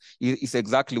pack house is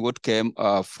exactly what came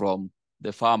from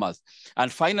the farmers.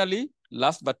 And finally,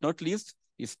 last but not least,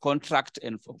 is contract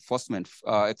enforcement.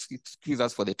 Excuse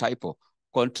us for the typo,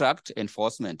 contract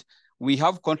enforcement. We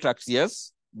have contracts,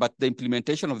 yes, but the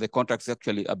implementation of the contracts is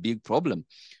actually a big problem.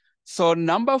 So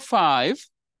number 5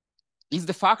 is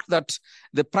the fact that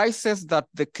the prices that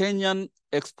the Kenyan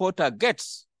exporter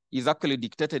gets is actually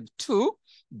dictated to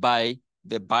by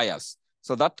the buyers.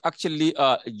 So that actually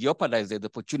jeopardizes the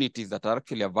opportunities that are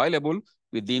actually available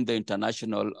within the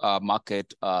international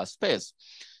market space.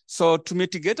 So to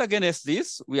mitigate against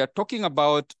this, we are talking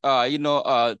about,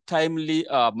 timely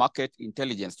market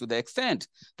intelligence to the extent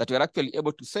that we are actually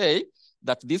able to say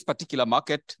that this particular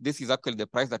market, this is actually the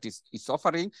price that is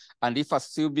offering. And if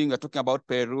assuming we're talking about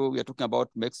Peru, we are talking about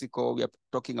Mexico, we are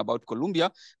talking about Colombia,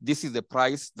 this is the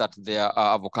price that their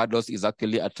avocados is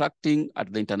actually attracting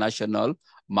at the international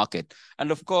market. And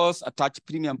of course, attach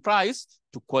premium price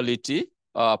to quality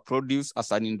produce as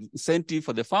an incentive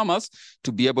for the farmers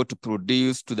to be able to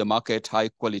produce to the market high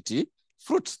quality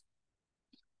fruits.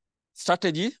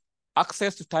 Strategy,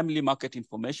 access to timely market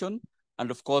information,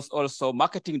 and of course also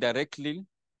marketing directly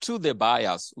to the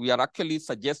buyers. We are actually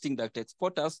suggesting that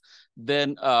exporters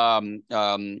then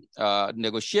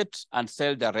negotiate and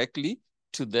sell directly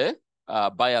to the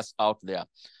buyers out there.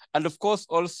 And of course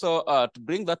also to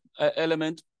bring that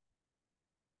element,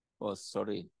 I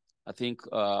think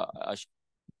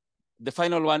the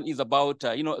final one is about,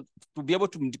 to be able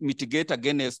to mitigate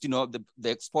against, the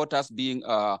exporters being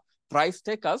price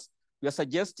takers. We are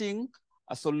suggesting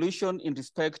a solution in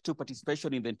respect to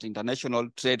participation in the international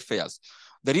trade fairs.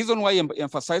 The reason why I'm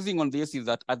emphasizing on this is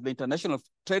that at the international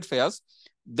trade fairs,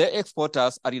 the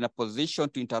exporters are in a position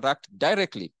to interact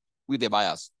directly with the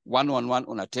buyers, one-on-one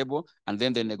on a table, and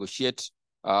then they negotiate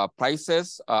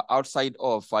prices outside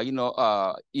of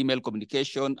email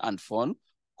communication and phone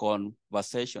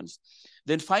conversations.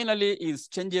 Then finally is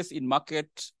changes in market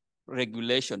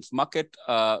regulations, market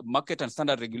and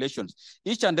standard regulations.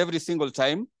 Each and every single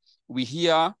time we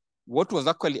hear what was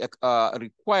actually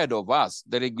required of us,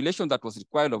 the regulation that was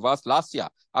required of us last year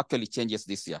actually changes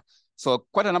this year. So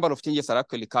quite a number of changes are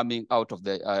actually coming out of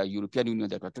the European Union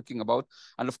that we're talking about.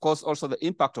 And of course, also the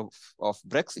impact of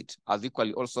Brexit has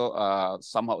equally also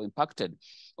somehow impacted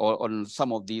on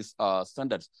some of these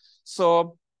standards.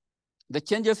 So the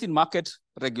changes in market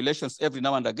regulations every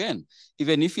now and again,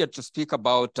 even if you had to speak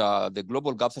about the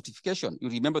global gap certification, you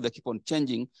remember they keep on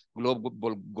changing.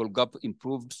 Global gap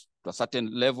improved to a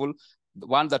certain level. The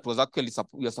one that was actually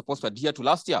we were supposed to adhere to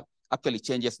last year actually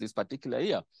changes this particular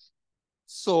year.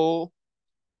 So,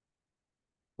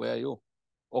 where are you?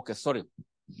 Okay, sorry.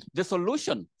 The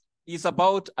solution is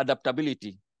about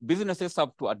adaptability. Businesses have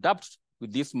to adapt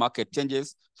with these market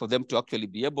changes for them to actually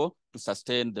be able to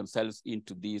sustain themselves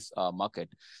into this market.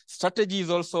 Strategy is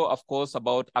also, of course,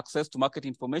 about access to market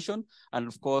information, and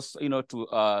of course,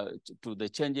 to the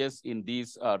changes in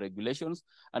these regulations,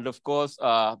 and of course,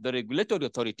 the regulatory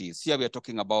authorities. Here we are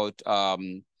talking about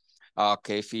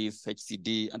KFIs,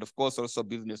 HCD, and of course also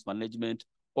business management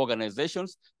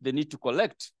organizations. They need to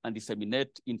collect and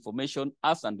disseminate information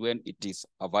as and when it is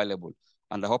available.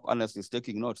 And I hope Ernest is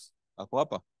taking notes. Ako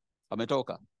hapa?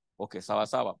 Ametoka? Okay, sawa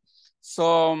sawa.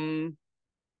 So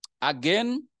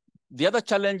again, the other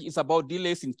challenge is about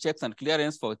delays in checks and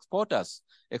clearance for exporters.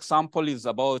 Example is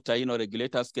about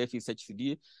regulators, KFIs,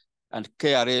 HCD, and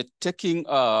KRA taking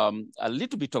a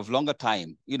little bit of longer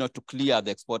time, to clear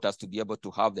the exporters to be able to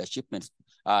have their shipments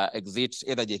exit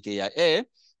either JKIA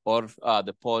or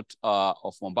the port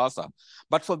of Mombasa.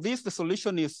 But for this, the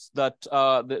solution is that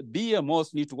the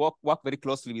BMOs need to work very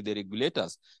closely with the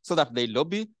regulators so that they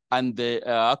lobby and they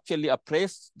actually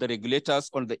appraise the regulators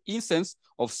on the essence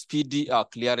of speedy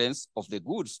clearance of the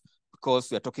goods,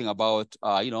 because we are talking about,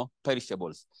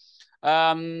 perishables.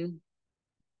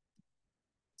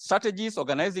 Strategies,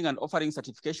 organizing and offering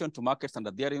certification to markets and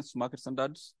adherence to market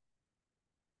standards.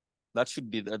 That should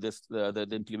be the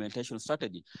implementation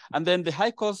strategy. And then the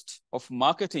high cost of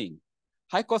marketing.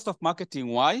 High cost of marketing,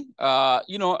 why?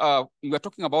 You are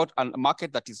talking about a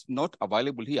market that is not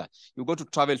available here. You go to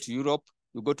travel to Europe,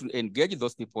 you go to engage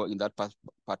those people in that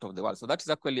part of the world. So that is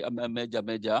actually a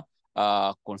major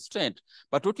constraint.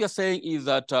 But what we are saying is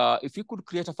that if you could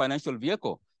create a financial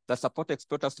vehicle that support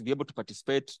exporters to be able to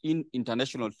participate in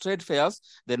international trade fairs,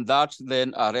 then that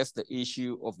arrests the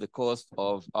issue of the cost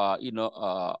of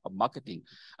marketing.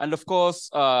 And of course,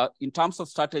 in terms of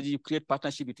strategy, you create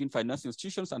partnership between financial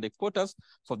institutions and exporters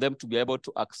for them to be able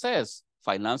to access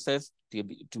finances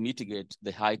to mitigate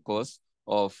the high cost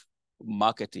of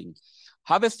marketing.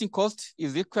 Harvesting cost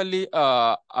is equally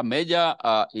a major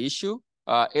issue,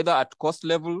 either at cost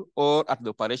level or at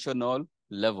the operational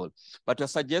level. But we're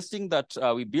suggesting that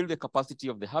we build the capacity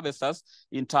of the harvesters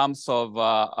in terms of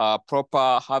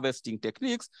proper harvesting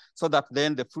techniques, so that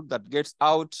then the fruit that gets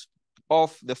out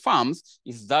of the farms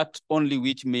is that only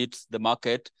which meets the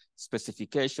market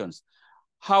specifications.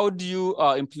 How do you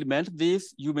implement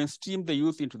this? You mainstream the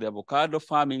youth into the avocado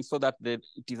farming so that it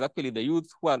is actually the youth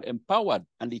who are empowered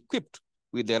and equipped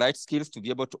with the right skills to be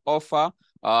able to offer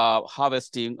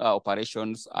harvesting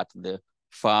operations at the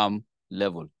farm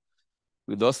level.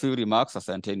 With those few remarks,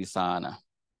 asanteni sana.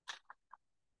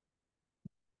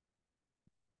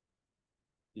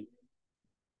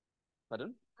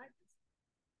 Pardon?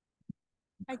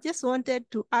 I just wanted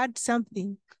to add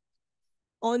something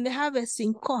on the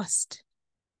harvesting cost.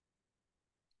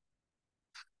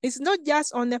 It's not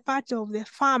just on the part of the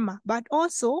farmer, but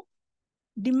also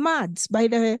demands by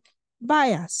the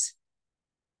buyers.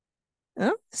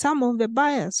 Some of the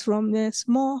buyers from the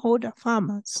smallholder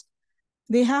farmers,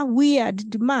 they have weird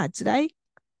demands, like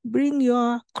bring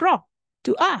your crop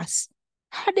to us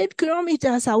 100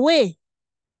 kilometers away.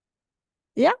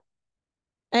 Yeah.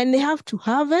 And they have to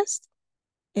harvest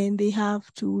and they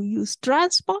have to use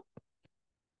transport.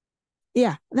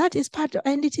 Yeah, that is part of,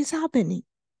 and it is happening.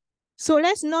 So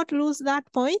let's not lose that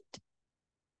point.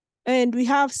 And we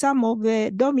have some of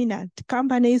the dominant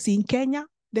companies in Kenya,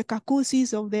 the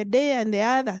Kakusis of the day and the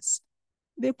others.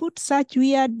 They put such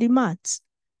weird demands.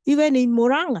 Even in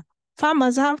Murang'a,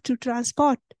 farmers have to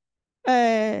transport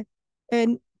and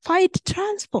fight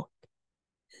transport.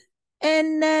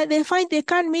 And they find they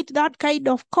can't meet that kind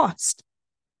of cost.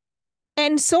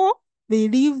 And so they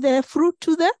leave their fruit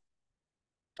to the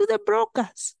to the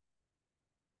brokers.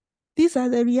 These are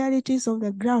the realities of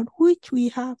the ground, which we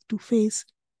have to face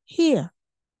here.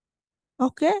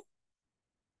 Okay?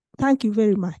 Thank you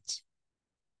very much.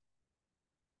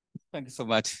 Thank you so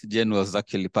much. Jen was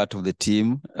actually part of the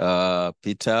team.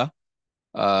 Peter,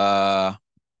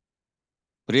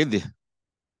 Pridi,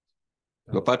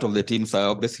 you're part of the team,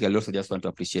 so basically I also just want to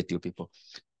appreciate you people.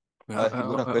 I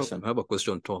have a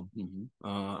question, Tom.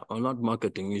 On that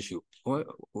marketing issue,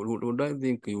 would I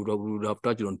think you would have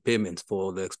touched on payments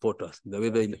for the exporters? The way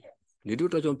did you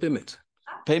touch on payments?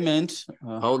 Payment?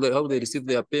 How they receive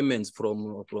their payments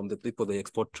from the people they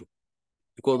export to?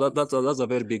 Because that's a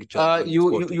very big challenge.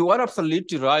 You are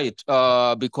absolutely right,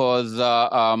 because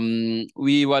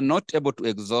we were not able to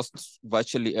exhaust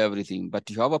virtually everything, but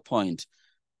you have a point.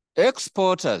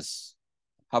 Exporters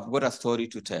have got a story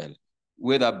to tell,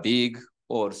 whether big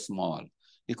or small,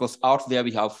 because out there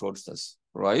we have fraudsters,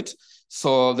 right?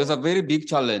 So there's a very big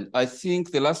challenge. I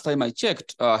think the last time I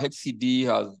checked, HCD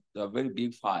has a very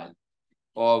big file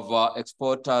of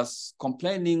exporters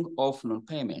complaining of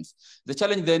non-payments. The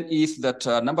challenge then is that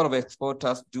a number of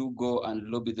exporters do go and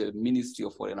lobby the Ministry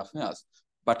of Foreign Affairs,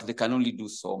 but they can only do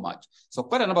so much. So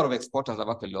quite a number of exporters have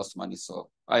actually lost money. So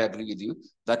I agree with you.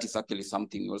 That is actually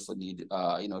something we also need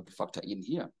to factor in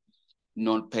here.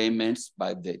 Non-payments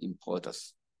by the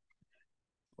importers,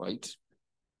 right?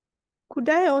 Could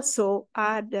I also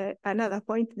add another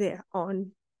point there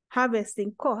on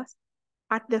harvesting costs?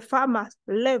 At the farmer's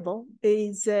level, there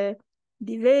is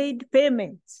delayed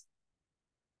payments.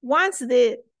 Once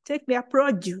they take their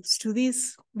produce to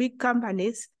these big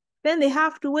companies, then they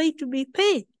have to wait to be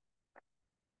paid.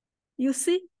 You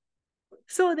see?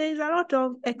 So there is a lot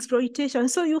of exploitation.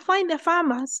 So you find the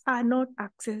farmers are not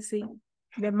accessing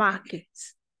the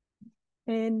markets.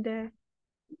 And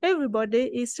everybody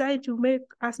is trying to make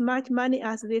as much money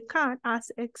as they can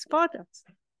as exporters.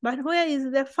 But where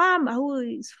is the farmer who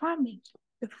is farming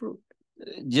the fruit?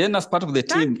 Jen, as part of the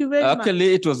team,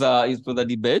 actually it was a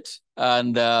debate,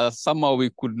 and somehow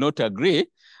we could not agree.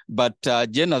 But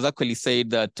Jen has actually said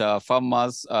that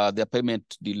farmers, their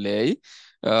payment delay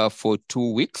for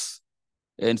 2 weeks.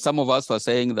 And some of us were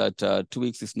saying that 2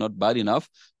 weeks is not bad enough,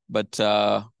 but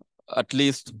at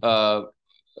least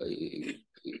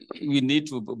we need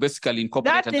to basically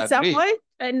incorporate and agree. That is a point,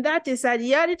 and that is a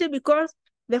reality, because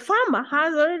the farmer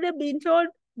has already been told,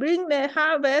 bring the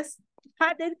harvest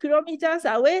 100 kilometers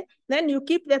away, then you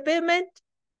keep the payment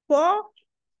for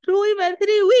 2, even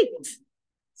 3 weeks.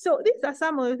 So these are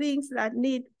some of the things that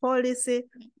need policy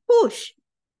push.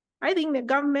 I think the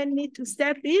government needs to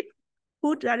step in,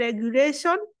 put a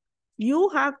regulation. You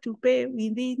have to pay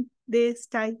within this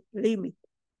time limit.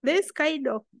 This kind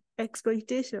of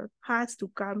exploitation has to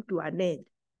come to an end.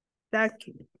 Thank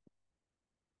you.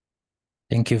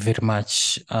 Thank you very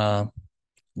much.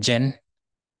 Jen,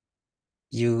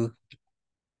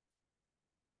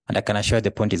 and I can assure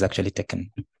the point is actually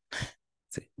taken.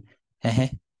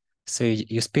 So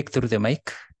you speak through the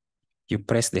mic, you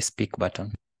press the speak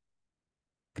button.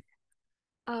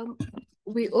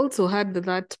 We also had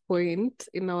that point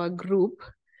in our group.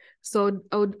 So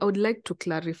I would like to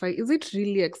clarify, is it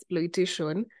really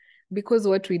exploitation? Because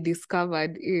what we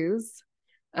discovered is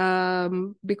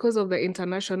because of the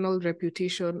international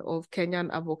reputation of Kenyan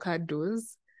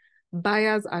avocados,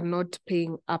 buyers are not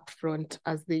paying upfront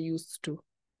as they used to.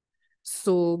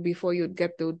 So before you'd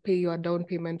get, they would pay you a down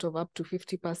payment of up to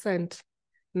 50%.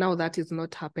 Now that is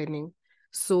not happening.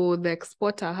 So the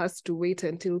exporter has to wait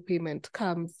until payment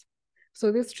comes.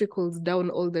 So this trickles down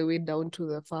all the way down to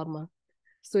the farmer.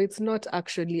 So it's not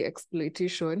actually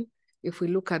exploitation if we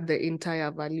look at the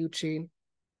entire value chain.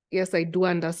 Yes, I do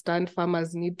understand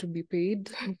farmers need to be paid,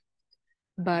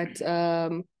 but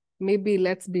maybe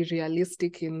let's be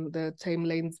realistic in the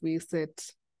timelines we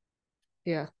set.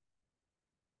 Yeah.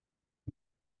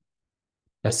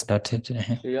 That's noted.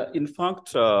 Yeah, in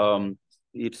fact,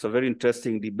 it's a very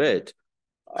interesting debate.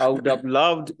 I would have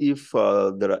loved if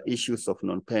there are issues of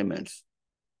non-payments.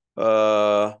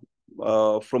 From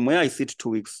where I sit, 2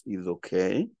 weeks is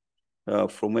okay.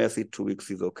 From where I sit, 2 weeks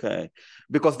is okay.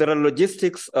 Because there are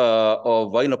logistics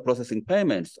of processing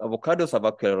payments. Avocados have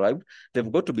actually arrived.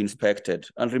 They've got to be inspected.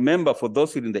 And remember, for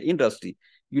those within the industry,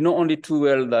 you know only too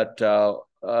well that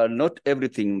not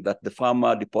everything that the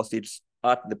farmer deposits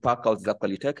at the pack house is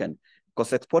actually taken.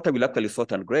 Because exporter will actually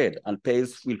sort and grade and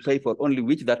will pay for only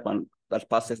which that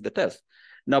passes the test.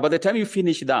 Now, by the time you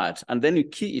finish that, and then you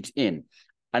key it in,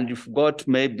 and you've got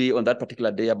maybe on that particular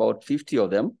day about 50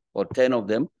 of them or 10 of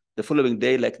them, the following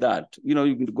day like that, you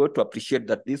can go to appreciate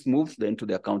that this moves then to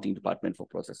the accounting department for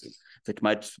processing. So it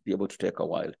might be able to take a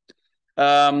while.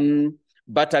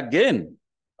 But again,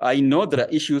 I know there are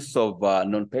issues of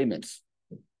non-payments.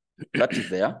 That is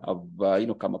there.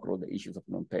 I've come across the issues of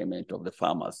non-payment of the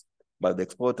farmers by the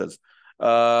exporters.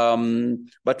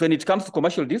 But when it comes to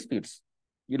commercial disputes,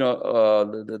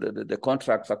 the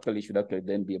contracts actually should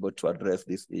then be able to address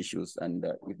these issues. And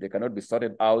if they cannot be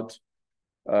sorted out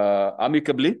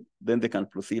amicably, then they can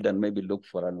proceed and maybe look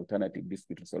for an alternative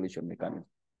dispute resolution mechanism.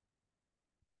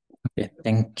 Okay,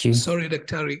 thank you. Sorry,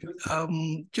 Dr.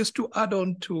 Just to add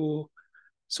on to,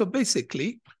 so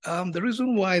basically, the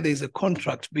reason why there's a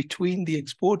contract between the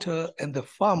exporter and the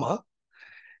farmer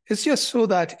is just so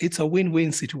that it's a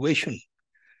win-win situation.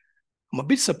 I'm a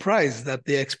bit surprised that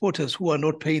the exporters who are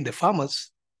not paying the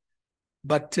farmers,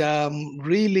 but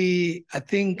really, I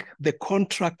think the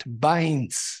contract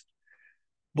binds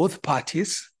both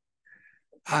parties.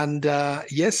 And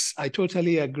yes, I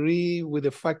totally agree with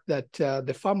the fact that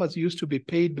the farmers used to be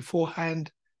paid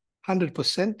beforehand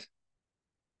 100%.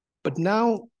 But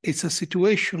now it's a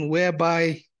situation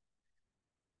whereby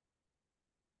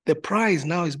the price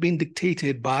now is being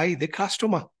dictated by the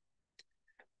customer.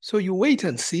 So you wait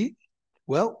and see.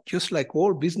 Well, just like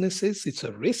all businesses, it's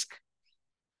a risk.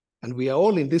 And we are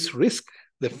all in this risk.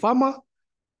 The farmer,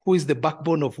 who is the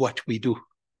backbone of what we do.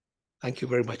 Thank you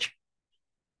very much.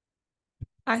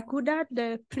 I could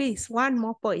add, please, one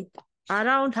more point.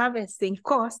 Around harvesting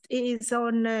cost is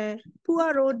on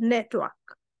poor road network.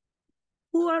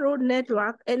 Poor road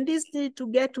network, and this need to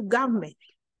get to government.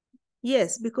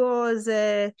 Yes, because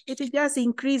it just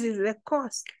increases the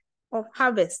cost of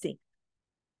harvesting.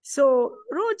 So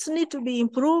roads need to be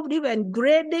improved, even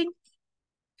grading.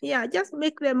 Yeah, just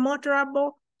make them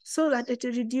motorable so that it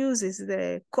reduces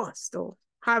the cost of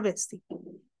harvesting.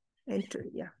 And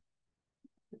yeah.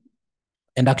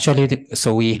 And actually,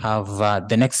 so we have,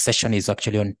 the next session is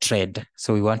actually on trade.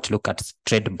 So we want to look at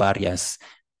trade barriers,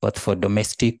 both for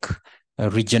domestic,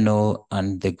 regional,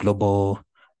 and the global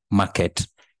market.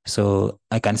 So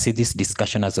I can see this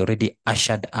discussion has already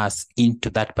ushered us into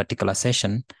that particular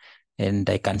session. And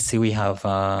I can see we have,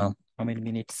 how many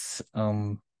minutes?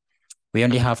 We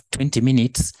only have 20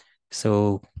 minutes.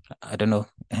 So I don't know,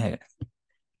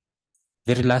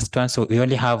 very last one. So we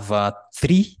only have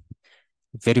 3,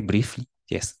 very briefly.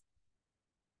 Yes.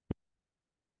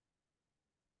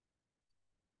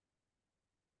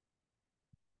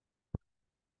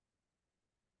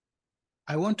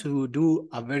 I want to do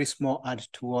a very small add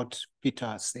to what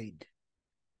Peter said.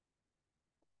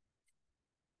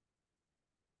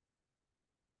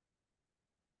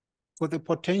 For the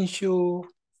potential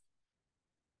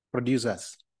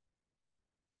producers,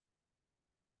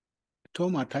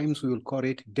 Tom, at times we will call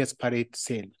it desperate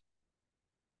sale.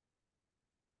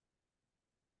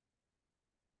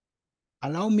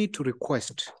 Allow me to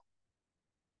request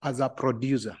as a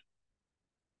producer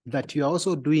that you are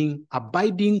also doing a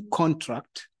binding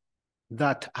contract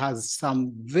that has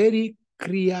some very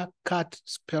clear-cut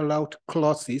spell out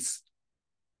clauses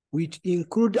which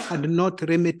include and not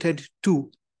limited to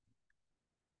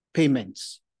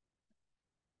payments.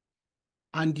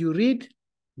 And you read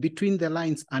between the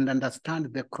lines and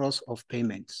understand the cross of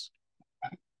payments.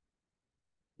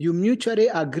 You mutually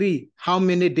agree how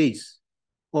many days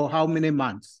or how many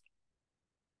months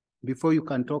before you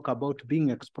can talk about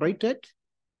being exploited,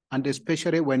 and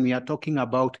especially when we are talking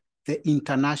about the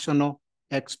international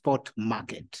export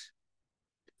market.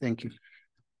 Thank you.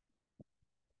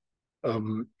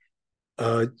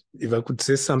 If I could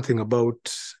say something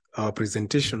about our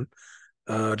presentation,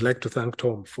 I'd like to thank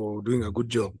Tom for doing a good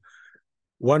job.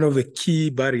 One of the key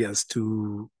barriers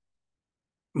to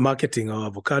marketing our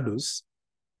avocados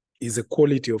is the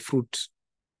quality of fruit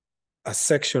a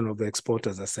section of the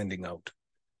exporters are sending out.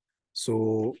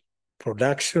 So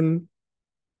production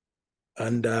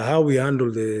and how we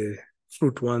handle the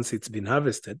fruit once it's been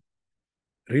harvested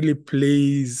really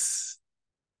plays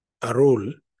a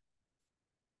role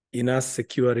in us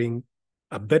securing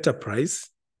a better price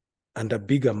and a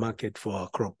bigger market for our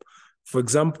crop. For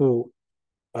example,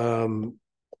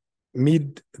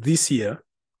 mid this year,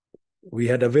 we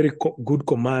had a very good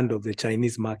command of the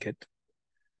Chinese market.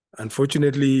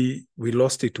 Unfortunately, we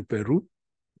lost it to Peru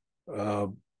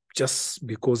just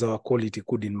because our quality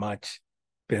couldn't match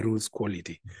Peru's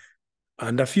quality.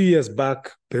 And a few years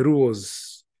back, Peru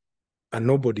was a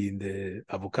nobody in the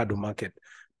avocado market.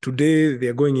 Today,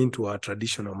 they're going into our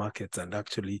traditional markets and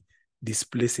actually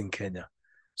displacing Kenya.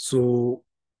 So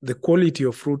the quality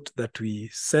of fruit that we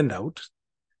send out,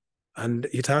 and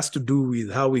it has to do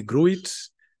with how we grow it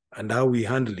and how we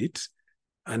handle it.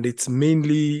 And it's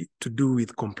mainly to do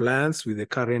with compliance with the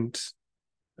current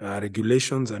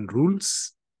regulations and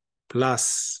rules,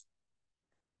 plus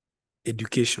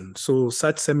education. So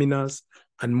such seminars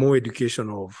and more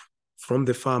education from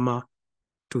the farmer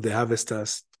to the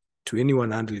harvesters to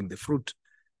anyone handling the fruit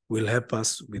will help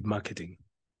us with marketing.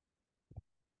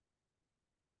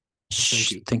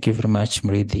 Thank you. Thank you very much,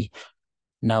 Murithi.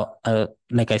 Now,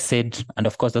 like I said, and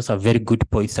of course, those are very good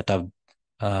points that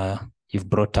you've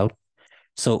brought out.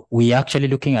 So we are actually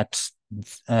looking at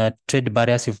trade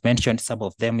barriers. You've mentioned some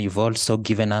of them. You've also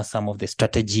given us some of the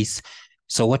strategies.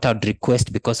 So what I'd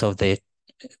request, because of the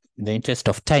interest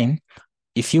of time,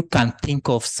 if you can think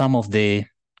of some of the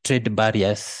trade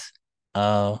barriers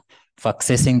for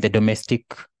accessing the domestic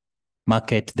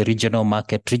market, the regional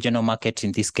market. Regional market,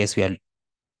 in this case, we are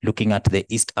looking at the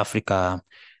East Africa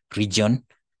region,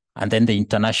 and then the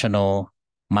international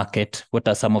market. What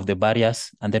are some of the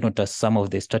barriers? And then what are some of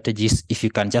the strategies? If you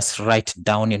can just write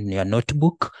down in your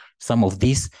notebook some of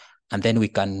these, and then we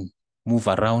can move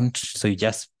around. So you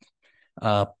just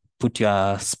put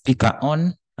your speaker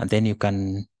on, and then you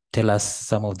can tell us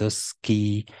some of those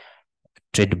key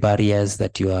trade barriers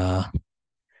that you are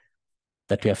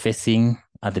facing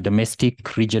at the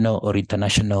domestic, regional, or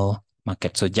international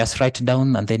market. So just write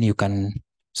down, and then you can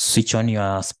switch on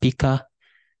your speaker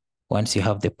once you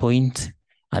have the point,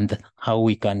 and how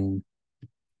we can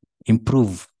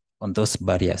improve on those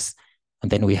barriers.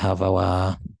 And then we have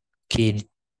our key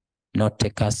note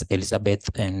takers, Elizabeth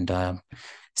and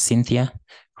Cynthia,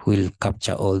 who will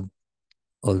capture all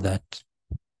that.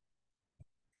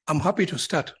 I'm happy to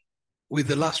start with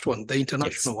the last one, the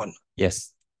international one.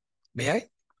 Yes. May I?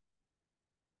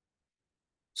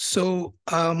 So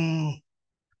while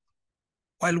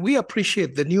we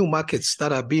appreciate the new markets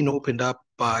that are being opened up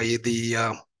by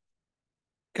the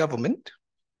government,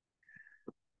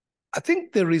 I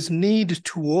think there is need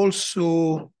to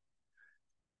also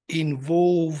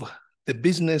involve the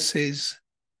businesses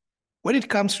when it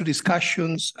comes to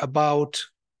discussions about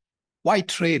why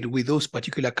trade with those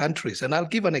particular countries. And I'll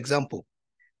give an example.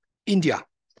 India.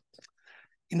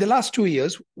 In the last 2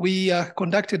 years, we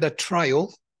conducted a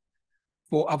trial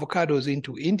for avocados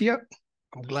into India.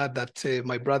 I'm glad that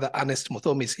my brother Ernest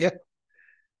Muthom is here.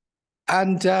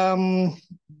 And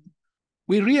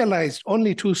we realized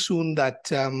only too soon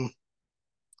that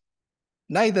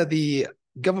neither the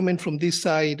government from this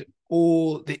side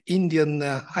or the Indian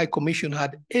High Commission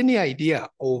had any idea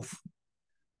of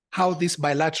how these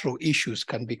bilateral issues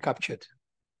can be captured.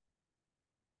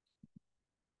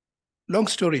 Long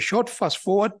story short, fast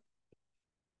forward,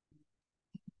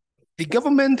 the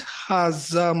government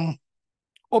has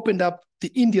opened up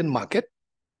the Indian market,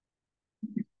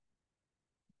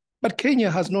 but Kenya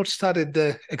has not started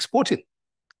exporting.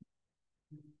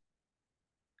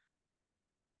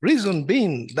 Reason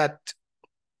being that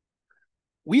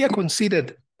we are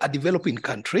considered a developing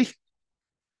country,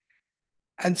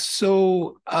 and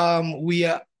so we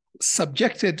are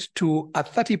subjected to a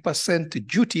 30%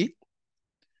 duty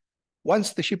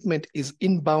once the shipment is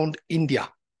inbound India.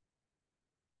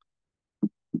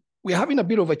 We're having a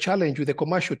bit of a challenge with the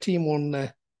commercial team on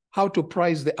how to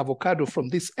price the avocado from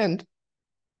this end.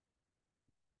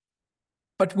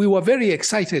 But we were very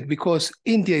excited because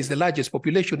India is the largest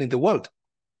population in the world.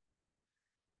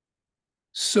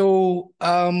 So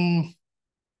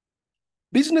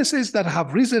businesses that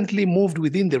have recently moved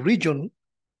within the region,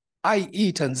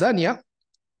 i.e. Tanzania,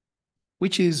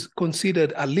 which is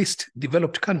considered a least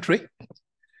developed country,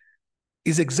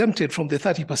 is exempted from the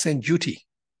 30% duty.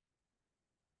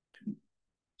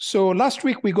 So last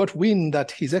week we got wind that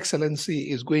His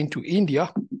Excellency is going to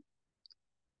India,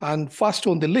 and first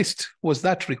on the list was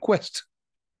that request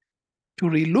to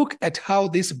relook at how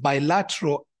these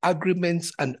bilateral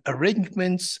agreements and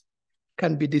arrangements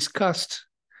can be discussed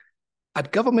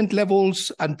at government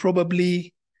levels and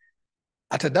probably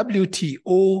at a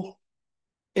WTO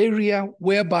area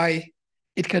whereby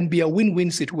it can be a win-win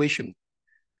situation.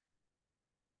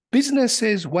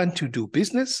 Businesses want to do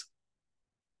business.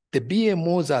 The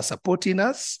BMOs are supporting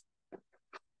us,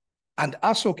 and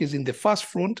ASOC is in the first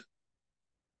front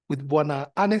with Bwana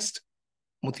Ernest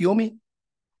Muthiomi.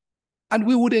 And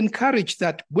we would encourage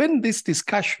that when these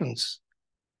discussions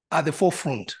are at the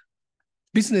forefront,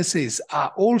 businesses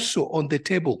are also on the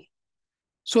table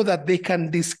so that they can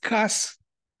discuss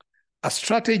a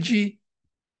strategy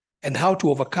and how to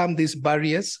overcome these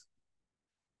barriers.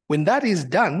 When that is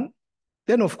done,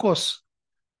 then of course,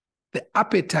 the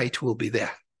appetite will be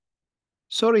there.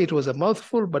 Sorry, it was a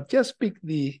mouthful, but just pick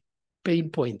the pain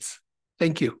points.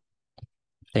 Thank you.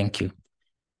 Thank you.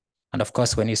 And of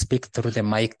course, when you speak through the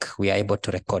mic, we are able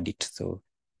to record it. So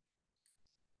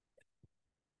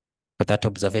for that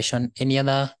observation, any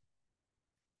other?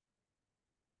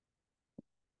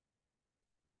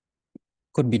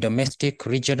 Could be domestic,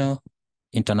 regional,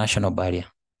 international barrier.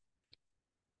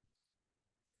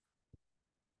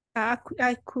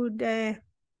 I could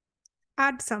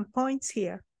add some points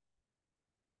here.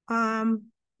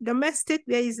 Domestic,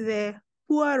 there is the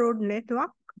poor road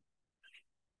network,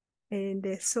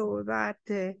 and so that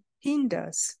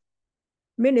hinders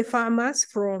many farmers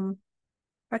from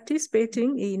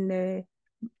participating in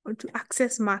to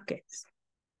access markets.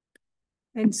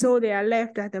 And so they are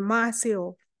left at the mercy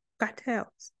of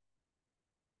cartels.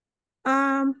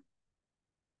 I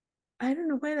don't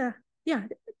know whether, yeah,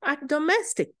 at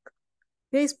domestic,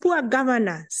 there is poor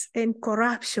governance and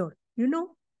corruption. You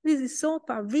know, this is so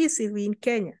pervasive in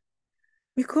Kenya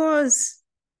because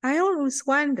I always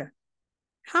wonder,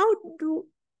 how do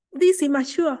these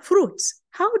immature fruits,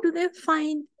 how do they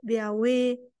find their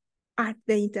way at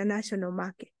the international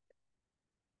market?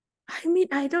 I mean,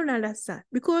 I don't understand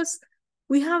because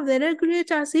we have the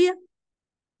regulators here.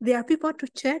 There are people to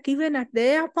check even at the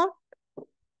airport.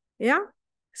 Yeah.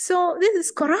 So this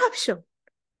is corruption.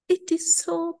 It is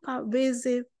so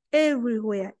pervasive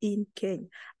everywhere in Kenya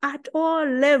at all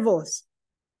levels.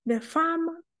 The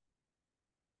farmer,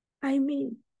 I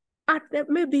mean,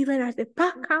 maybe even at the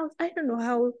park house. I don't know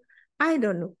how, I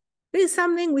don't know. This is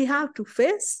something we have to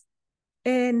face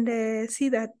and see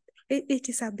that it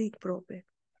is a big problem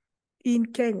in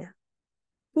Kenya.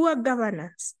 Poor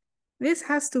governance. This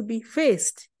has to be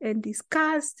faced and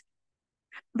discussed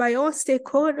by all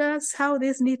stakeholders, how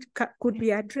this need could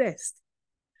be addressed.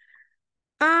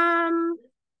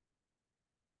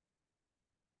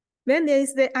 Then there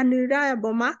is the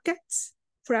unreliable markets,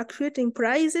 fluctuating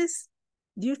prices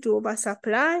due to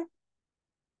oversupply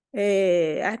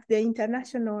at the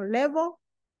international level.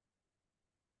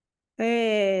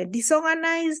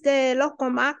 Disorganized local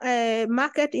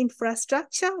market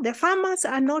infrastructure. The farmers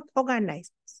are not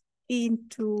organized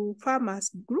into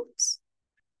farmers groups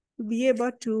to be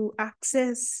able to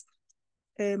access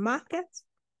markets.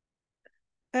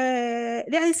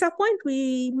 There is a point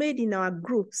we made in our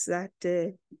groups that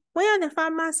where the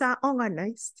farmers are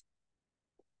organized,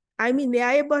 I mean, they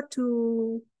are able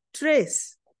to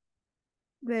trace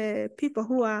the people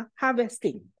who are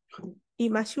harvesting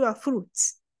immature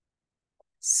fruits.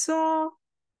 So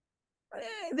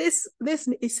this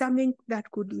is something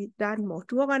that could be done more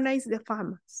to organize the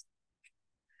farmers.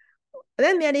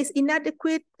 Then there is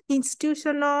inadequate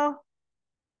institutional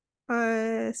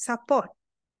support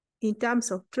in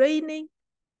terms of training,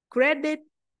 credit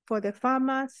for the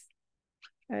farmers,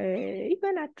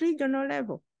 even at regional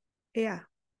level. Yeah.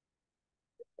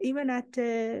 Even at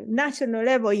national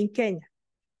level in Kenya,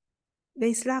 there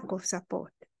is lack of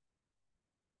support.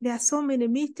 There are so many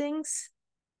meetings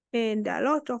and a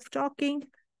lot of talking.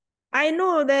 I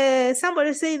know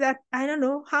somebody say that, I don't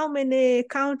know how many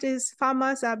counties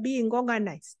farmers are being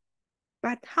organized,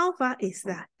 but how far is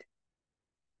that?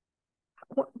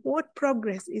 What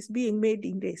progress is being made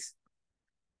in this?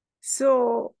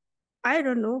 So I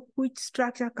don't know which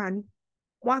structure can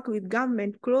work with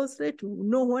government closely to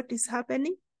know what is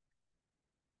happening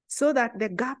so that the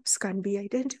gaps can be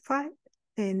identified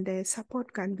and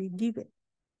support can be given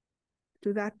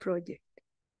to that project.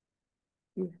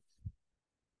 Yeah.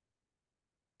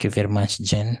 Thank you very much,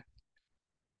 Jen.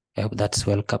 I hope that's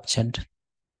well captured.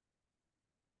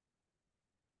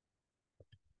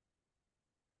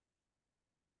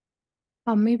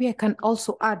 Maybe I can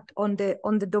also add on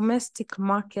the domestic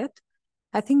market.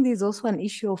 I think there's also an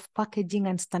issue of packaging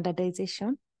and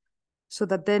standardization, so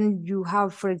that then you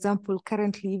have, for example,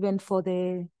 currently even for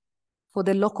the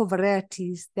local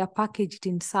varieties, they are packaged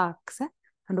in sacks,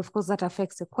 and of course that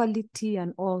affects the quality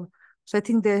and all. So I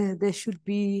think there should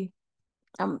be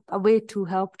a way to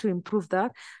help to improve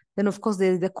that. Then of course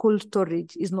the cold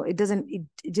storage is not, it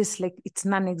just like it's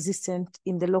non-existent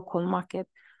in the local market.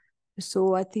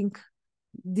 So I think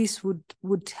this would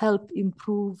help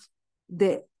improve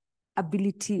the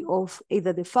ability of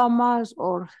either the farmers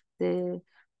or the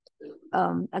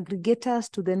aggregators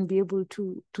to then be able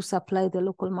to supply the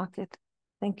local market.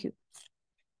 Thank you.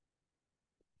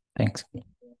 Thanks.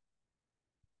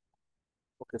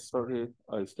 Okay, sorry,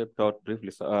 I stepped out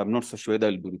briefly. So I'm not so sure whether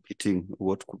I'll be repeating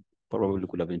what probably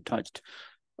could have been touched.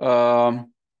 The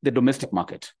domestic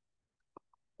market.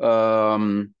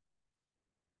 The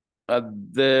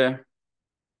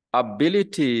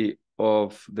ability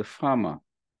of the farmer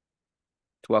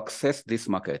to access this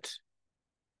market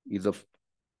is of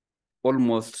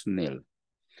almost nil,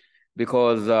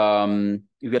 because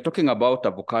if you're talking about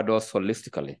avocados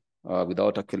holistically,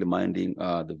 without actually minding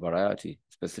the variety,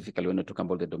 specifically when you're talking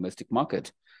about the domestic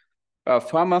market,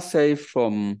 farmers, say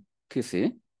from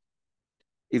Kisii,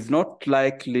 is not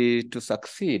likely to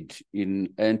succeed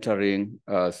in entering,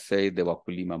 say, the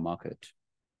Wakulima market.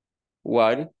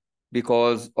 Why?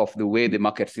 because of the way the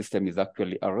market system is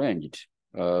actually arranged.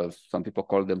 Some people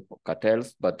call them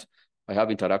cartels, but I have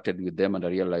interacted with them and I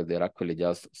realize they're actually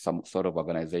just some sort of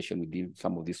organization within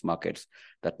some of these markets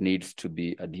that needs to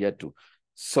be adhered to.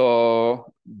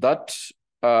 So that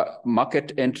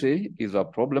market entry is a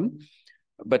problem.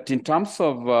 But in terms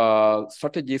of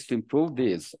strategies to improve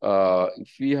this,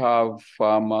 if we have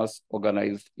farmers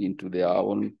organized into their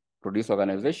own produce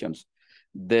organizations,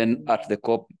 then at the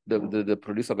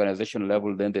produce organization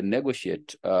level, then they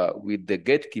negotiate with the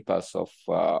gatekeepers of,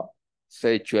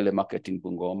 say, Chwele Market in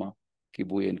Bungoma,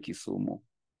 Kibuye in Kisumu,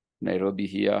 Nairobi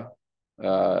here,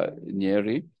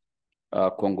 Nyeri,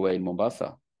 Kongwe in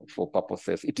Mombasa, for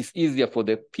purposes. It is easier for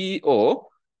the PO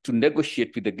to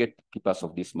negotiate with the gatekeepers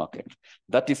of this market.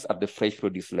 That is at the fresh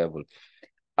produce level.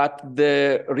 At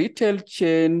the retail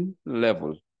chain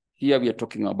level, here we are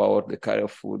talking about the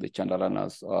Carrefour, the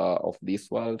Chandalanas of this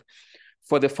world.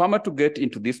 For the farmer to get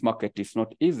into this market, it's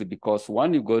not easy because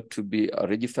one, you got to be a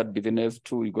registered business,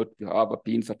 two, you got to have a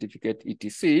PIN certificate,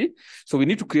 etc. So we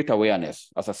need to create awareness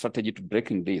as a strategy to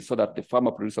breaking this so that the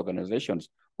farmer produce organizations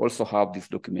also have these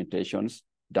documentations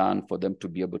done for them to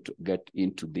be able to get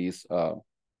into these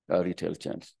retail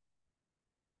chains.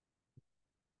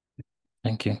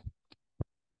 Thank you.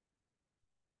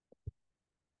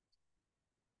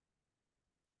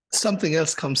 Something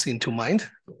else comes into mind.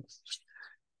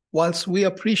 Whilst we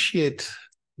appreciate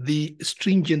the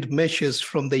stringent measures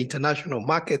from the international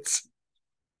markets,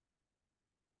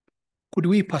 could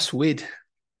we persuade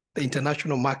the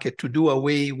international market to do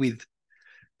away with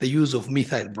the use of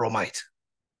methyl bromide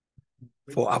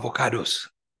for avocados?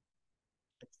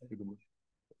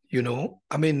 You know,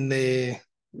 I mean,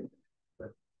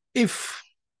 if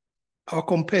our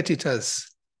competitors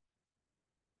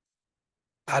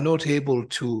are not able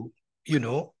to, you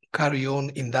know, carry on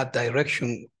in that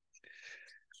direction,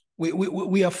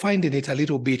 we are finding it a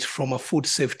little bit from a food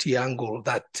safety angle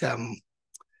that,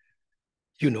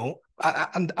 you know,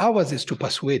 and ours is to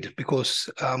persuade because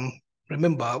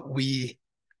remember, we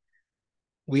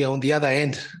are on the other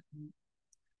end.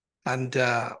 And,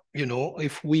 you know,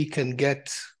 if we can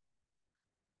get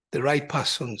the right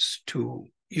persons to,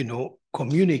 you know,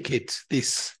 communicate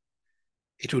this,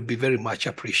 it would be very much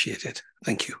appreciated.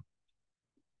 Thank you.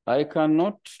 I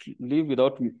cannot live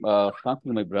without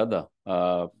thanking my brother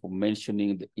for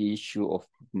mentioning the issue of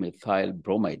methyl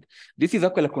bromide. This is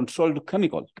actually a controlled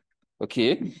chemical,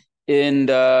 okay? And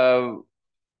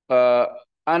I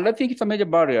think it's a major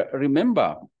barrier.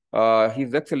 Remember,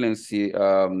 His Excellency,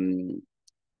 the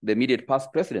immediate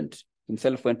past president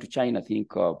himself went to China, I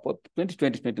think, 2020,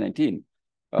 2019.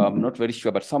 Not very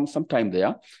sure, but sometime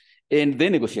there. And they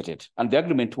negotiated. And the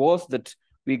agreement was that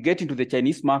we get into the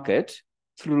Chinese market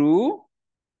through,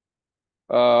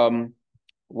 what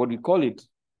do you call it?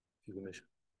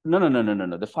 No.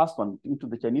 The first one into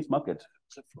the Chinese market.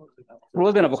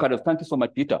 Frozen avocados. Thank you so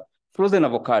much, Peter. Frozen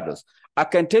avocados. I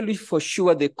can tell you for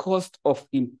sure the cost of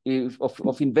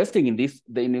investing in this,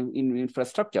 in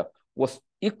infrastructure, was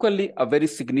equally a very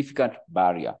significant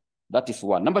barrier. That is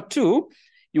one. Number two,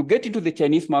 you get into the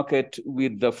Chinese market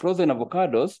with the frozen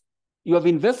avocados, you have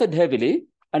invested heavily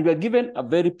and you are given a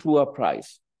very poor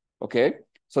price, okay?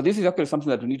 So this is actually something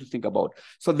that we need to think about.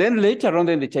 So then later on,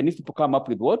 then the Chinese people come up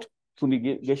with what?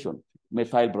 Fumigation,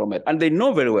 methyl bromide. And they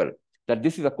know very well that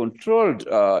this is a controlled,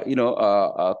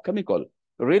 chemical.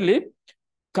 Really?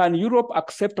 Can Europe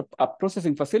accept a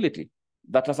processing facility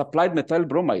that has applied methyl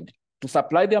bromide to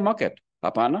supply their market?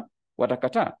 Hapana,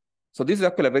 watakata. So this is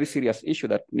actually a very serious issue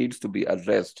that needs to be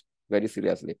addressed very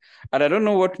seriously. And I don't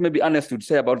know what maybe Ernest would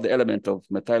say about the element of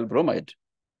methyl bromide.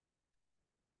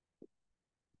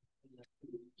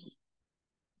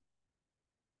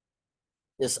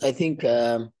 Yes, I think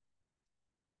methyl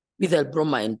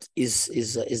bromide is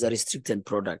a restricted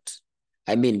product.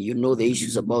 I mean, you know the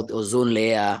issues about the ozone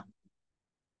layer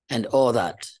and all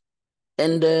that.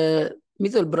 And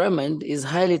methyl bromide is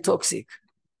highly toxic.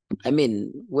 I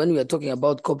mean, when we are talking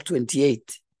about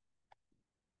COP28,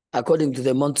 according to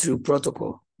the Montreal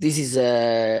Protocol, this is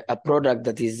a product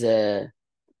that is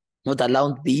not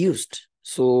allowed to be used.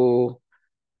 So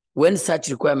when such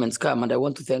requirements come, and I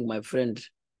want to thank my friend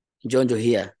Jonjo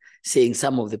here, saying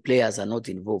some of the players are not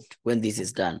involved when this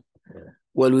is done.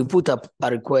 Well, we put up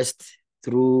a request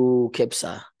through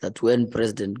KEPSA that when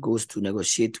President goes to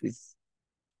negotiate with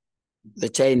the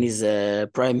Chinese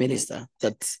Prime Minister,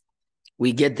 that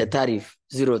we get the tariff,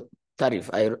 zero tariff.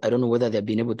 I don't know whether they've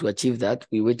been able to achieve that.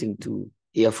 We're waiting to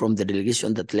hear from the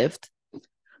delegation that left.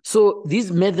 So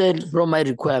these methyl bromide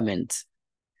requirements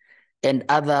and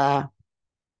other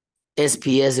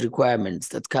SPS requirements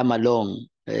that come along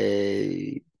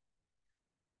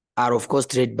are, of course,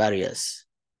 trade barriers.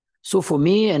 So for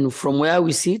me, and from where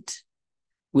we sit,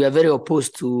 we are very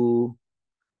opposed to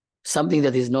something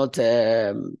that is not,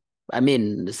 something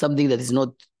that is not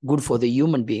good for the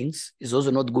human beings. Is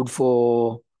also not good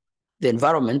for the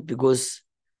environment, because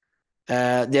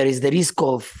there is the risk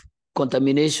of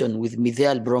contamination with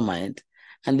methyl bromide.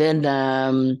 And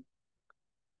then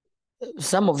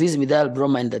some of this methyl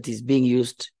bromide that is being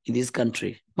used in this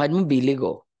country might not be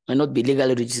illegal, might not be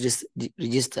legally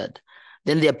registered.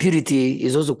 Then their purity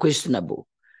is also questionable.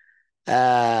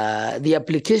 The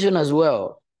application as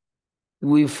well,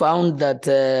 we found that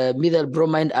methyl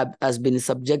bromide has been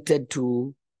subjected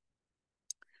to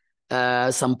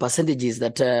some percentages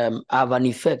that have an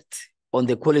effect on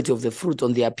the quality of the fruit,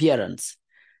 on the appearance.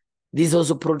 This is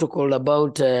also protocol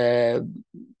about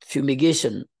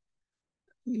fumigation,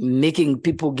 making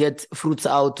people get fruits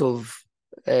out of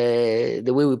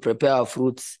the way we prepare our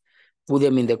fruits, put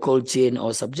them in the cold chain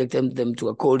or subject them to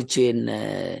a cold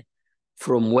chain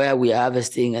from where we are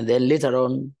harvesting, and then later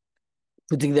on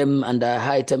putting them under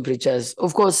high temperatures.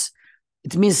 Of course,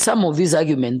 it means some of these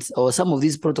arguments or some of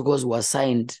these protocols were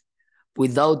signed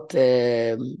without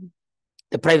the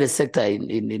private sector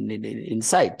in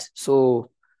sight.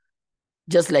 So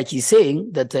just like he's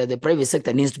saying that the private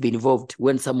sector needs to be involved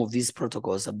when some of these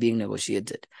protocols are being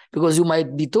negotiated, because you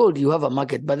might be told you have a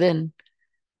market, but then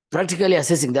practically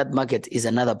assessing that market is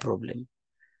another problem.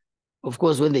 Of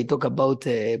course, when they talk about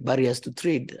barriers to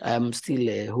trade, I'm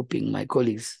still hoping my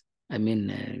colleagues,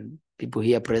 people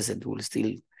here present, will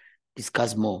still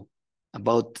discuss more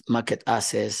about market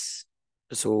access.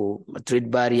 So a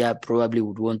trade barrier probably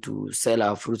would want to sell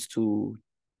our fruits to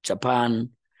Japan,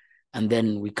 and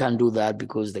then we can't do that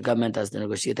because the government has to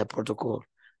negotiate a protocol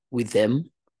with them.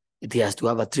 It has to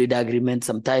have a trade agreement.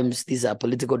 Sometimes these are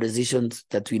political decisions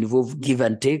that involve give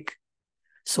and take.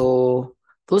 So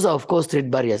those are, of course,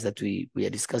 trade barriers that we are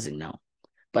discussing now.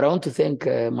 But I want to thank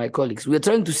my colleagues. We are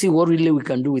trying to see what really we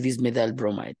can do with this methyl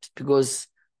bromide, because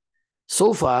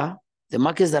so far, the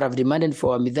markets that have demanded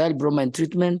for a methyl bromide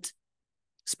treatment,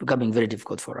 it's becoming very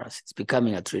difficult for us. It's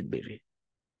becoming a trade barrier.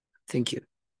 Thank you.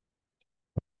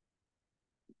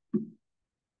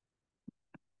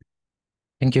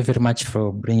 Thank you very much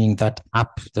for bringing that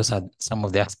up. Those are some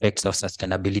of the aspects of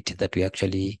sustainability that we're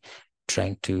actually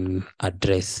trying to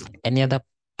address. Any other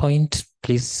point?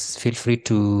 Please feel free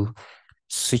to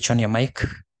switch on your mic.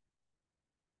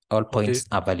 All points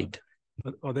are valid.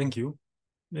 Oh, thank you.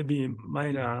 Maybe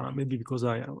mine, maybe because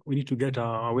we need to get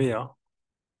aware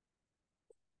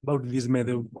about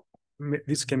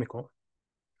this chemical,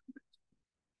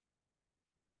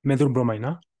 methyl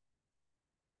bromide.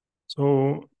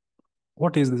 So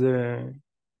what is the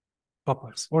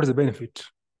purpose? What is the benefit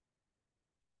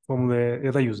from the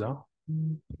other user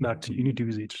that you need to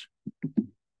use it?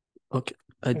 Okay,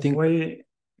 I think why,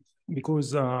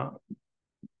 because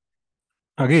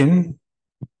again,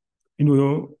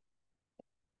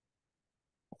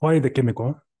 why the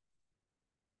chemical?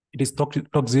 It is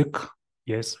toxic.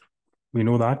 Yes, we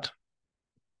know that.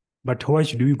 But why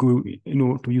should we go,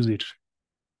 to use it?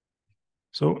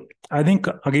 So I think,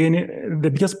 again, the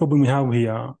biggest problem we have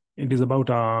here, it is about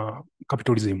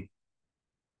capitalism.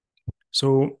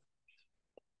 So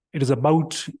it is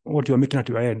about what you are making at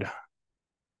your head.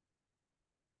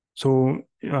 So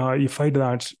you find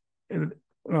that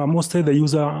mostly the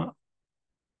user,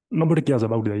 nobody cares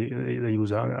about the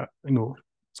user,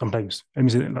 sometimes. Let me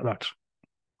say that.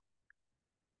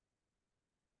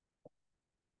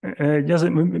 Just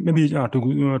maybe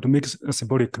to make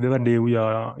symbolic, the other day we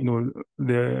are,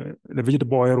 the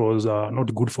vegetable oil was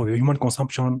not good for the human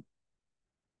consumption.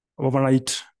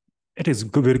 Overnight, it is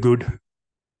very good.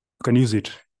 You can use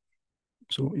it.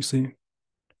 So you see,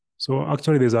 so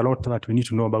actually there's a lot that we need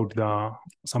to know about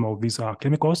some of these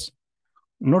chemicals.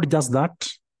 Not just that,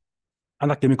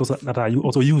 other chemicals that are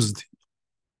also used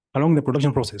along the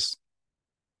production process.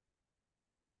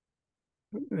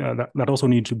 That also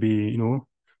need to be,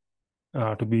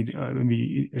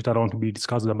 maybe later on to be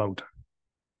discussed about,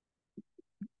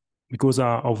 because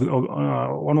of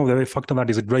one of the factors that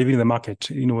is driving the market,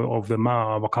 of the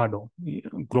avocado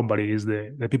globally is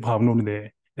the people have known the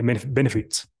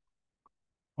benefits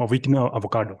of eating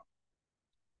avocado.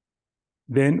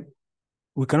 Then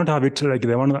we cannot have it like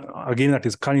the one again that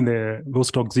is carrying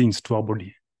those toxins to our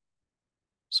body.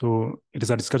 So it is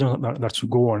a discussion that should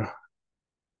go on.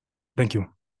 Thank you.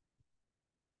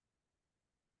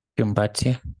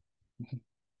 Mbati.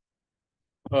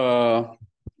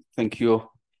 Thank you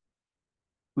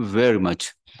very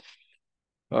much.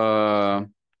 I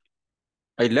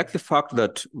like the fact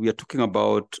that we are talking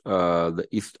about the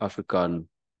East African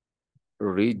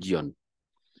region.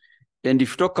 And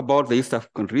if you talk about the East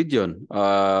African region,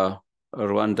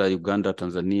 Rwanda, Uganda,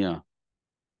 Tanzania,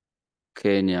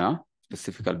 Kenya,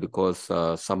 specifically because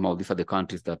somehow these are the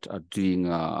countries that are doing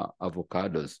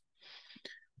avocados.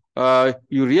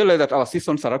 You realize that our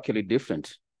seasons are actually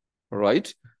different,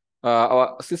 right?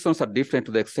 Our seasons are different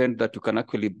to the extent that you can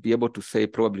actually be able to say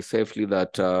probably safely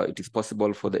that it is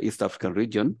possible for the East African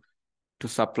region to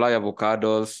supply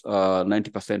avocados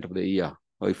 90% of the year,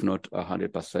 or if not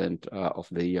 100% of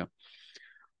the year.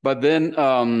 But then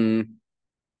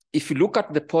if you look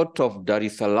at the port of Dar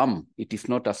es Salaam, it is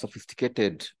not as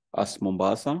sophisticated as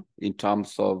Mombasa in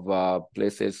terms of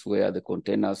places where the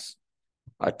containers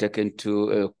are taken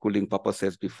to cooling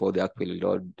purposes before they actually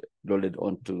loaded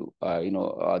onto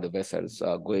the vessels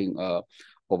going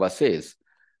overseas.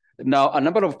 Now, a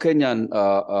number of Kenyan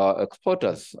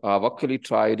exporters have actually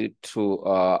tried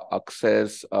to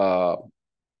access, to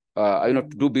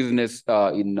do business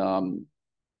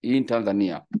in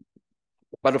Tanzania.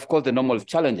 But of course, the normal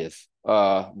challenges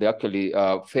they actually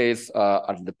face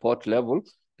at the port level,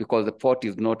 because the port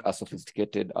is not as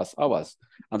sophisticated as ours.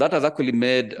 And that has actually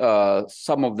made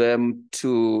some of them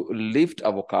to lift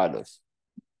avocados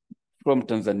from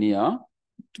Tanzania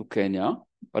to Kenya.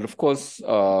 But of course,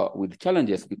 with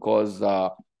challenges, because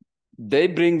they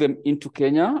bring them into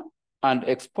Kenya and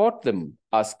export them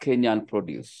as Kenyan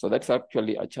produce. So that's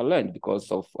actually a challenge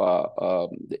because of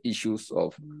the issues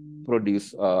of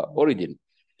produce origin.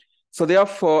 So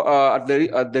therefore, at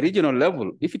the regional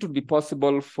level, if it would be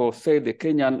possible for, say, the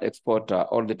Kenyan exporter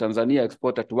or the Tanzania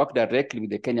exporter to work directly with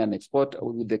the Kenyan exporter,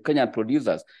 with the Kenyan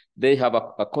producers, they have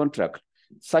a contract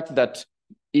such that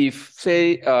if,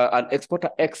 say, an exporter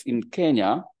X in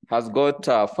Kenya has got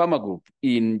a farmer group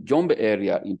in Jombe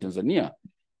area in Tanzania,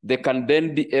 they can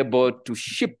then be able to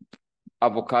ship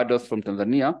avocados from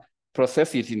Tanzania,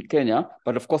 process it in Kenya,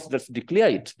 but of course, let's declare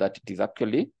it that it is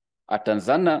actually a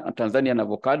Tanzanian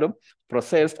avocado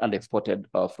processed and exported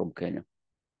from Kenya.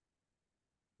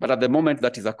 But at the moment,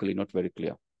 that is actually not very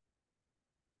clear.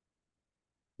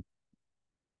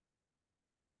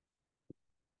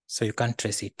 So you can't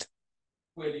trace it?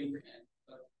 Well, you can.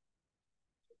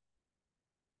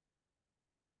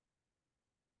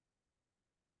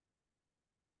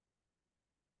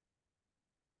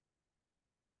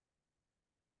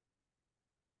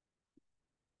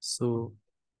 So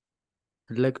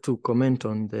I'd like to comment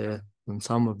on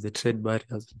some of the trade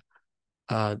barriers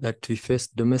that we face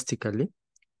domestically.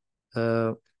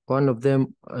 One of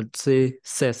them, I'd say,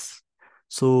 cess.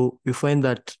 So you find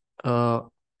that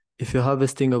if you're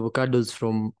harvesting avocados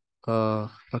from a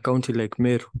county like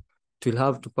Meru, it will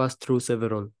have to pass through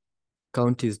several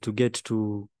counties to get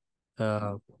to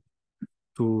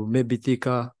maybe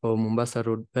Thika or Mombasa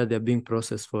Road, where they're being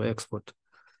processed for export.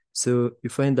 So you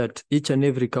find that each and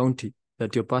every county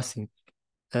that you're passing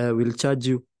will charge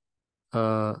you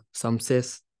some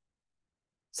cess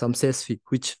fee,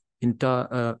 which in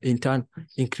turn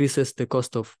increases the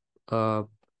cost of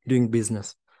doing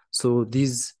business. So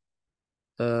these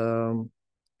will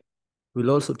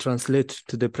also translate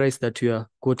to the price that you are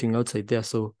quoting outside there.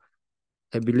 So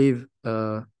I believe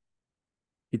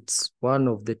it's one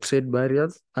of the trade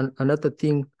barriers. And another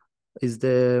thing is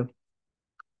the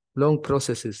long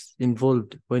processes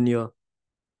involved when you're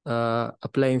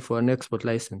applying for an export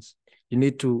license. You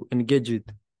need to engage with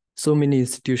so many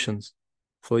institutions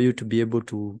for you to be able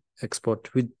to export,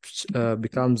 which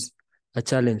becomes a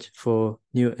challenge for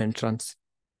new entrants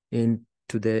into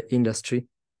the industry.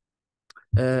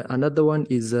 Another one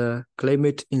is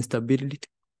climate instability.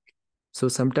 So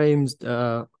sometimes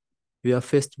we are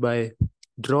faced by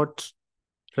drought.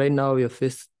 Right now we are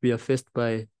faced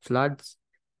by floods.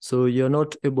 So you're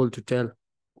not able to tell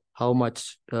how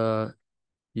much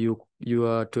you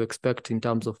are to expect in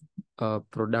terms of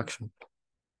production.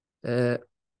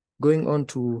 Going on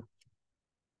to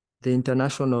the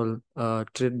international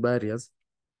trade barriers,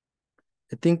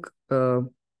 I think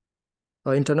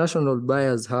our international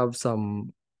buyers have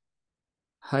some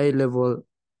high-level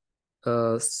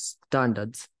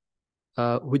standards,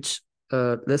 which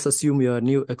let's assume you're a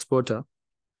new exporter,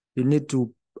 you need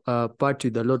to part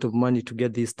with a lot of money to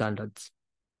get these standards.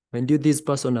 When this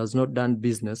person has not done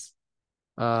business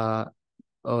or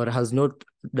has not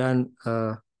done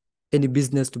any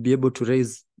business to be able to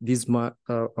raise this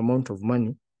amount of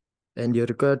money, and you're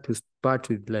required to part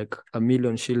with like 1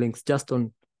 million shillings just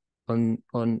on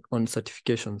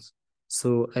certifications.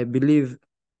 So I believe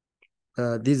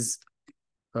this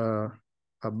a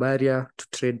barrier to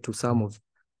trade to some of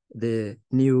the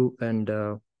new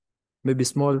and maybe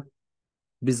small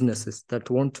businesses that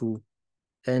want to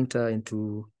enter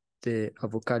into the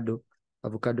avocado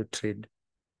trade.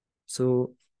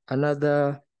 So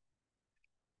another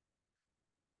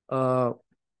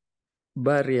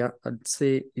barrier, I'd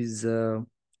say, is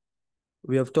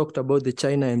we have talked about the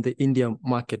China and the India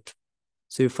market.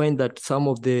 So you find that some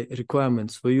of the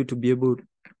requirements for you to be able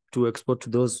to export to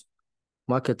those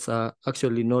markets are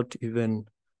actually not even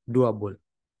doable.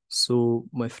 So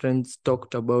my friends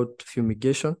talked about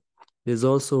fumigation. There's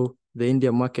also the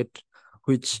India market,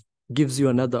 which gives you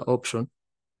another option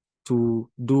to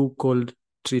do cold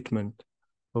treatment,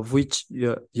 of which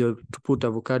you're to put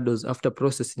avocados after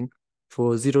processing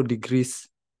for 0 degrees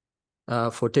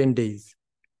for 10 days.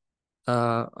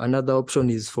 Another option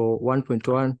is for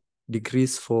 1.1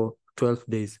 degrees for 12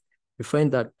 days. You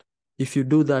find that if you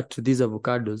do that to these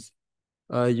avocados,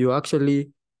 you're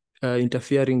actually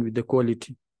interfering with the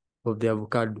quality of the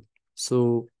avocado.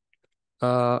 So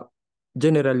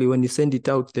generally, when you send it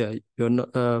out there, you're not,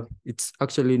 it's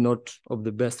actually not of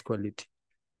the best quality.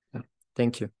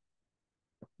 Thank you.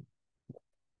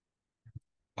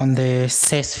 On the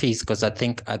cess fees, because I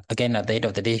think, again, at the end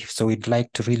of the day, so we'd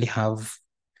like to really have,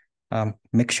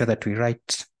 make sure that we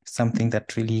write something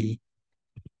that really,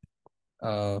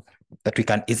 that we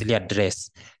can easily address.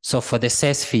 So for the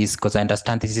cess fees, because I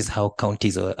understand this is how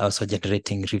counties are also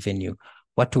generating revenue,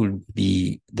 what will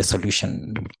be the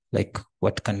solution? Like,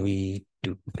 what can we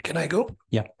do? Can I go?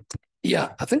 Yeah. Yeah,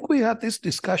 I think we had this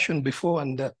discussion before,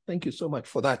 and thank you so much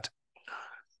for that.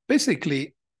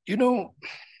 Basically, you know,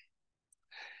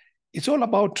 it's all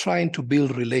about trying to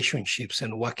build relationships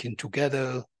and working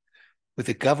together with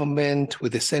the government,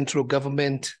 with the central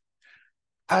government.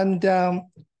 And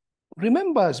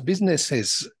remember, as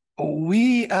businesses,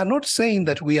 we are not saying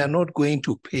that we are not going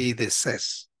to pay the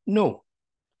cess. No.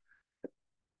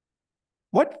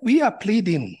 What we are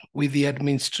pleading with the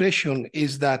administration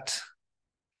is that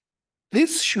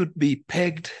this should be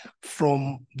pegged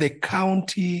from the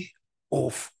county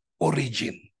of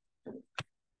origin,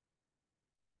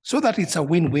 so that it's a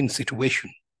win-win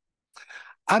situation.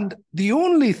 And the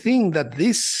only thing that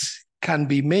this can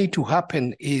be made to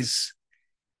happen is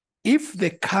if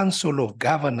the Council of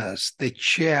Governors, the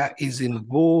chair, is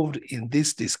involved in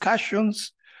these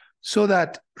discussions, so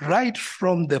that right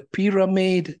from the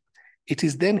pyramid, it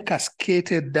is then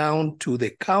cascaded down to the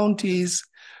counties,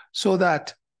 so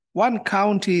that one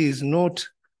county is not,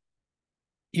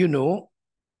 you know,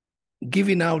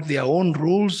 giving out their own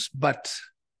rules, but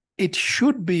it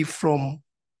should be from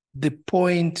the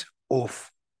point of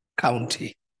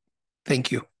county.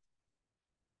 Thank you.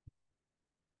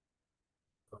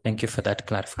 Thank you for that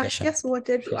clarification. I just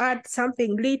wanted to add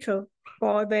something little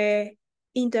for the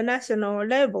international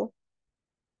level.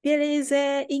 There is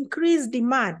an increased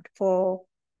demand for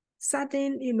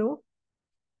certain,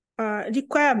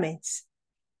 requirements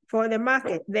for the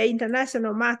market, the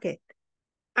international market.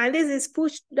 And this is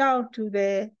pushed down to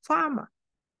the farmer,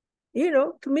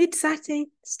 to meet certain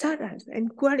standards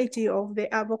and quality of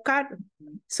the avocado.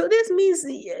 So this means,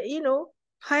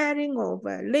 hiring of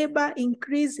labor,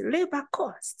 increased labor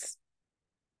costs.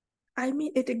 I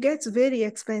mean, it gets very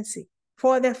expensive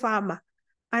for the farmer.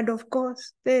 And of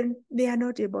course, then they are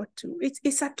not able to.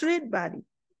 It's a trade value.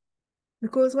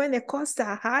 Because when the costs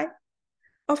are high,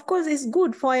 of course, it's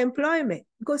good for employment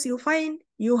because you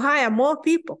hire more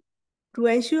people to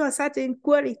ensure certain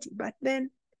quality, but then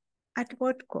at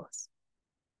what cost?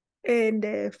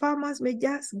 And farmers may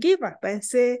just give up and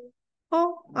say,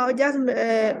 oh, I'll just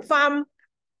farm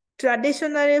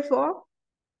traditionally for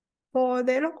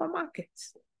the local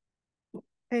markets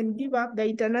and give up the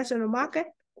international market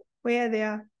where there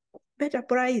are better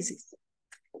prices.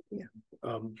 Yeah.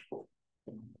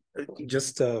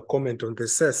 Just a comment on the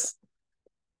cess.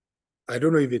 I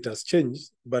don't know if it has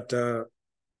changed, but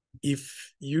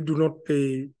if you do not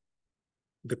pay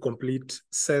the complete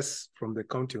cess from the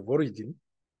county of origin,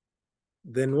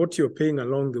 then what you're paying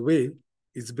along the way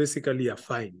is basically a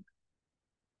fine.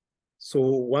 So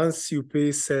once you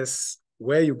pay cess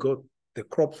where you got the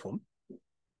crop from,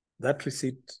 that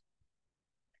receipt,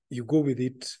 you go with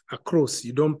it across,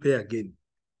 you don't pay again.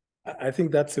 I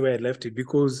think that's where I left it,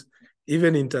 because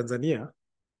even in Tanzania,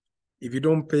 if you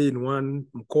don't pay in one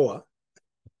mkoa,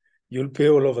 you'll pay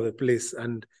all over the place,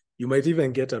 and you might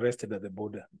even get arrested at the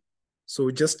border. So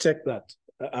just check that.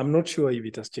 I'm not sure if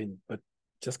it has changed, but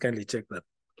just kindly check that.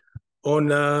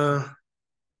 On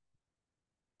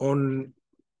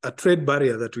a trade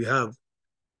barrier that we have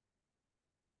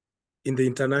in the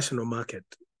international market,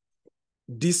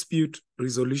 dispute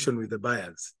resolution with the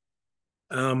buyers,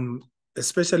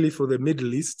 especially for the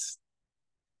Middle East,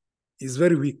 is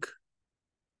very weak.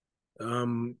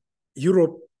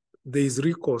 Europe, there is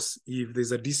recourse if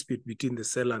there's a dispute between the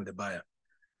seller and the buyer.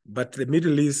 But the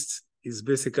Middle East is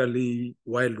basically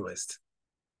Wild West.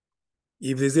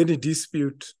 If there's any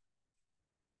dispute,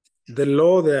 the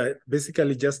law there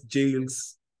basically just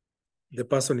jails the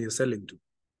person you're selling to.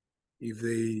 If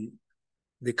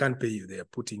they can't pay you, they are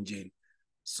put in jail.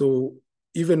 So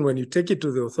even when you take it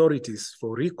to the authorities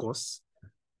for recourse,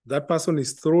 that person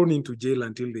is thrown into jail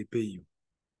until they pay you.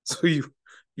 So you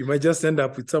might just end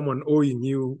up with someone owing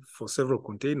you for several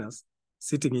containers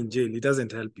sitting in jail. It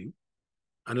doesn't help you.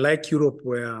 Unlike Europe,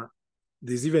 where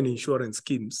there's even insurance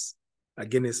schemes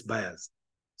against buyers.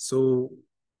 So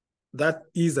that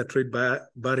is a trade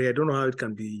barrier. I don't know how it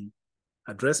can be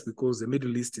addressed because the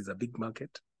Middle East is a big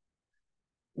market.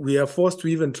 We are forced to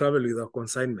even travel with our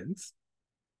consignments.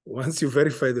 Once you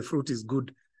verify the fruit is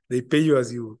good, they pay you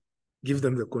as you give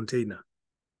them the container.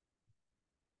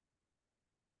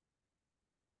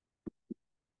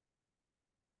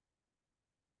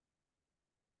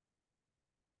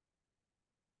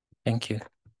 Thank you.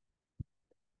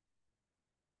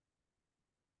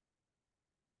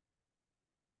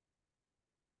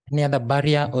 Any other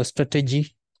barrier or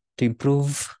strategy to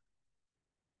improve?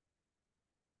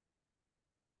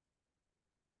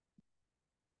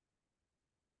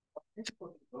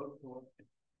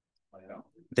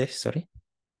 Sorry?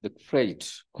 The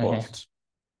freight cost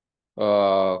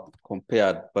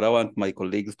compared, but I want my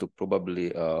colleagues to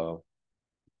probably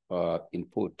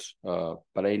input,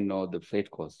 but I know the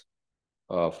freight cost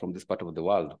from this part of the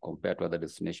world compared to other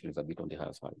destinations is a bit on the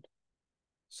higher side.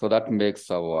 So that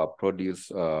makes our produce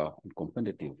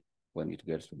competitive when it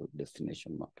gets to the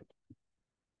destination market.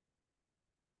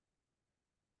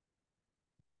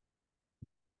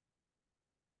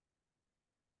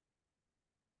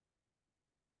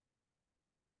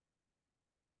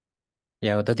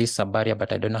 Yeah, although this is a barrier,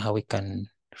 but I don't know how we can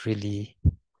really,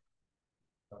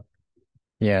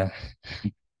 yeah.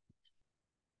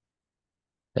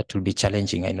 That will be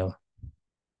challenging, I know.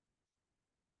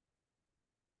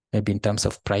 Maybe in terms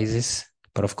of prices,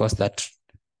 but of course that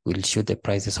will shoot the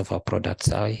prices of our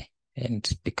products high and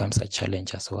it becomes a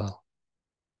challenge as well.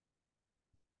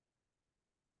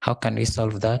 How can we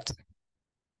solve that?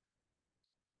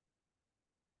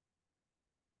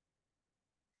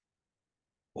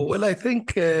 Well, I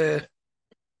think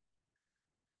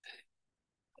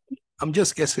I'm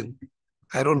just guessing.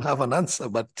 I don't have an answer,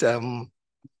 but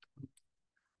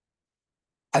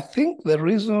I think the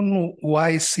reason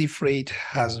why sea freight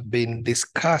has been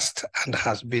discussed and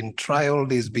has been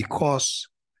trialed is because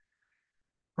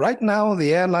right now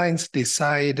the airlines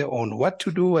decide on what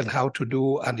to do and how to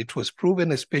do, and it was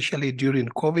proven, especially during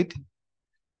COVID,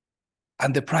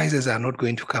 and the prices are not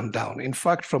going to come down. In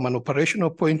fact, from an operational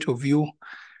point of view,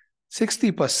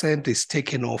 60% is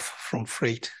taken off from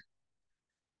freight.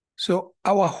 So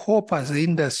our hope as the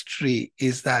industry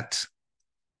is that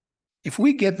if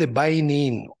we get the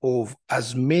buy-in of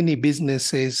as many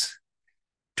businesses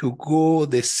to go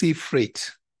the sea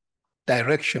freight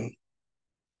direction,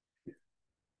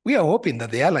 we are hoping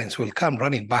that the airlines will come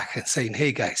running back and saying,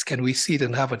 hey guys, can we sit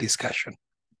and have a discussion?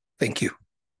 Thank you.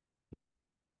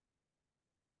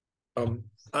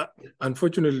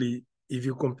 Unfortunately, if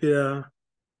you compare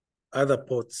other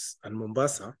ports and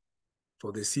Mombasa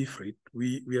for the sea freight,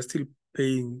 we are still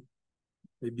paying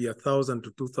maybe $1,000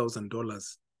 to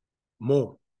 $2,000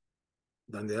 more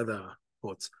than the other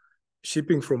ports.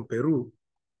 Shipping from Peru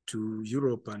to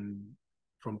Europe and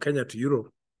from Kenya to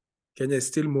Europe, Kenya is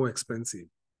still more expensive.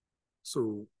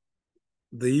 So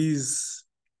there is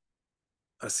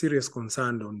a serious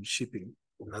concern on shipping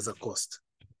as a cost.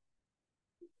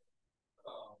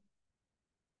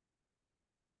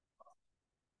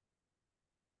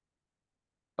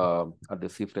 At the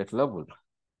sea freight level.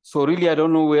 So really, I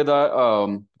don't know whether,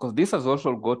 because this has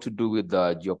also got to do with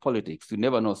geopolitics. You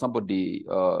never know, somebody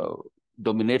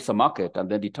dominates a market and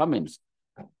then determines.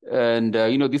 And,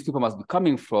 these people must be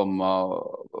coming from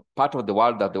part of the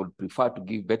world that they would prefer to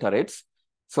give better rates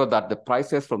so that the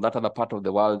prices from that other part of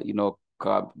the world,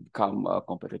 become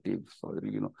competitive. So,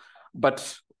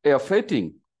 but air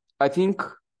freighting, I think,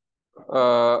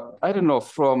 I don't know,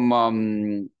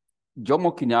 from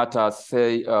Jomo Kenyatta,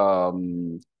 say,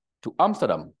 to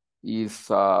Amsterdam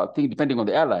is, I think, depending on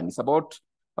the airline, it's about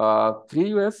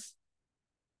 $3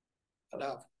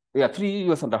 yeah,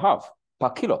 $3.50 per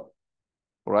kilo,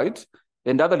 right?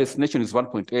 And other destination is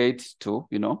 1.8 to,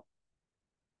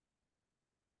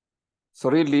 So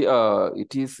really,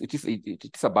 it is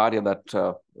a barrier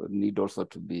that need also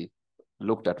to be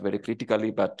looked at very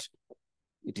critically, but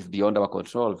it is beyond our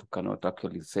control. We cannot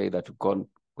actually say that we're going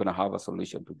to have a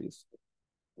solution to this.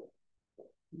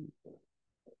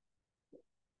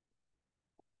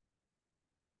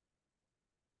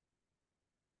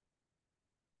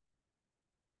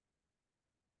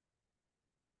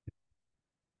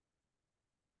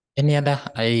 Any other?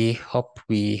 I hope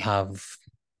we have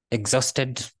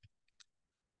exhausted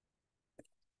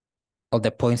all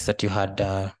the points that you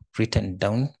had written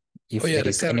down. If there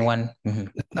is anyone.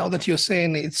 Now that you're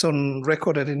saying it's on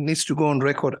record and it needs to go on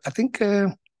record, I think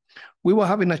we were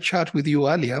having a chat with you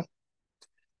earlier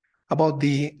about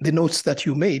the notes that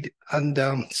you made, and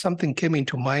something came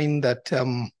into mind that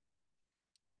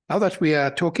now that we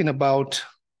are talking about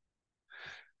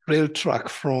rail track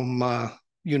from,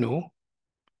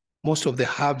 most of the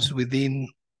hubs within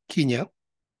Kenya,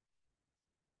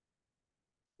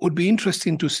 would be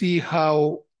interesting to see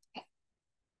how,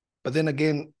 but then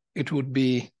again, it would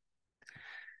be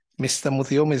Mr.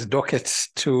 Muthiomi's docket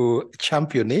to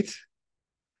champion it,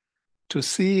 to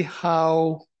see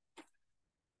how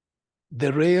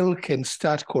the rail can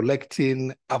start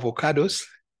collecting avocados,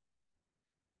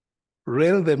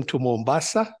 rail them to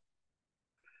Mombasa,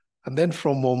 and then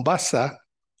from Mombasa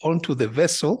onto the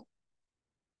vessel.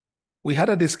 We had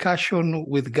a discussion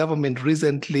with government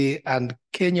recently, and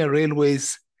Kenya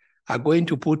Railways are going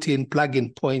to put in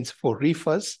plug-in points for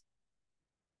reefers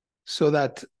so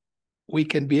that we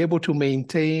can be able to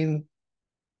maintain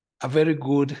a very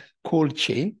good cold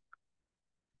chain.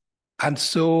 And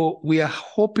so we are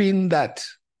hoping that,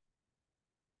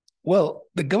 well,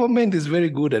 the government is very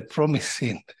good at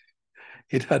promising.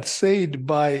 It had said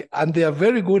and they are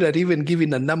very good at even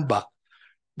giving a number.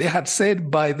 They had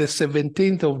said by the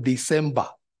 17th of December,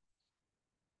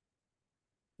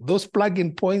 those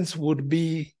plug-in points would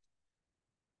be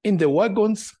in the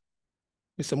wagons.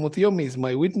 Mr. Muthiomi is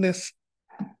my witness,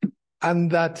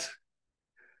 and that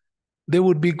they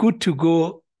would be good to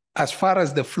go as far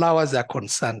as the flowers are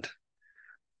concerned.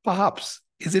 Perhaps,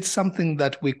 is it something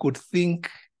that we could think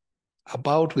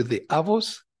about with the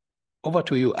avos? Over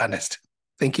to you, Ernest.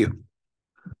 Thank you.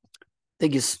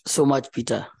 Thank you so much,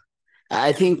 Peter.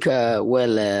 I think,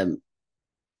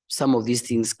 some of these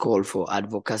things call for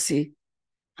advocacy,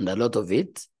 and a lot of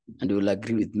it, and you will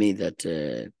agree with me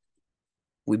that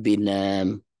we've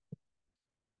been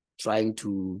trying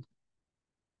to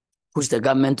push the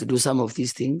government to do some of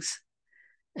these things.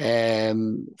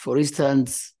 For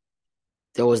instance,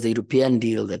 there was the European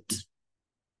deal that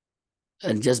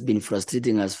had just been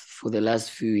frustrating us for the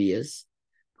last few years,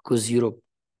 because Europe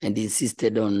had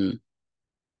insisted on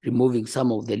removing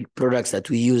some of the products that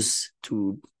we use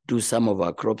to do some of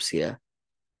our crops here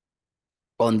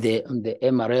on the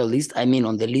MRL list. I mean,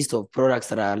 on the list of products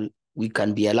that we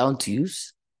can be allowed to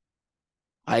use.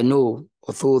 I know,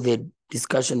 although the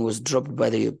discussion was dropped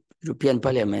by the European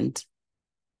Parliament,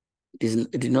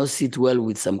 it did not sit well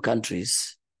with some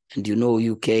countries. And you know,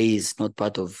 UK is not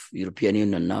part of European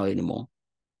Union now anymore.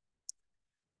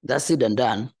 That's it and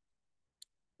done.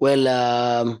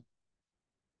 Well,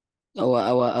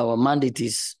 our mandate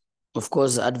is, of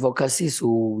course, advocacy. So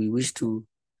we wish to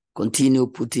continue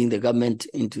putting the government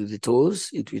into its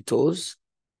toes,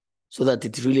 so that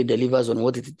it really delivers on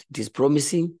what it is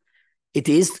promising. It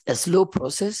is a slow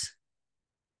process,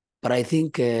 but I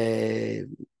think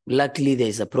luckily there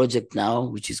is a project now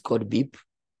which is called BIP,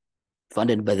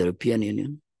 funded by the European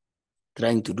Union,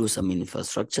 trying to do some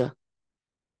infrastructure.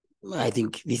 I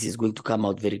think this is going to come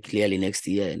out very clearly next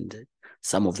year, and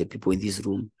some of the people in this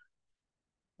room,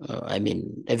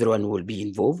 everyone will be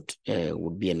involved, will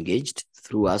be engaged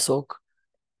through ASOC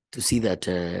to see that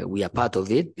we are part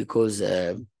of it, because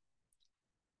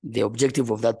the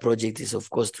objective of that project is, of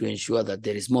course, to ensure that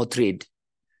there is more trade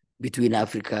between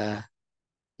Africa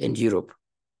and Europe.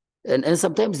 And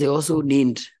sometimes they also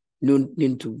need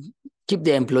to keep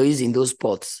their employees in those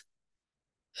ports.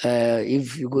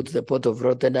 If you go to the port of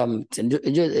Rotterdam,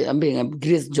 I'm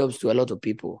creating jobs to a lot of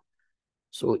people.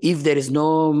 So if there is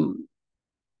no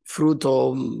fruit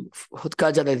or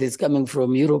horticulture that is coming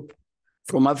from Europe,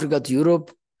 from Africa to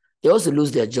Europe, they also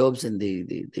lose their jobs and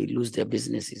they lose their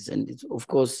businesses. And of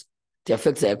course, it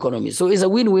affects the economy. So it's a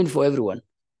win-win for everyone.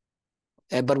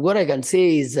 But what I can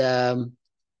say is Africa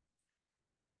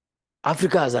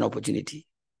has an opportunity.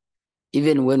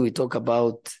 Even when we talk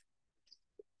about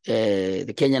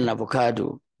the Kenyan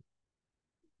avocado,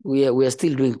 we are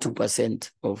still doing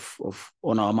 2%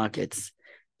 on our markets.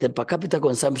 The per capita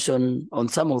consumption on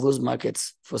some of those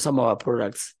markets for some of our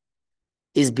products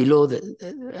is below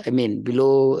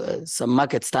some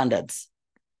market standards.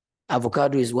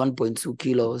 Avocado is 1.2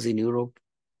 kilos in Europe.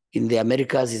 In the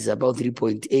Americas is about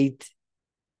 3.8.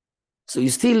 So you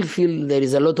still feel there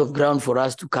is a lot of ground for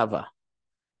us to cover.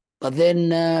 But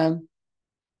then,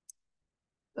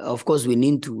 of course, we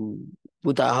need to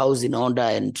put our house in order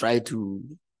and try to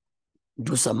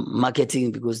do some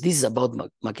marketing, because this is about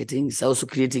marketing. It's also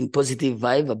creating positive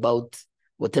vibe about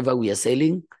whatever we are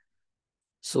selling.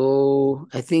 So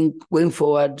I think going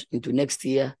forward into next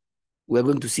year, we're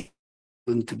going to see what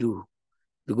we're going to do,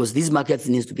 because these markets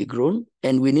needs to be grown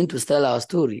and we need to tell our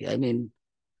story. I mean,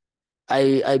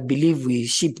 I believe we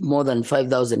ship more than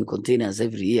 5,000 containers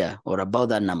every year, or about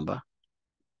that number.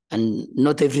 And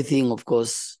not everything, of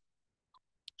course,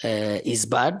 is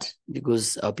bad,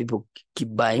 because our people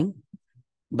keep buying,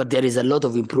 but there is a lot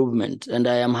of improvement. And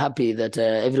I am happy that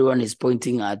everyone is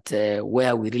pointing at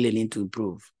where we really need to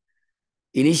improve.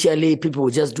 Initially, people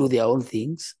would just do their own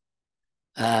things.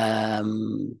 But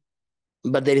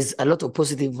there is a lot of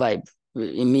positive vibe.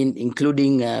 I mean,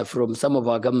 including from some of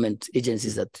our government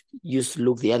agencies that used to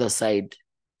look the other side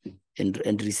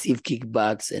and receive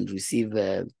kickbacks and receive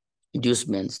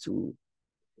inducements to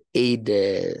aid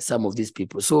some of these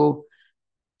people. So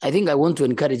I think I want to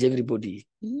encourage everybody,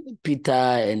 Peter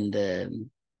and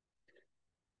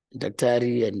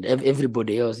Daktari and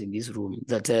everybody else in this room,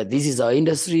 that this is our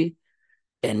industry,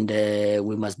 and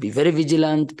we must be very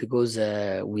vigilant, because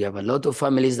we have a lot of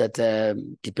families that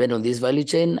depend on this value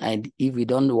chain. And if we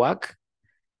don't work,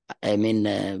 I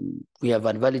mean, we have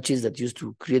advantages that used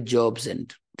to create jobs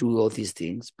and do all these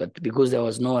things. But because there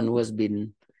was no one who has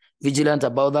been vigilant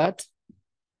about that,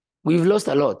 we've lost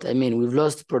a lot. I mean, we've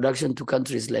lost production to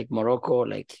countries like Morocco,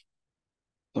 like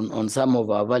on some of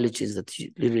our value chains that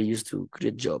really used to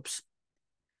create jobs.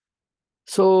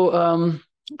 So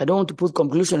I don't want to put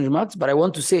conclusion remarks, but I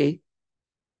want to say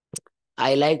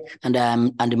I like and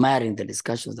I'm admiring the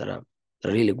discussions that are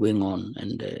really going on.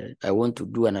 And I want to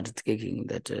do an undertaking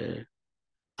that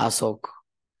ASOC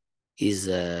is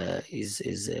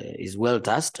well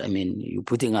tasked. I mean, you're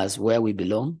putting us where we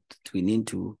belong. We need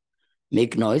to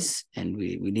make noise, and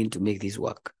we need to make this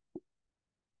work.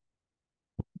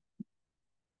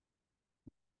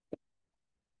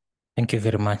 Thank you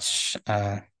very much,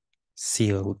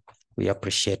 CEO. We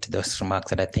appreciate those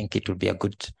remarks, and I think it will be a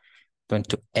good point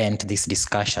to end this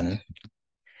discussion.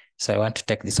 So I want to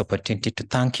take this opportunity to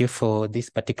thank you for this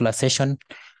particular session.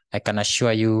 I can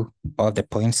assure you all the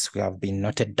points we have been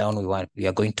noted down. We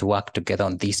are going to work together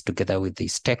on this, together with the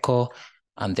STECO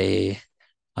and the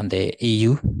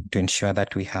EU, to ensure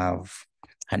that we have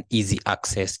an easy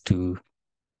access to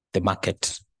the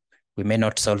market. We may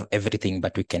not solve everything,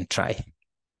 but we can try.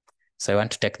 So I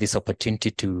want to take this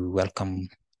opportunity to welcome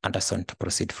Anderson to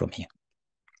proceed from here.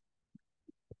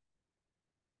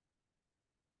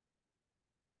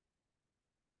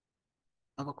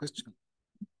 I have a question.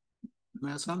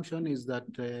 My assumption is that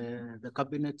the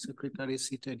cabinet secretary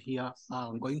seated here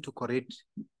are going to correct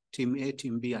team A,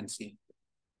 team B, and C.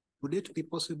 Would it be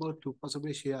possible to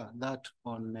possibly share that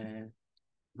on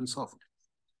soft?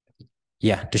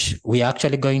 Yeah, we are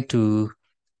actually going to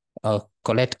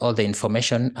collect all the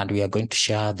information, and we are going to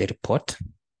share the report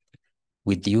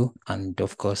with you. And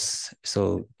of course,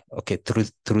 so okay, through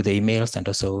the emails, and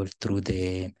also through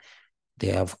the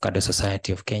Avocado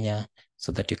Society of Kenya,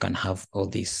 so that you can have all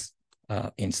this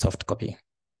in soft copy.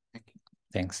 Thank you.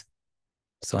 Thanks.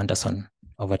 So Anderson,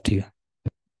 over to you.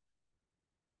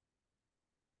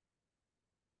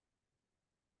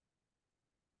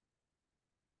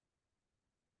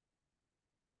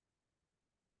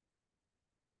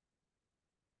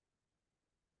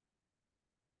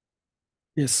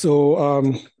 Yes, so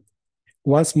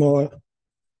once more,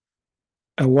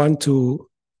 I want to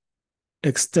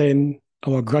extend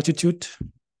our gratitude,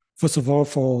 first of all,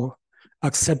 for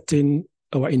accepting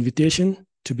our invitation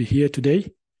to be here today,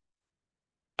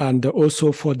 and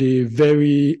also for the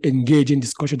very engaging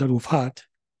discussion that we've had.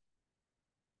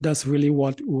 That's really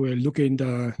what we're looking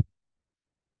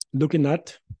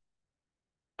at.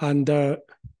 And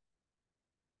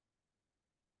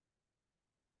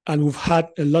we've had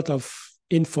a lot of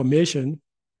information.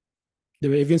 There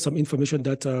were even some information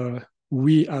that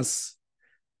we as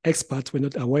experts were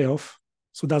not aware of.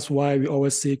 So that's why we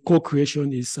always say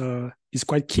co-creation is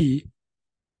quite key,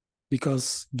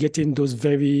 because getting those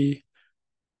very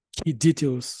key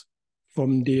details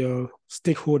from the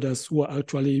stakeholders who are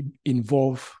actually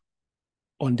involved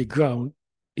on the ground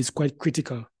is quite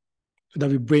critical, so that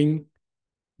we bring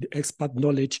the expert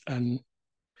knowledge and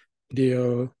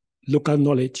the local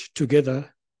knowledge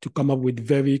together to come up with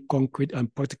very concrete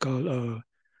and practical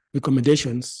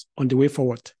recommendations on the way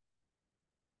forward.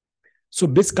 So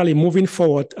basically, moving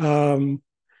forward,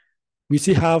 we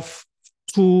still have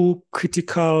two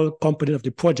critical components of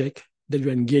the project that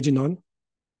we're engaging on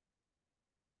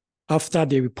after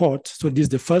the report. So this is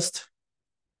the first.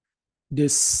 The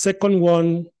second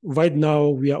one, right now,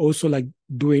 we are also like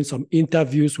doing some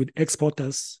interviews with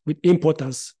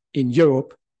importers in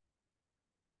Europe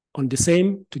on the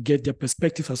same, to get their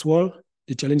perspective as well,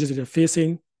 the challenges that they're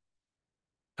facing.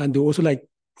 And also like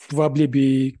probably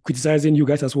be criticizing you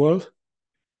guys as well.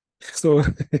 So,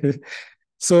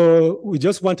 so we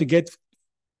just want to get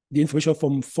the information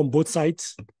from both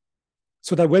sides,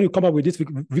 so that when you come up with this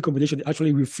recommendation, it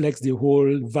actually reflects the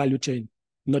whole value chain,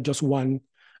 not just one,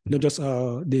 not just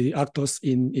the actors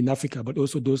in Africa, but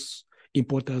also those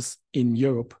importers in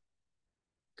Europe.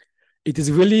 It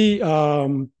is really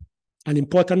an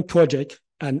important project,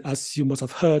 and as you must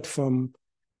have heard from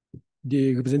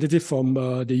the representative from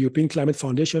the European Climate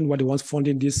Foundation, were the ones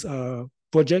funding this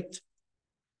project,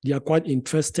 they are quite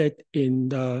interested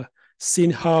in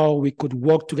seeing how we could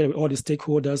work together with all the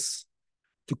stakeholders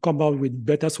to come up with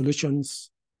better solutions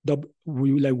that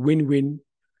will like win-win,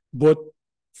 both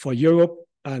for Europe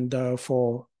and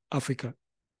for Africa.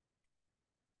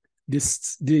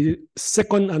 The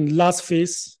second and last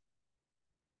phase,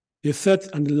 the third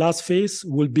and the last phase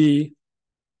will be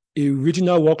a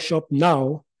regional workshop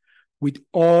now with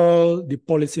all the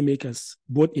policymakers,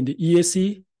 both in the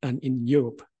EAC and in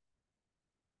Europe.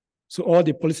 So all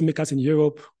the policymakers in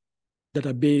Europe that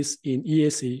are based in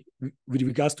EAC with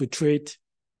regards to trade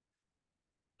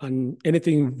and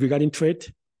anything regarding trade,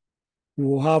 we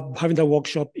will have having that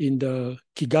workshop in the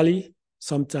Kigali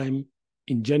sometime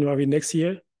in January next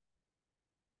year,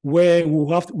 where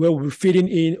we'll be feeding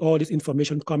in all this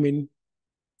information coming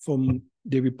from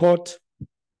the report,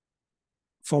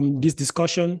 from this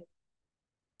discussion,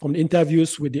 from the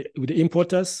interviews with the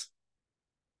importers,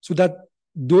 so that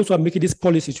those who are making this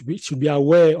policy should be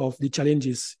aware of the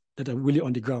challenges that are really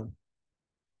on the ground.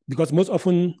 Because most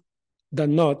often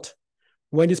than not,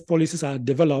 when these policies are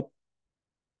developed,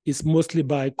 it's mostly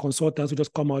by consultants who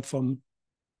just come out from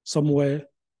somewhere,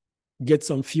 get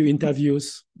some few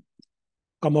interviews,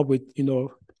 come up with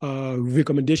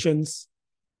recommendations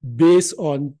based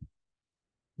on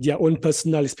their own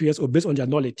personal experience or based on their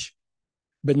knowledge.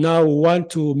 But now we want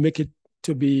to make it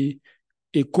to be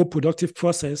a co-productive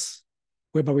process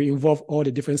whereby we involve all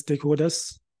the different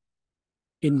stakeholders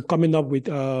in coming up with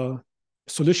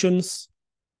solutions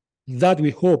that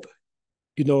we hope,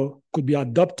 could be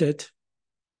adopted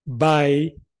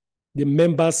by the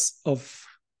members of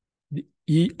the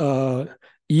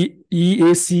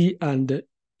EAC and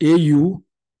AU,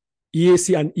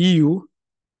 EAC and EU,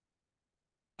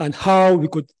 and how we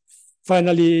could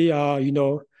finally,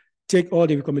 take all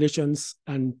the recommendations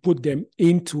and put them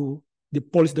into the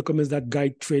policy documents that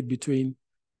guide trade between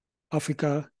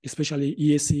Africa, especially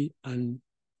EAC and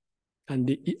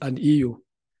EU.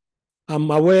 I'm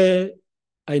aware,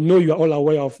 I know you are all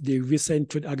aware of the recent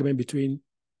trade agreement between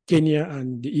Kenya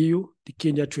and the EU, the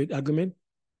Kenya trade agreement.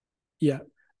 Yeah,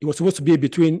 it was supposed to be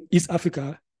between East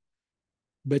Africa,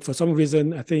 but for some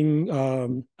reason, I think,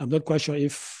 I'm not quite sure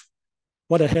if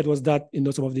what I heard was that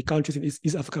some of the countries in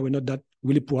East Africa were not that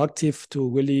really proactive to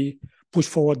really push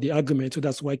forward the agreement. So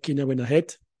that's why Kenya went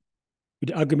ahead with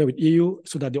the agreement with EU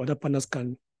so that the other partners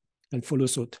can follow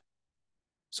suit.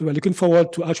 So we're looking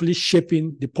forward to actually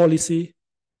shaping the policy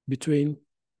between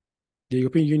the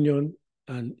European Union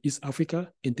and East Africa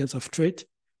in terms of trade.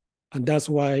 And that's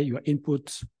why your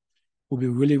input will be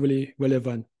really, really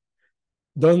relevant.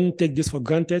 Don't take this for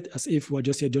granted as if we're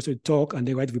just here just to talk and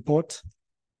then write report.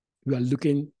 We are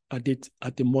looking at it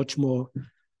at a much more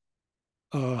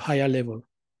higher level,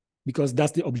 because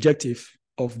that's the objective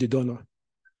of the donor.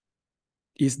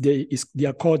 They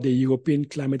are called the European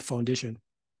Climate Foundation.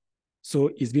 So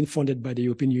it's been funded by the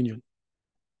European Union.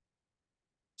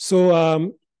 So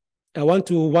I want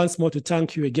to once more to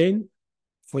thank you again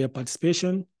for your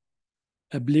participation.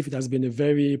 I believe it has been a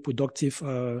very productive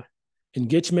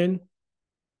engagement.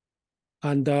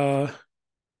 And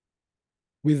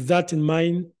with that in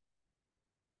mind,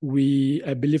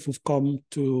 I believe we've come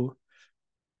to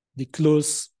the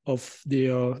close of the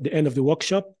end of the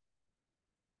workshop,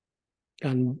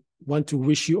 and want to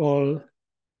wish you all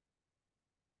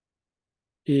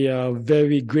a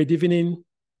very great evening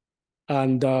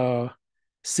and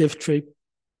safe trip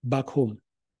back home.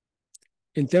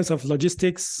 In terms of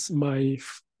logistics, my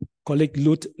colleague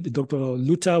Dr.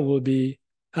 Luther will be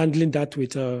handling that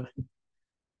with the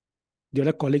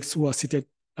other colleagues who are seated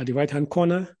at the right-hand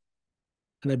corner.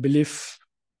 And I believe,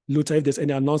 Luther, if there's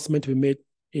any announcement we made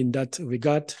in that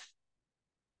regard,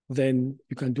 then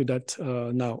you can do that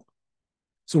now.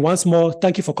 So once more,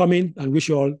 thank you for coming and wish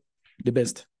you all the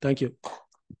best. Thank you.